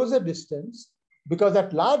closer distance, because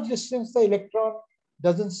at large distance, the electron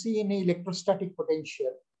doesn't see any electrostatic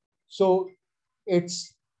potential. So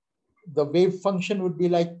the wave function would be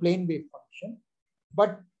like plane wave function.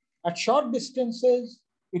 But at short distances,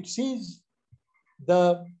 it sees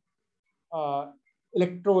the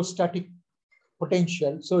electrostatic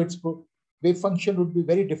potential. So its wave function would be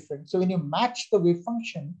very different. So when you match the wave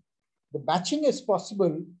function, the matching is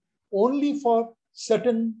possible only for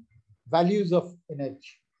certain values of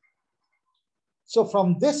energy. So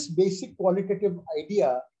from this basic qualitative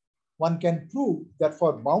idea, one can prove that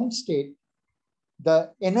for bound state,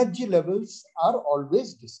 the energy levels are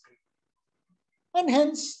always discrete. And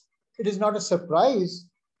hence, it is not a surprise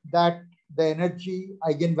that the energy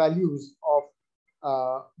eigenvalues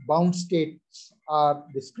of bound states are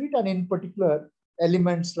discrete, and in particular,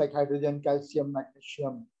 elements like hydrogen, calcium,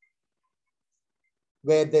 magnesium,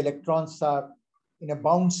 where the electrons are in a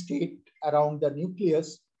bound state around the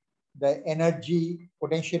nucleus, the energy,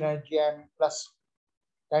 potential energy and plus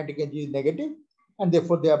kinetic energy is negative, and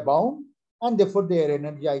therefore they are bound, and therefore their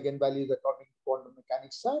energy eigenvalues according to quantum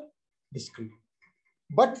mechanics are discrete.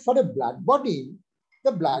 But for a black body,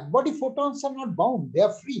 the black body photons are not bound, they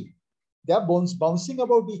are free. They are bouncing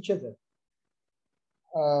about each other.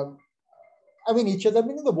 I mean, each other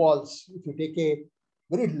meaning the walls. If you take a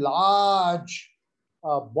very large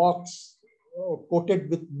box coated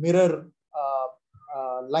with mirror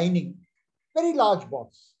lining, very large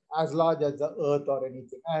box, as large as the earth or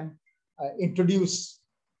anything, and introduce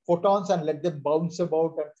photons and let them bounce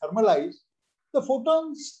about and thermalize, the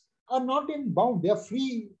photons are not in bound, they are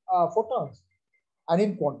free photons. And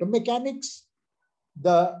in quantum mechanics,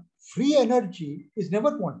 the free energy is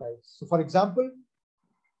never quantized. So for example,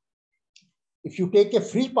 if you take a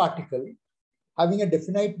free particle having a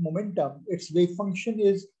definite momentum, its wave function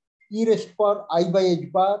is e raised to power I by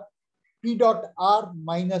h bar p dot r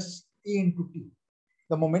minus e into t.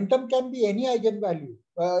 The momentum can be any eigenvalue,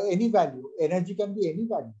 any value. Energy can be any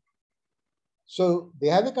value. So they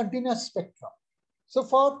have a continuous spectrum. So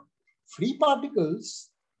for free particles,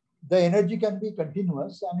 the energy can be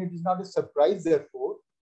continuous, and it is not a surprise, therefore,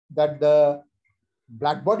 that the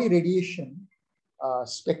black body radiation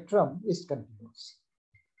spectrum is continuous.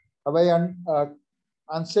 Have I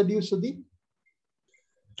answered you, Sudeep?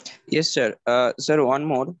 Yes, sir. Sir, one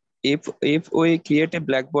more. If we create a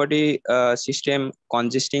black body system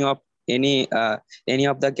consisting of any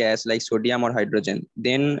of the gas like sodium or hydrogen,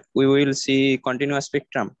 then we will see continuous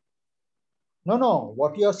spectrum. No.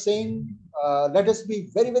 What you are saying, let us be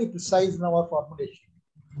very, very precise in our formulation.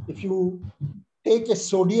 If you take a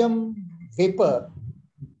sodium vapor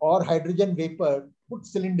or hydrogen vapor, put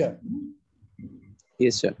cylinder.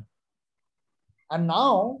 Yes, sir. And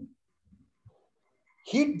now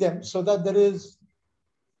heat them so that there is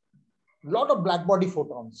a lot of black body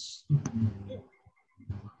photons.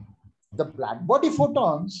 The black body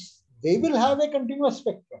photons, they will have a continuous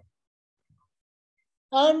spectrum.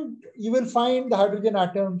 And you will find the hydrogen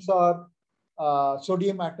atoms or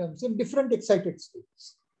sodium atoms in different excited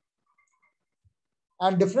states.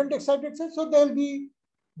 And different excited states, so there will be,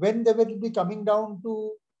 when they will be coming down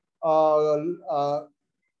to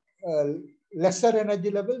lesser energy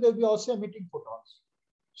level, they will be also emitting photons.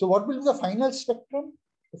 So what will be the final spectrum?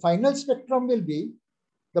 The final spectrum will be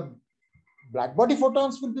the black body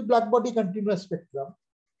photons will be black body continuous spectrum,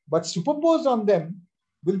 but superposed on them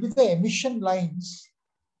will be the emission lines,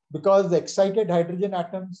 because the excited hydrogen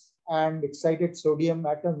atoms and excited sodium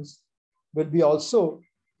atoms will be also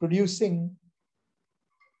producing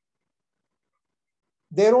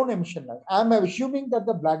their own emission line. I am assuming that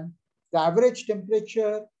the average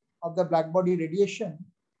temperature of the black body radiation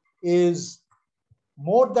is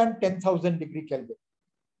more than 10,000 degree Kelvin.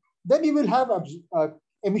 Then you will have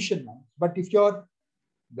emission lines. But if your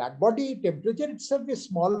black body temperature itself is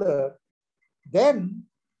smaller, then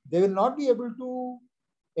they will not be able to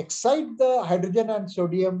excite the hydrogen and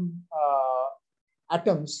sodium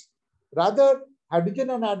atoms. Rather,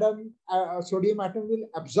 hydrogen and sodium atom will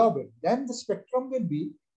absorb it. Then the spectrum will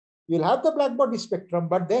be, you'll have the black body spectrum,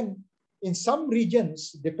 but then in some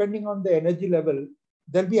regions, depending on the energy level,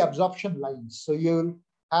 there'll be absorption lines. So you'll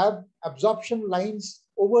have absorption lines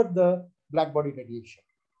over the black body radiation.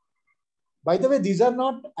 By the way, these are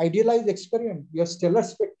not idealized experiments. Your stellar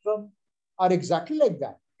spectrum are exactly like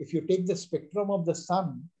that. If you take the spectrum of the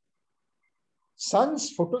sun,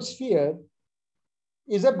 sun's photosphere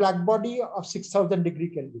is a black body of 6,000 degree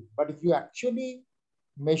Kelvin. But if you actually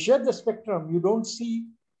measure the spectrum, you don't see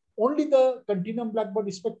only the continuum black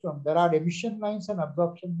body spectrum. There are emission lines and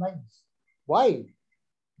absorption lines. Why?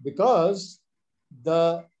 Because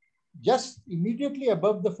just immediately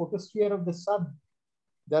above the photosphere of the sun,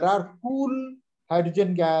 there are cool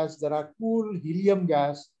hydrogen gas, there are cool helium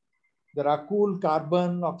gas, there are cool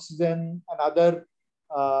carbon, oxygen, and other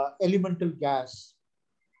elemental gas.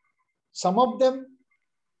 Some of them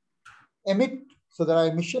emit So there are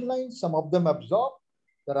emission lines, some of them absorb,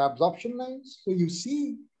 there are absorption lines. So you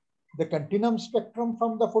see the continuum spectrum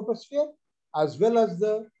from the photosphere as well as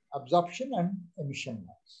the absorption and emission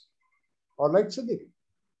lines. All right, Sudeep?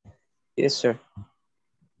 Yes, sir.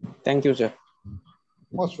 Thank you, sir.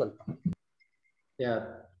 Most welcome. Yeah,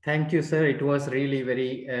 thank you, sir. It was really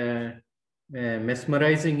very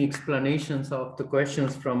mesmerizing explanations of the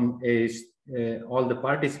questions from all the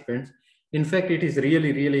participants. In fact, it is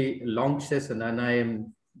really, really long session, and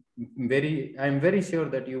I'm very sure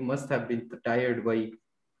that you must have been tired by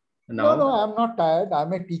now. No, I'm not tired.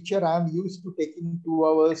 I'm a teacher. I'm used to taking 2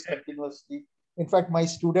 hours continuously. In fact, my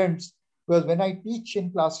students, because when I teach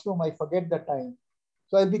in classroom, I forget the time.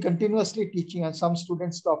 So I'll be continuously teaching, and some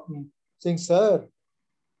students stop me saying, "Sir,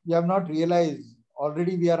 you have not realized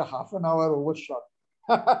already we are a half an hour overshot."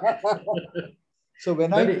 So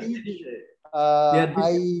when I teach,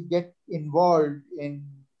 I get involved in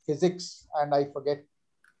physics and I forget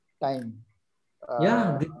time.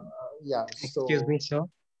 Yeah. So, excuse me, sir.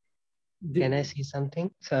 Can I say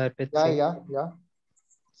something, sir? Yeah.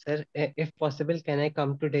 Sir, if possible, can I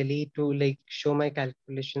come to Delhi to like show my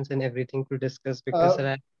calculations and everything to discuss? Because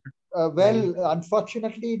sir, well,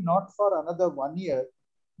 unfortunately, not for another 1 year,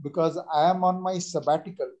 because I am on my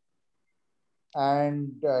sabbatical,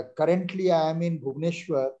 and currently I am in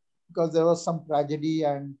Bhubaneswar because there was some tragedy,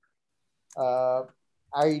 and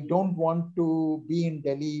I don't want to be in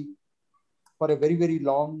Delhi for a very, very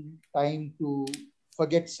long time to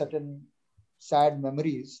forget certain sad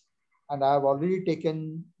memories. And I have already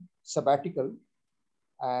taken sabbatical,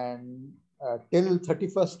 and till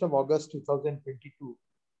 31st of August 2022,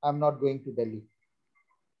 I'm not going to Delhi.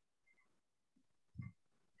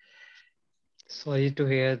 Sorry to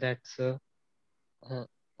hear that, sir.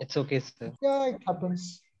 It's okay, sir. Yeah, it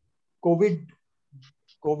happens.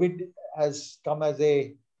 COVID has come as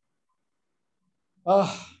a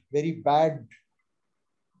very bad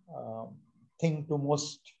thing to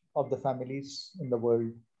most of the families in the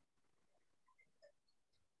world.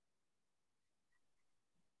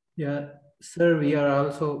 Yeah, sir, we are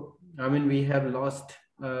also, we have lost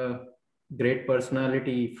a great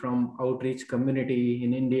personality from outreach community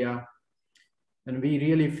in India, and we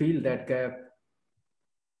really feel that gap.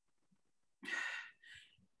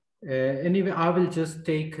 Anyway, I will just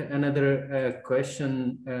take another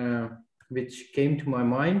question which came to my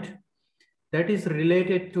mind. That is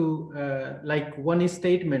related to like one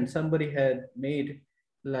statement somebody had made,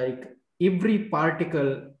 like every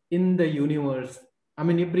particle in the universe,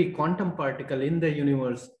 every quantum particle in the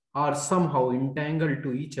universe are somehow entangled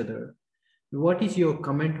to each other. What is your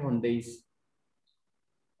comment on this?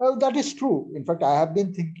 Well, that is true. In fact, I have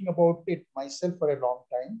been thinking about it myself for a long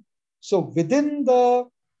time. So within the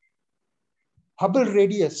Hubble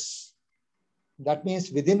radius, that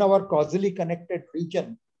means within our causally connected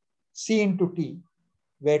region, C into T,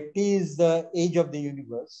 where T is the age of the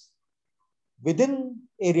universe, within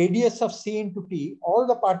a radius of C into T, all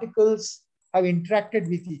the particles have interacted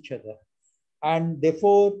with each other. And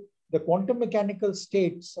therefore, the quantum mechanical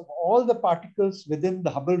states of all the particles within the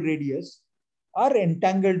Hubble radius are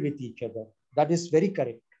entangled with each other. That is very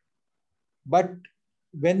correct. But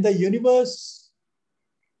when the universe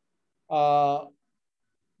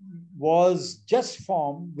was just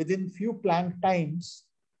formed within few Planck times,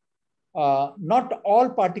 not all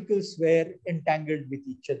particles were entangled with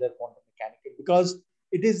each other quantum mechanically, because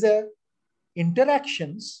it is the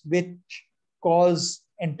interactions which cause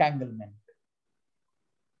entanglement.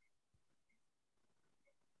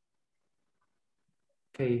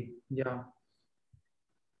 Okay, yeah.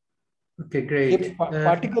 Okay, great. If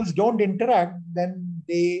particles don't interact, then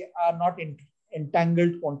they are not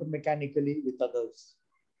entangled quantum mechanically with others.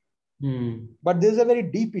 But this is a very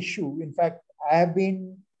deep issue. In fact, I have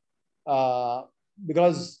been,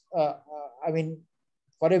 because,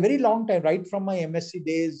 for a very long time, right from my MSc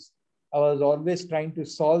days, I was always trying to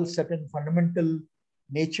solve certain fundamental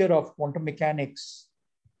nature of quantum mechanics.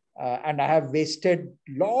 And I have wasted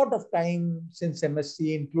a lot of time since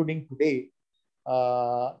MSc, including today,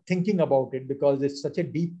 thinking about it, because it's such a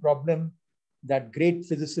deep problem that great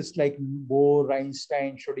physicists like Bohr,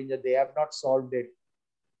 Einstein, Schrodinger, they have not solved it.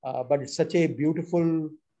 But it's such a beautiful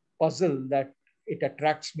puzzle that it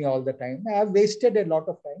attracts me all the time. I have wasted a lot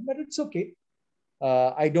of time, but it's okay.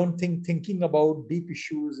 I don't think thinking about deep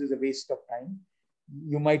issues is a waste of time.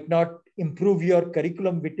 You might not improve your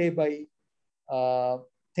curriculum vitae by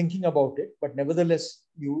thinking about it, but nevertheless,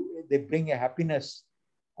 they bring a happiness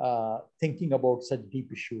thinking about such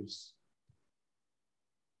deep issues.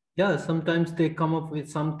 Yeah, sometimes they come up with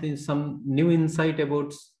something, some new insight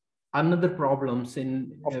about another problems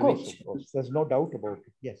in of course, there's no doubt about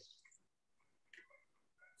it. Yes.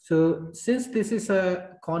 So since this is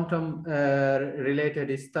a quantum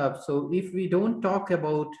related stuff, so if we don't talk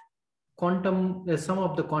about quantum, some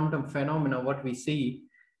of the quantum phenomena, what we see,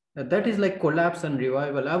 that is like collapse and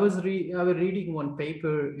revival. I was reading one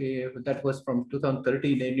paper that was from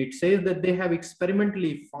 2013, and it says that they have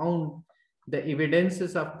experimentally found the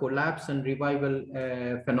evidences of collapse and revival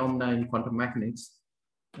phenomena in quantum mechanics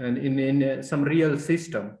and in some real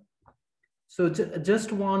system. So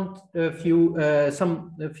just want a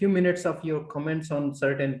few minutes of your comments on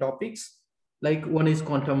certain topics, like one is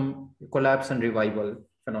quantum collapse and revival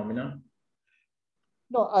phenomena.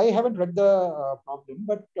 No, I haven't read the problem,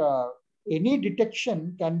 but any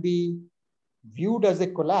detection can be viewed as a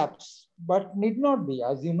collapse, but need not be.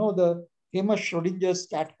 As you know, the famous Schrodinger's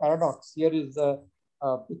cat paradox. Here is the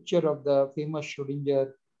picture of the famous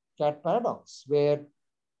Schrodinger cat paradox, where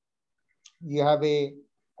you have a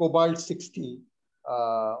cobalt-60,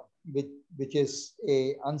 which is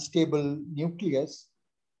a unstable nucleus.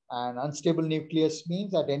 And unstable nucleus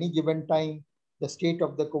means at any given time, the state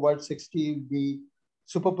of the cobalt-60 will be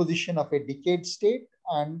superposition of a decayed state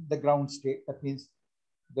and the ground state. That means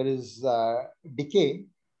there is decay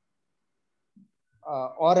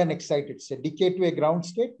or an excited state. Decay to a ground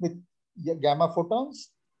state with gamma photons,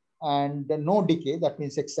 and no decay, that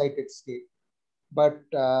means excited state. But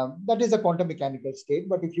that is a quantum mechanical state.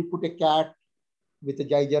 But if you put a cat with a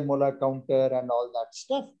Geiger-Moller counter and all that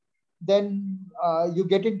stuff, then you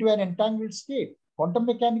get into an entangled state. Quantum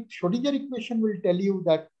mechanics, Schrodinger equation will tell you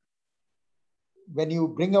that when you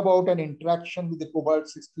bring about an interaction with the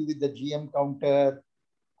cobalt-60 with the GM counter,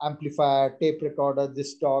 amplifier, tape recorder,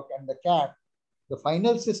 this talk, and the cat, the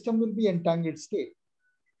final system will be entangled state.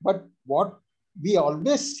 But what we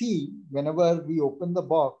always see whenever we open the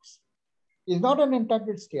box is not an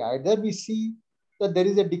entangled state. Either we see that there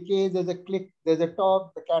is a decay, there's a click, there's a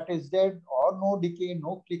talk, the cat is dead, or no decay,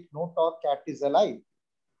 no click, no talk, cat is alive.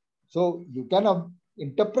 So you can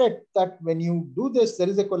interpret that when you do this, there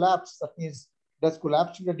is a collapse. That means does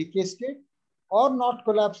collapse in the decay state or not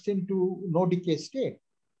collapsed into no decay state.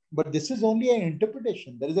 But this is only an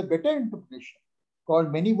interpretation. There is a better interpretation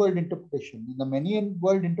called many world interpretation. In the many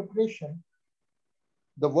world interpretation,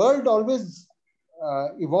 the world always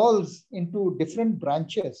evolves into different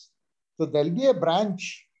branches. So there'll be a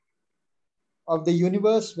branch of the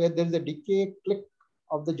universe where there is a decay, click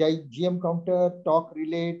of the GM counter, talk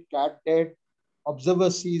relate, cat dead, observer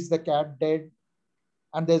sees the cat dead.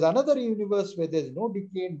 And there's another universe where there's no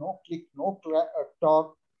decay, no click, no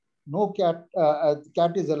talk, no cat,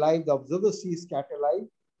 cat is alive, the observer sees cat alive.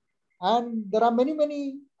 And there are many,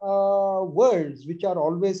 many worlds which are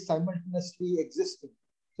always simultaneously existing.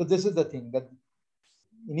 So this is the thing, that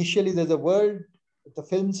initially there's a world with a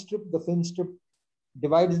film strip. The film strip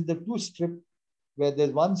divides into two strips, where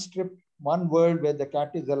there's one strip, one world where the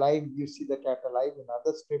cat is alive, you see the cat alive.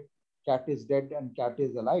 Another strip, cat is dead and cat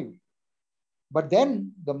is alive. But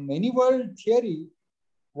then the many world theory,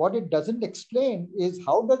 what it doesn't explain is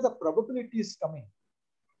how does the probabilities come in?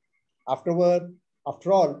 After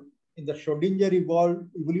all, in the Schrodinger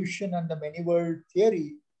evolution and the many world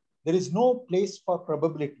theory, there is no place for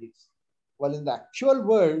probabilities. Well, in the actual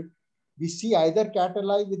world, we see either cat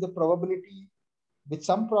alive with the probability, with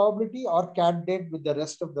some probability, or cat dead with the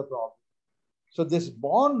rest of the probability. So this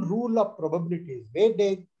Born rule of probabilities, where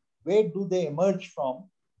do they emerge from?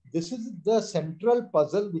 This is the central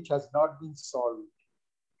puzzle which has not been solved.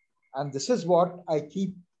 And this is what I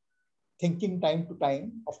keep thinking time to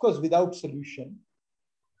time, of course, without solution.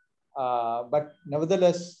 But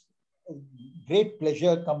nevertheless, great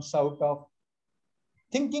pleasure comes out of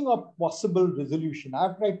thinking of possible resolution.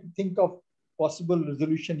 I've tried to think of possible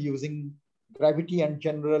resolution using gravity and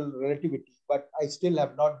general relativity, but I still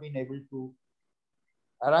have not been able to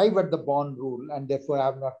arrive at the Born rule, and therefore I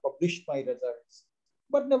have not published my results.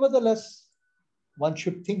 But nevertheless, one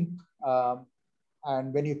should think,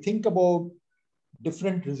 and when you think about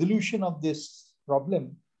different resolution of this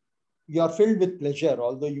problem, you are filled with pleasure,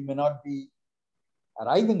 although you may not be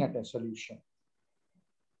arriving at a solution.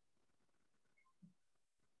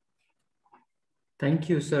 Thank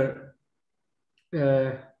you, sir.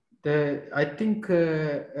 I think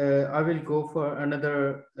I will go for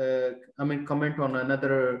another, comment on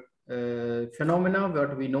another phenomena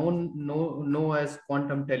what we know as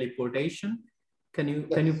quantum teleportation. Can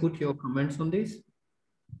you put your comments on this?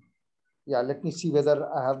 Yeah, let me see whether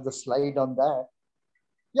I have the slide on that.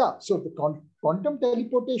 Yeah, so the quantum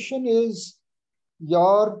teleportation is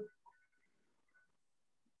your...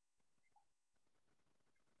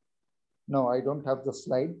 No, I don't have the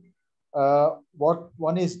slide. What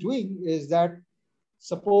one is doing is that,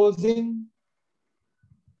 supposing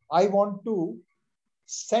I want to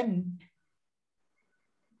send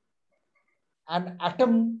an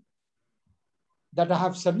atom that I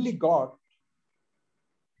have suddenly got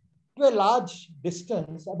to a large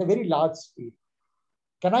distance at a very large speed.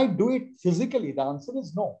 Can I do it physically? The answer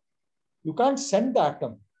is no. You can't send the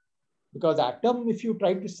atom, because atom, if you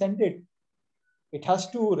try to send it, it has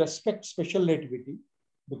to respect special relativity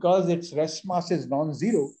because its rest mass is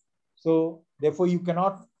non-zero. So therefore you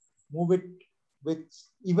cannot move it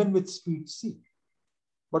even with speed c.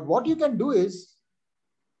 But what you can do is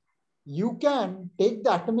you can take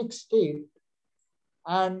the atomic state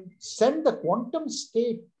and send the quantum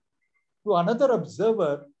state to another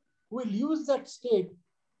observer who will use that state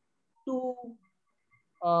to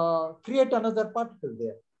create another particle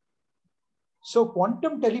there. So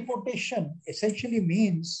quantum teleportation essentially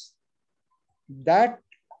means that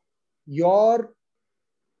you're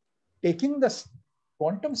taking the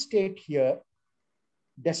quantum state here,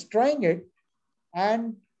 destroying it,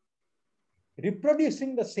 and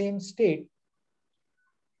reproducing the same state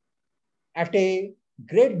at a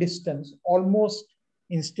great distance, almost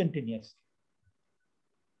instantaneously.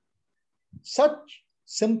 Such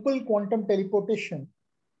simple quantum teleportation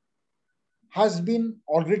has been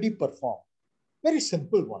already performed. Very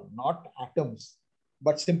simple one, not atoms,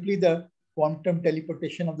 but simply the quantum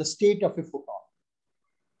teleportation of the state of a photon.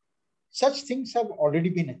 Such things have already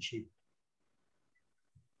been achieved.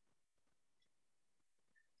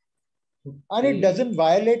 And it doesn't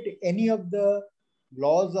violate any of the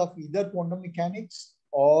laws of either quantum mechanics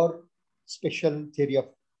or special theory of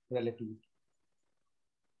relativity.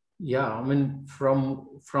 Yeah, I mean,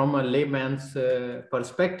 from a layman's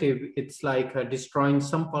perspective, it's like destroying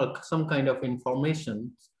some kind of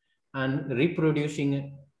information and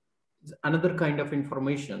reproducing another kind of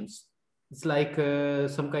informations. It's like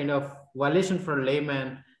some kind of violation for a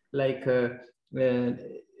layman, like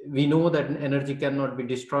we know that energy cannot be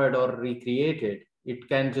destroyed or recreated. It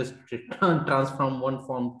can just transform one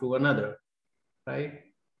form to another, right?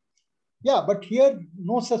 Yeah, but here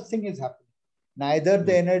no such thing is happening. Neither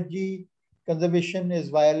the energy conservation is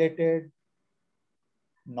violated,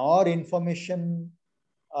 nor information,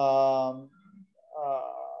 nor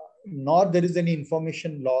there is any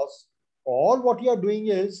information loss. All what you are doing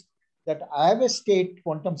is that I have a state,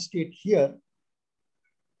 quantum state here.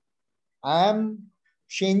 I am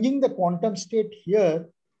changing the quantum state here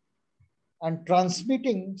and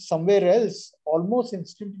transmitting somewhere else almost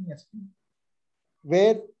instantaneously,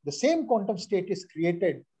 where the same quantum state is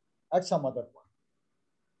created at some other point.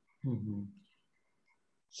 Mm-hmm.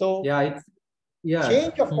 So yeah,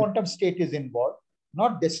 change of quantum state is involved,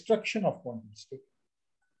 not destruction of quantum state.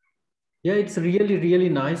 Yeah, it's really, really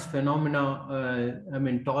nice phenomena. I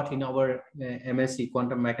mean, taught in our MSc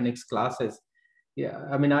quantum mechanics classes. Yeah,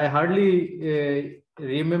 I mean, I hardly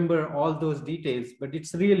remember all those details, but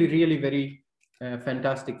it's really, really very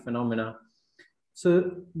fantastic phenomena.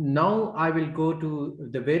 So now I will go to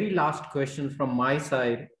the very last question from my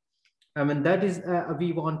side. I mean, that is,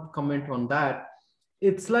 we want to comment on that.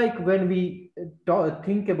 It's like when we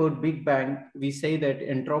think about Big Bang, we say that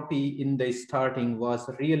entropy in the starting was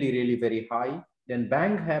really, really very high. Then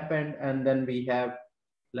bang happened, and then we have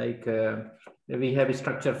like we have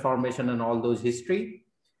structure formation and all those history.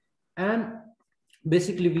 And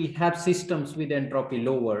basically we have systems with entropy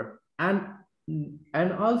lower. And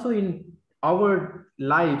also in our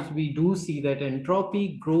lives, we do see that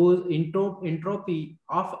entropy grows, entropy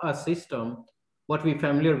of a system, what we're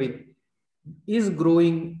familiar with, is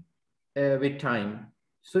growing with time.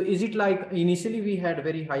 So is it like initially we had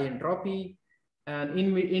very high entropy, and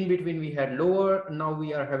in between we had lower, now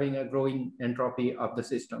we are having a growing entropy of the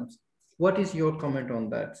systems? What is your comment on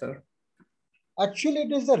that, sir? Actually,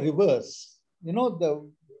 it is the reverse. You know, the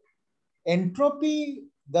entropy,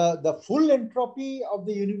 the full entropy of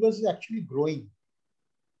the universe is actually growing.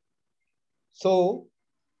 So,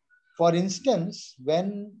 for instance,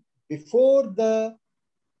 when before the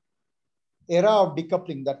era of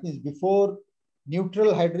decoupling, that means before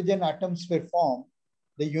neutral hydrogen atoms were formed,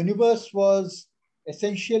 the universe was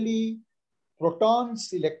essentially protons,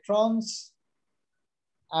 electrons,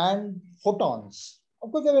 and photons.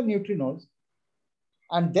 Of course, there were neutrinos.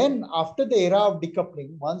 And then after the era of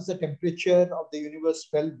decoupling, once the temperature of the universe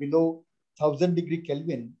fell below 1000 degree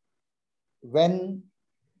Kelvin, when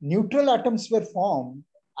neutral atoms were formed,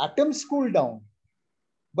 atoms cooled down,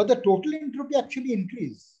 but the total entropy actually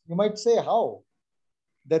increased. You might say, how?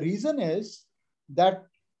 The reason is that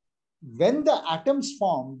when the atoms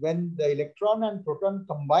formed, when the electron and proton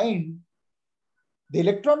combined, the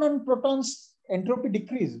electron and proton's entropy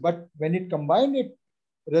decreased, but when it combined, it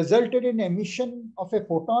resulted in emission of a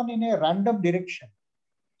photon in a random direction.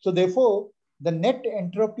 So therefore, the net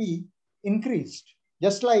entropy increased.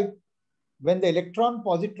 Just like when the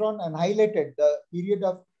electron-positron annihilated, the period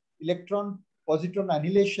of electron-positron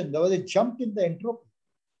annihilation, there was a jump in the entropy.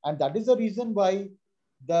 And that is the reason why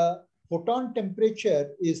the photon temperature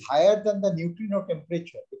is higher than the neutrino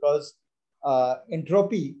temperature, because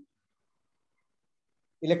entropy,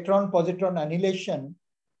 electron-positron annihilation,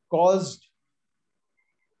 caused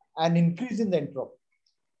an increase in the entropy.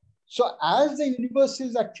 So as the universe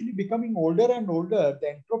is actually becoming older and older, the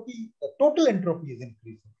entropy, the total entropy is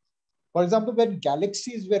increasing. For example, when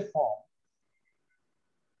galaxies were formed,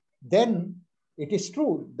 then it is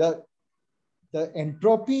true, the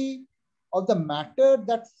entropy of the matter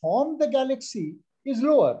that formed the galaxy is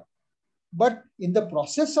lower. But in the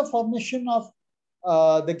process of formation of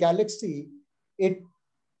the galaxy, it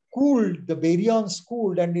cooled, the baryons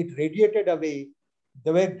cooled and it radiated away.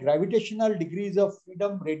 There were gravitational degrees of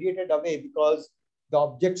freedom radiated away because the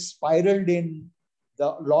objects spiraled in,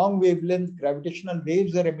 the long wavelength gravitational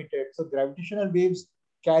waves are emitted. So gravitational waves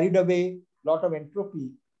carried away a lot of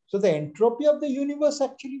entropy. So the entropy of the universe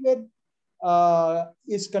actually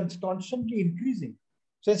is constantly increasing.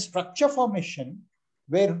 So in structure formation,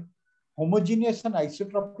 where homogeneous and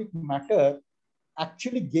isotropic matter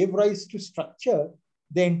actually gave rise to structure,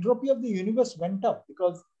 the entropy of the universe went up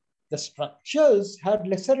because the structures had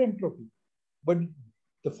lesser entropy. But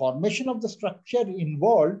the formation of the structure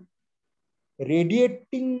involved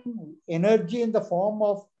radiating energy in the form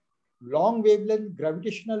of long wavelength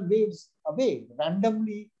gravitational waves away,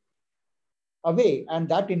 randomly away, and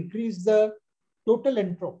that increased the total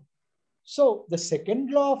entropy. So the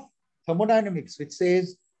second law of thermodynamics, which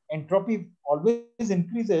says entropy always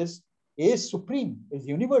increases, is supreme, is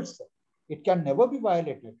universal. It can never be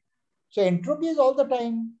violated. So entropy is all the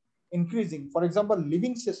time increasing. For example,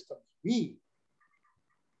 living systems,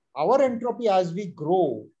 our entropy as we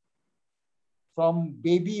grow, from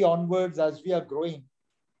baby onwards as we are growing,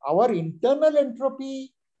 our internal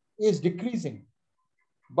entropy is decreasing.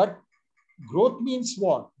 But growth means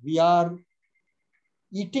what? We are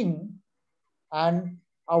eating and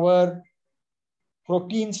our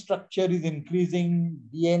protein structure is increasing,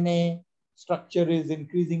 DNA structure is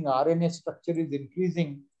increasing, RNA structure is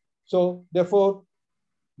increasing. So therefore,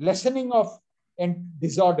 lessening of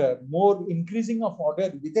disorder, more increasing of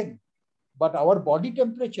order within. But our body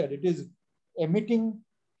temperature, it is emitting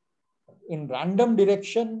in random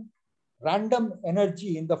direction, random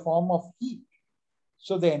energy in the form of heat.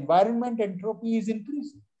 So the environment entropy is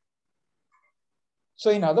increasing. So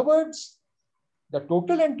in other words, the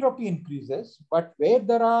total entropy increases, but where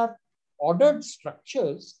there are ordered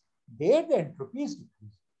structures, there the entropy is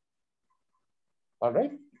decreasing. All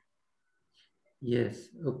right? Yes.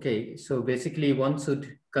 Okay. So basically, one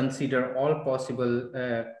should consider all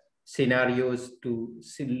possible scenarios to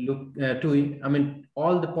look I mean,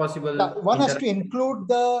 all the possible. One has to include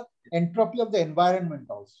the entropy of the environment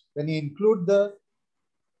also. When you include the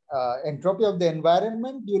entropy of the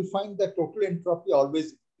environment, you'll find the total entropy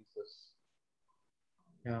always increases.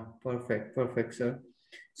 Yeah, perfect, perfect, sir.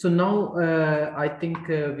 So now I think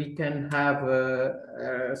we can have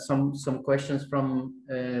some questions from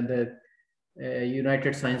the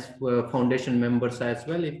United Science Foundation members as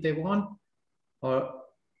well, if they want. Or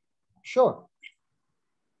sure.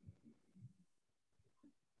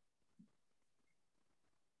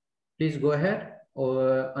 Please go ahead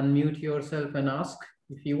or unmute yourself and ask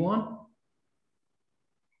if you want.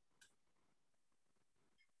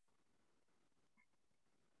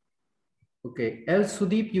 Okay, El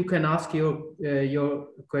Sudeep, you can ask your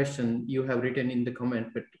question. You have written in the comment,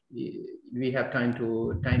 but we have time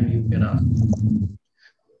you can ask.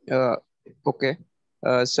 Okay.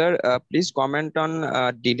 Sir, please comment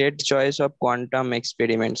on delayed choice of quantum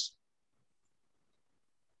experiments.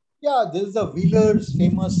 Yeah, this is the Wheeler's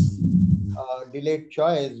famous delayed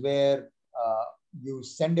choice where you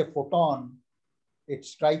send a photon, it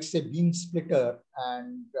strikes a beam splitter,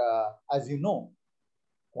 and as you know,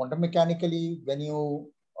 quantum mechanically, when you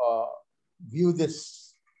view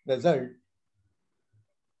this result,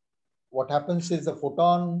 what happens is the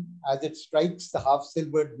photon, as it strikes the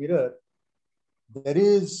half-silvered mirror,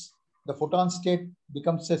 the photon state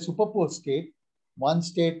becomes a superposed state. One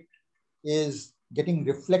state is getting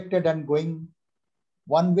reflected and going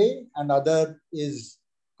one way, and other is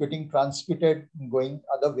getting transmitted and going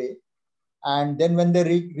other way. And then when they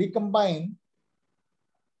recombine,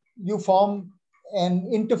 you form an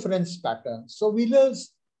interference pattern. So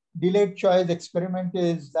Wheeler's delayed choice experiment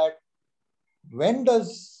is that when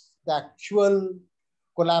does the actual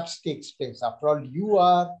collapse takes place? After all,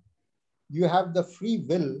 you have the free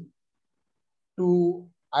will to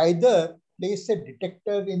either place a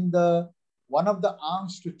detector in the one of the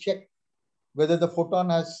arms to check whether the photon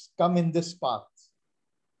has come in this path.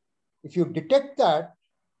 If you detect that,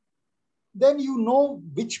 then you know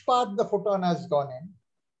which path the photon has gone in.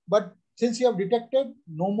 But since you have detected,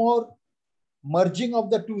 no more merging of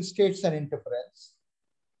the two states and interference.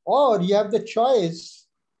 Or you have the choice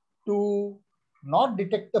to not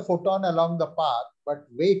detect the photon along the path, but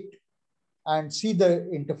wait and see the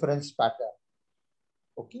interference pattern.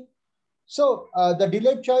 Okay. So the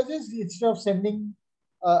delayed choice is, instead of sending,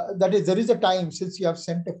 that is, there is a time, since you have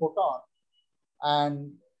sent a photon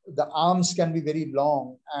and the arms can be very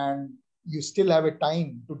long, and you still have a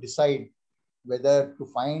time to decide whether to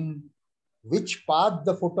find which path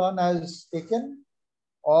the photon has taken,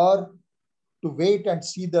 or to wait and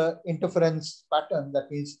see the interference pattern, that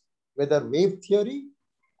means whether wave theory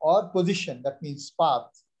or position, that means path.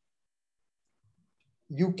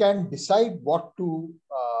 You can decide what to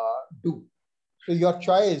do. So your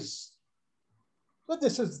choice. So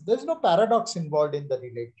there's no paradox involved in the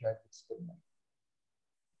delayed choice experiment.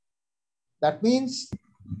 That means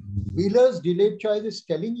Wheeler's delayed choice is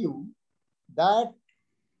telling you that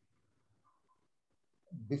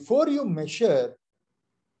before you measure,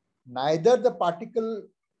 neither the particle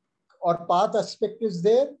or path aspect is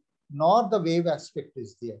there, nor the wave aspect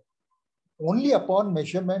is there. Only upon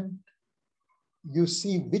measurement, you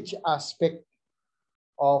see which aspect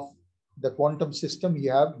of the quantum system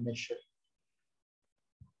you have measured.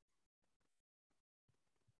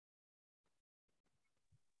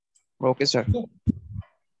 Okay, sir.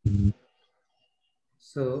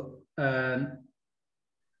 So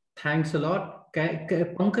thanks a lot.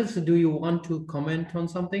 Pankaj, do you want to comment on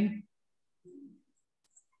something?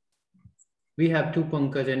 We have two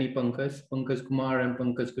Pankaj, any Pankaj, Pankaj Kumar and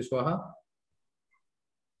Pankaj Kushwaha.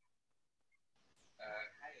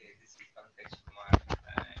 Hi, this is Pankaj Kumar.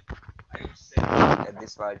 I would say that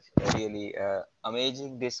this was a really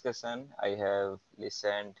amazing discussion. I have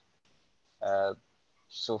listened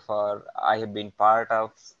so far. I have been part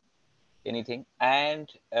of anything, and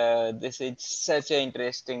this is such an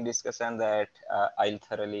interesting discussion that I'll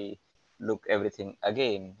thoroughly look everything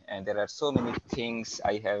again. And there are so many things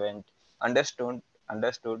I haven't understood,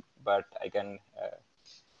 but I can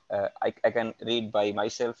I can read by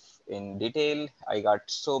myself in detail. I got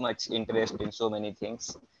so much interest in so many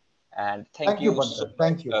things, and thank you so much,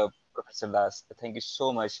 thank you, Professor Das. Thank you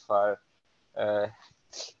so much for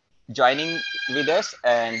joining with us,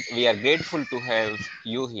 and we are grateful to have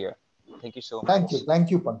you here. Thank you so much.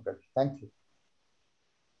 Thank you, Pankaj. Thank you.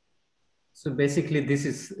 So basically, this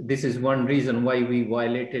is one reason why we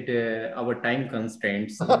violated our time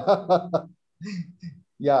constraints.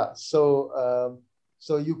 Yeah. So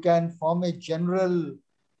so you can form a general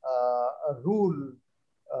rule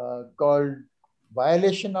called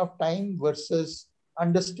violation of time versus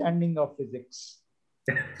understanding of physics.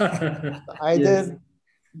 Either yes,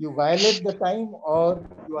 you violate the time or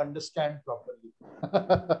you understand properly.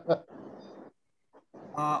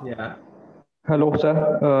 Yeah. Hello, sir.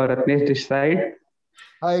 Ratnesh this side.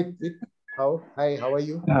 Hi, Hi, how are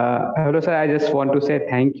you? Hello, sir. I just want to say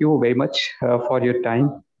thank you very much for your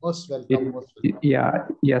time. Most welcome. Most welcome. Yeah,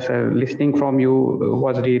 yes, sir. Listening from you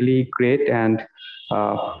was really great, and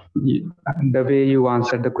the way you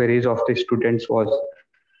answered the queries of the students was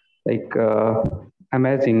like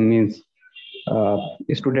amazing. Means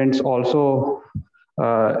students also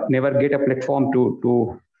never get a platform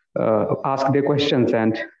to ask their questions,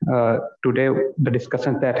 and today the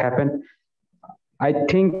discussions that happened, I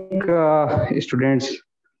think students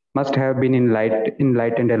must have been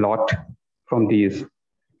enlightened a lot from these.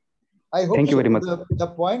 I hope Thank you very much. The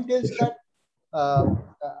point is that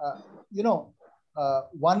you know,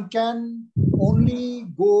 one can only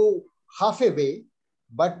go half a way,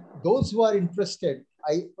 but those who are interested,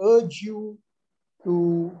 I urge you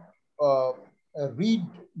to read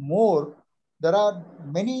more. There are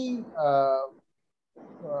many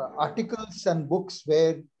articles and books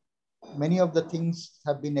where many of the things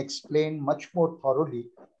have been explained much more thoroughly.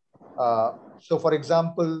 So, for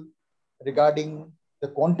example, regarding the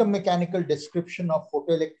quantum mechanical description of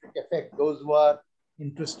photoelectric effect, those who are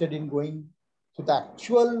interested in going to the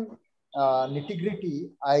actual nitty-gritty,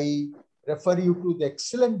 I refer you to the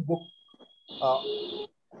excellent book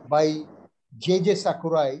by J.J.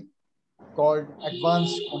 Sakurai called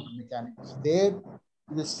Advanced Quantum Mechanics. There you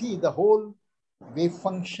will see the whole wave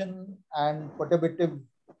function and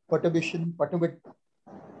perturbation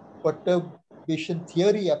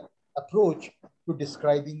theory approach to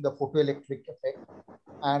describing the photoelectric effect.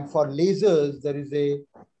 And for lasers, there is a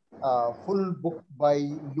full book by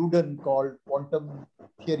Luden called Quantum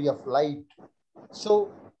Theory of Light.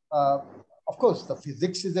 So, of course, the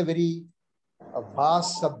physics is a very a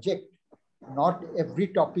vast subject. Not every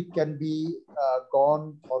topic can be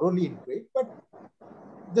gone thoroughly into it, but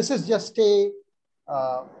this is just a,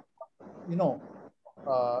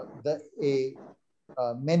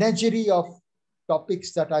 menagerie of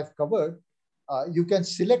topics that I've covered. You can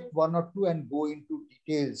select one or two and go into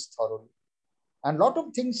details thoroughly. And a lot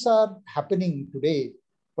of things are happening today,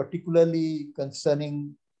 particularly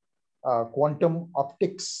concerning quantum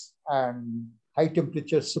optics and high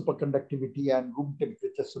temperature superconductivity and room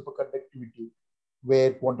temperature superconductivity,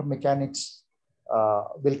 where quantum mechanics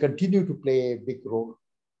will continue to play a big role.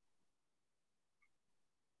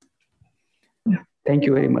 Thank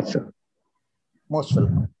you very much, sir. Most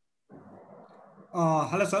welcome.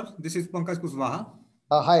 Hello, sir. This is Pankaj Kushwaha.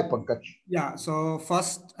 Hi, Pankaj. Yeah, so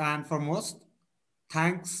first and foremost,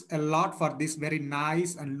 thanks a lot for this very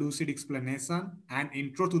nice and lucid explanation and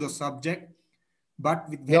intro to the subject. But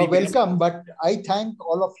with very You're welcome, but I thank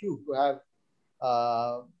all of you to have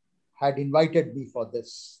had invited me for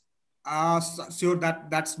this. Sure,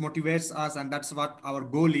 that motivates us, and that's what our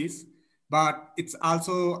goal is. But it's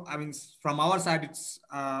also, I mean, from our side, it's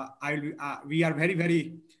we are very,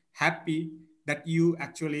 very happy that you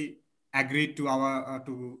actually agreed to our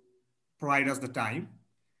to provide us the time.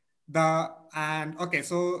 Okay,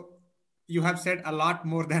 so you have said a lot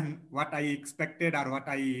more than what I expected or what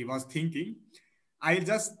I was thinking. I'll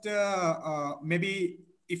just maybe,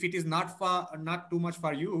 if it is not too much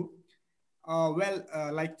for you,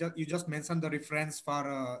 like you just mentioned the reference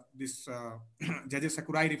for this J.J.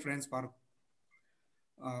 Sakurai reference for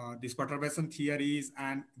these perturbation theories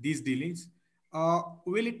and these dealings.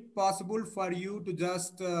 Will it possible for you to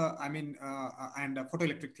just, and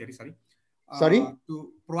photoelectric theory, sorry,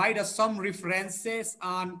 to provide us some references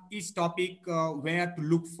on each topic where to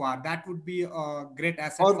look for? That would be a great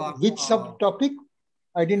asset. Or for which subtopic?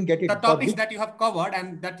 I didn't get it. The topics that you have covered,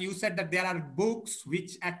 and that you said that there are books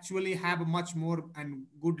which actually have much more and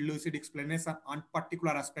good lucid explanation on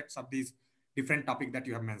particular aspects of these different topics that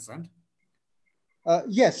you have mentioned.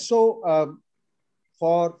 Yes. So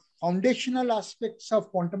for foundational aspects of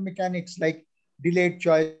quantum mechanics, like delayed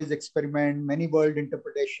choice experiment, many world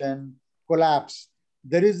interpretation, collapse,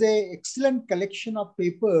 there is an excellent collection of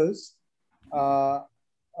papers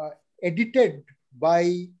edited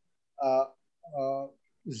by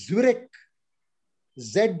Zurek,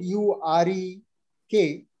 Z-U-R-E-K.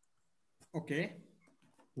 Okay.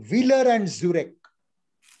 Wheeler and Zurek.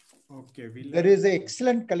 Okay. Wheeler. There is an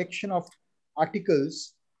excellent collection of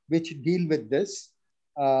articles which deal with this.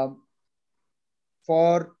 For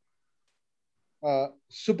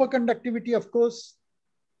superconductivity, of course,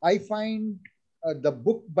 I find the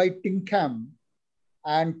book by Tinkham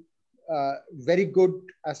and very good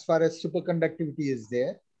as far as superconductivity is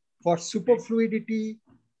there. For superfluidity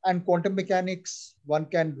and quantum mechanics, one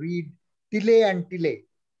can read Tilley and Tilley,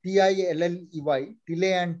 T-I-L-L-E-Y,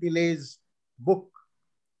 Tilley and Tilley's book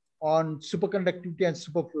on superconductivity and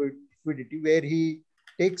superfluidity, where he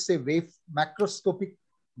takes a macroscopic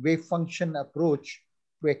wave function approach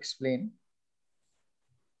to explain.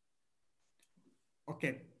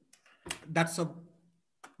 Okay, that's a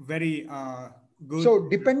very good. So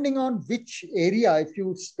depending on which area, if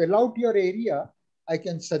you spell out your area, I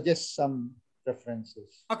can suggest some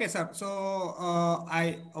references. Okay, sir. So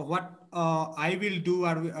what I will do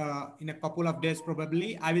in a couple of days,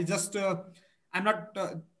 probably, I will just,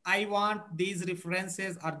 I want these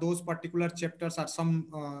references or those particular chapters or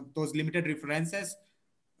some, those limited references,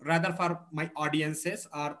 rather for my audiences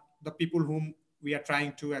or the people whom we are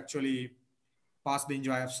trying to actually pass the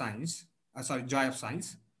joy of science. Joy of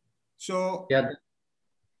science. So yeah.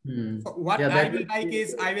 So what I will like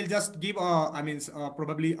is I will just give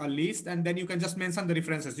probably a list, and then you can just mention the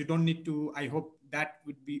references. You don't need to. I hope that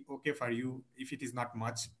would be okay for you if it is not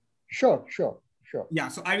much. Sure. Yeah.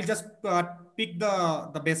 So I will just pick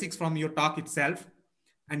the basics from your talk itself,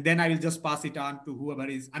 and then I will just pass it on to whoever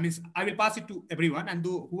is. I will pass it to everyone, and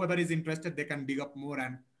whoever is interested, they can dig up more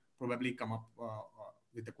and probably come up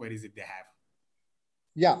with the queries if they have.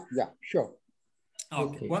 Yeah. Sure.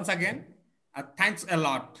 Okay. Once again. Thanks a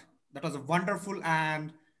lot. That was a wonderful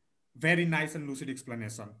and very nice and lucid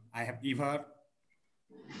explanation. I have ever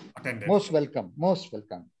attended. Most welcome.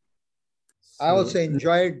 I also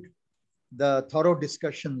enjoyed the thorough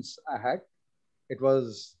discussions I had. It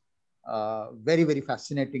was a very, very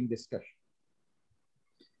fascinating discussion.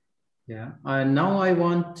 Yeah. Now I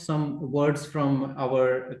want some words from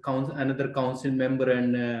our another council member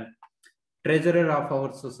and treasurer of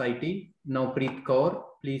our society, Navpreet Kaur.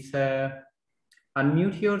 Please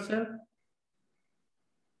unmute yourself.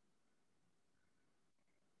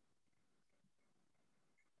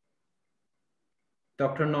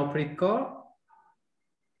 Dr. Navpreet Kaur.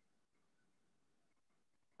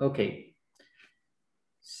 Okay.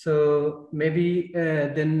 So maybe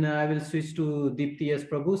then I will switch to Deepti S.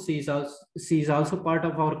 Prabhu. She is also part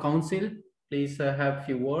of our council. Please have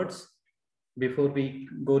few words before we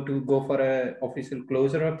go for a official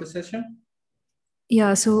closure of the session.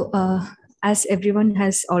 Yeah, so as everyone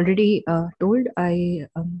has already told, I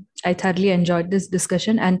thoroughly enjoyed this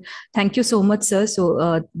discussion, and thank you so much, sir.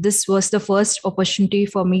 So this was the first opportunity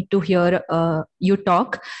for me to hear you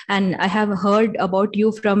talk, and I have heard about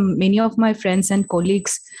you from many of my friends and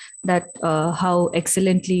colleagues that how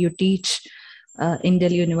excellently you teach in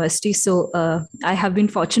Delhi University. So I have been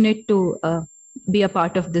fortunate to be a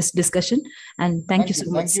part of this discussion, and thank you so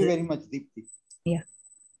much. Thank you very much, Deepti. Yeah.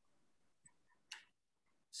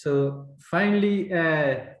 So finally,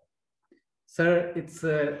 sir, it's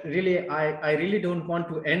really, I really don't want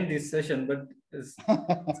to end this session, but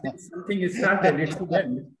something is started, it should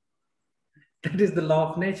end. That is the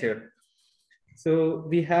law of nature. So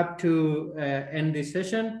we have to end this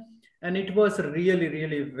session. And it was really,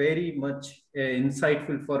 really very much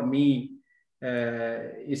insightful for me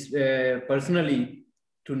personally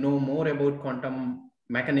to know more about quantum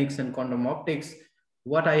mechanics and quantum optics.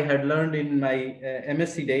 What I had learned in my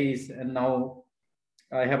MSc days, and now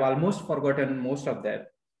I have almost forgotten most of that.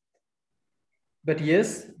 But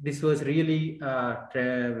yes, this was really a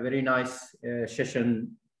very nice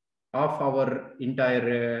session of our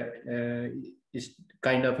entire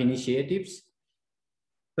kind of initiatives.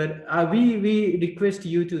 But we request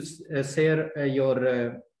you to share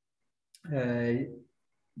your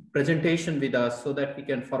presentation with us so that we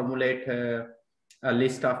can formulate a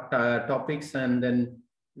list of topics, and then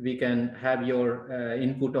we can have your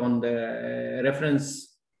input on the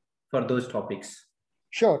reference for those topics.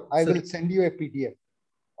 Sure, I will send you a PDF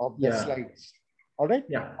of the slides. All right?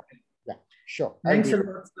 Yeah. Yeah, sure. Thanks a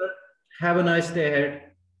lot, sir. Have a nice day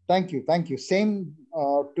ahead. Thank you. Thank you. Same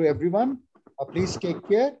to everyone. Please take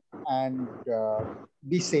care and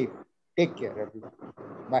be safe. Take care, everyone.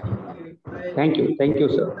 Bye. Thank you. Thank you,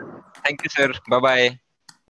 sir. Thank you, sir. Bye-bye.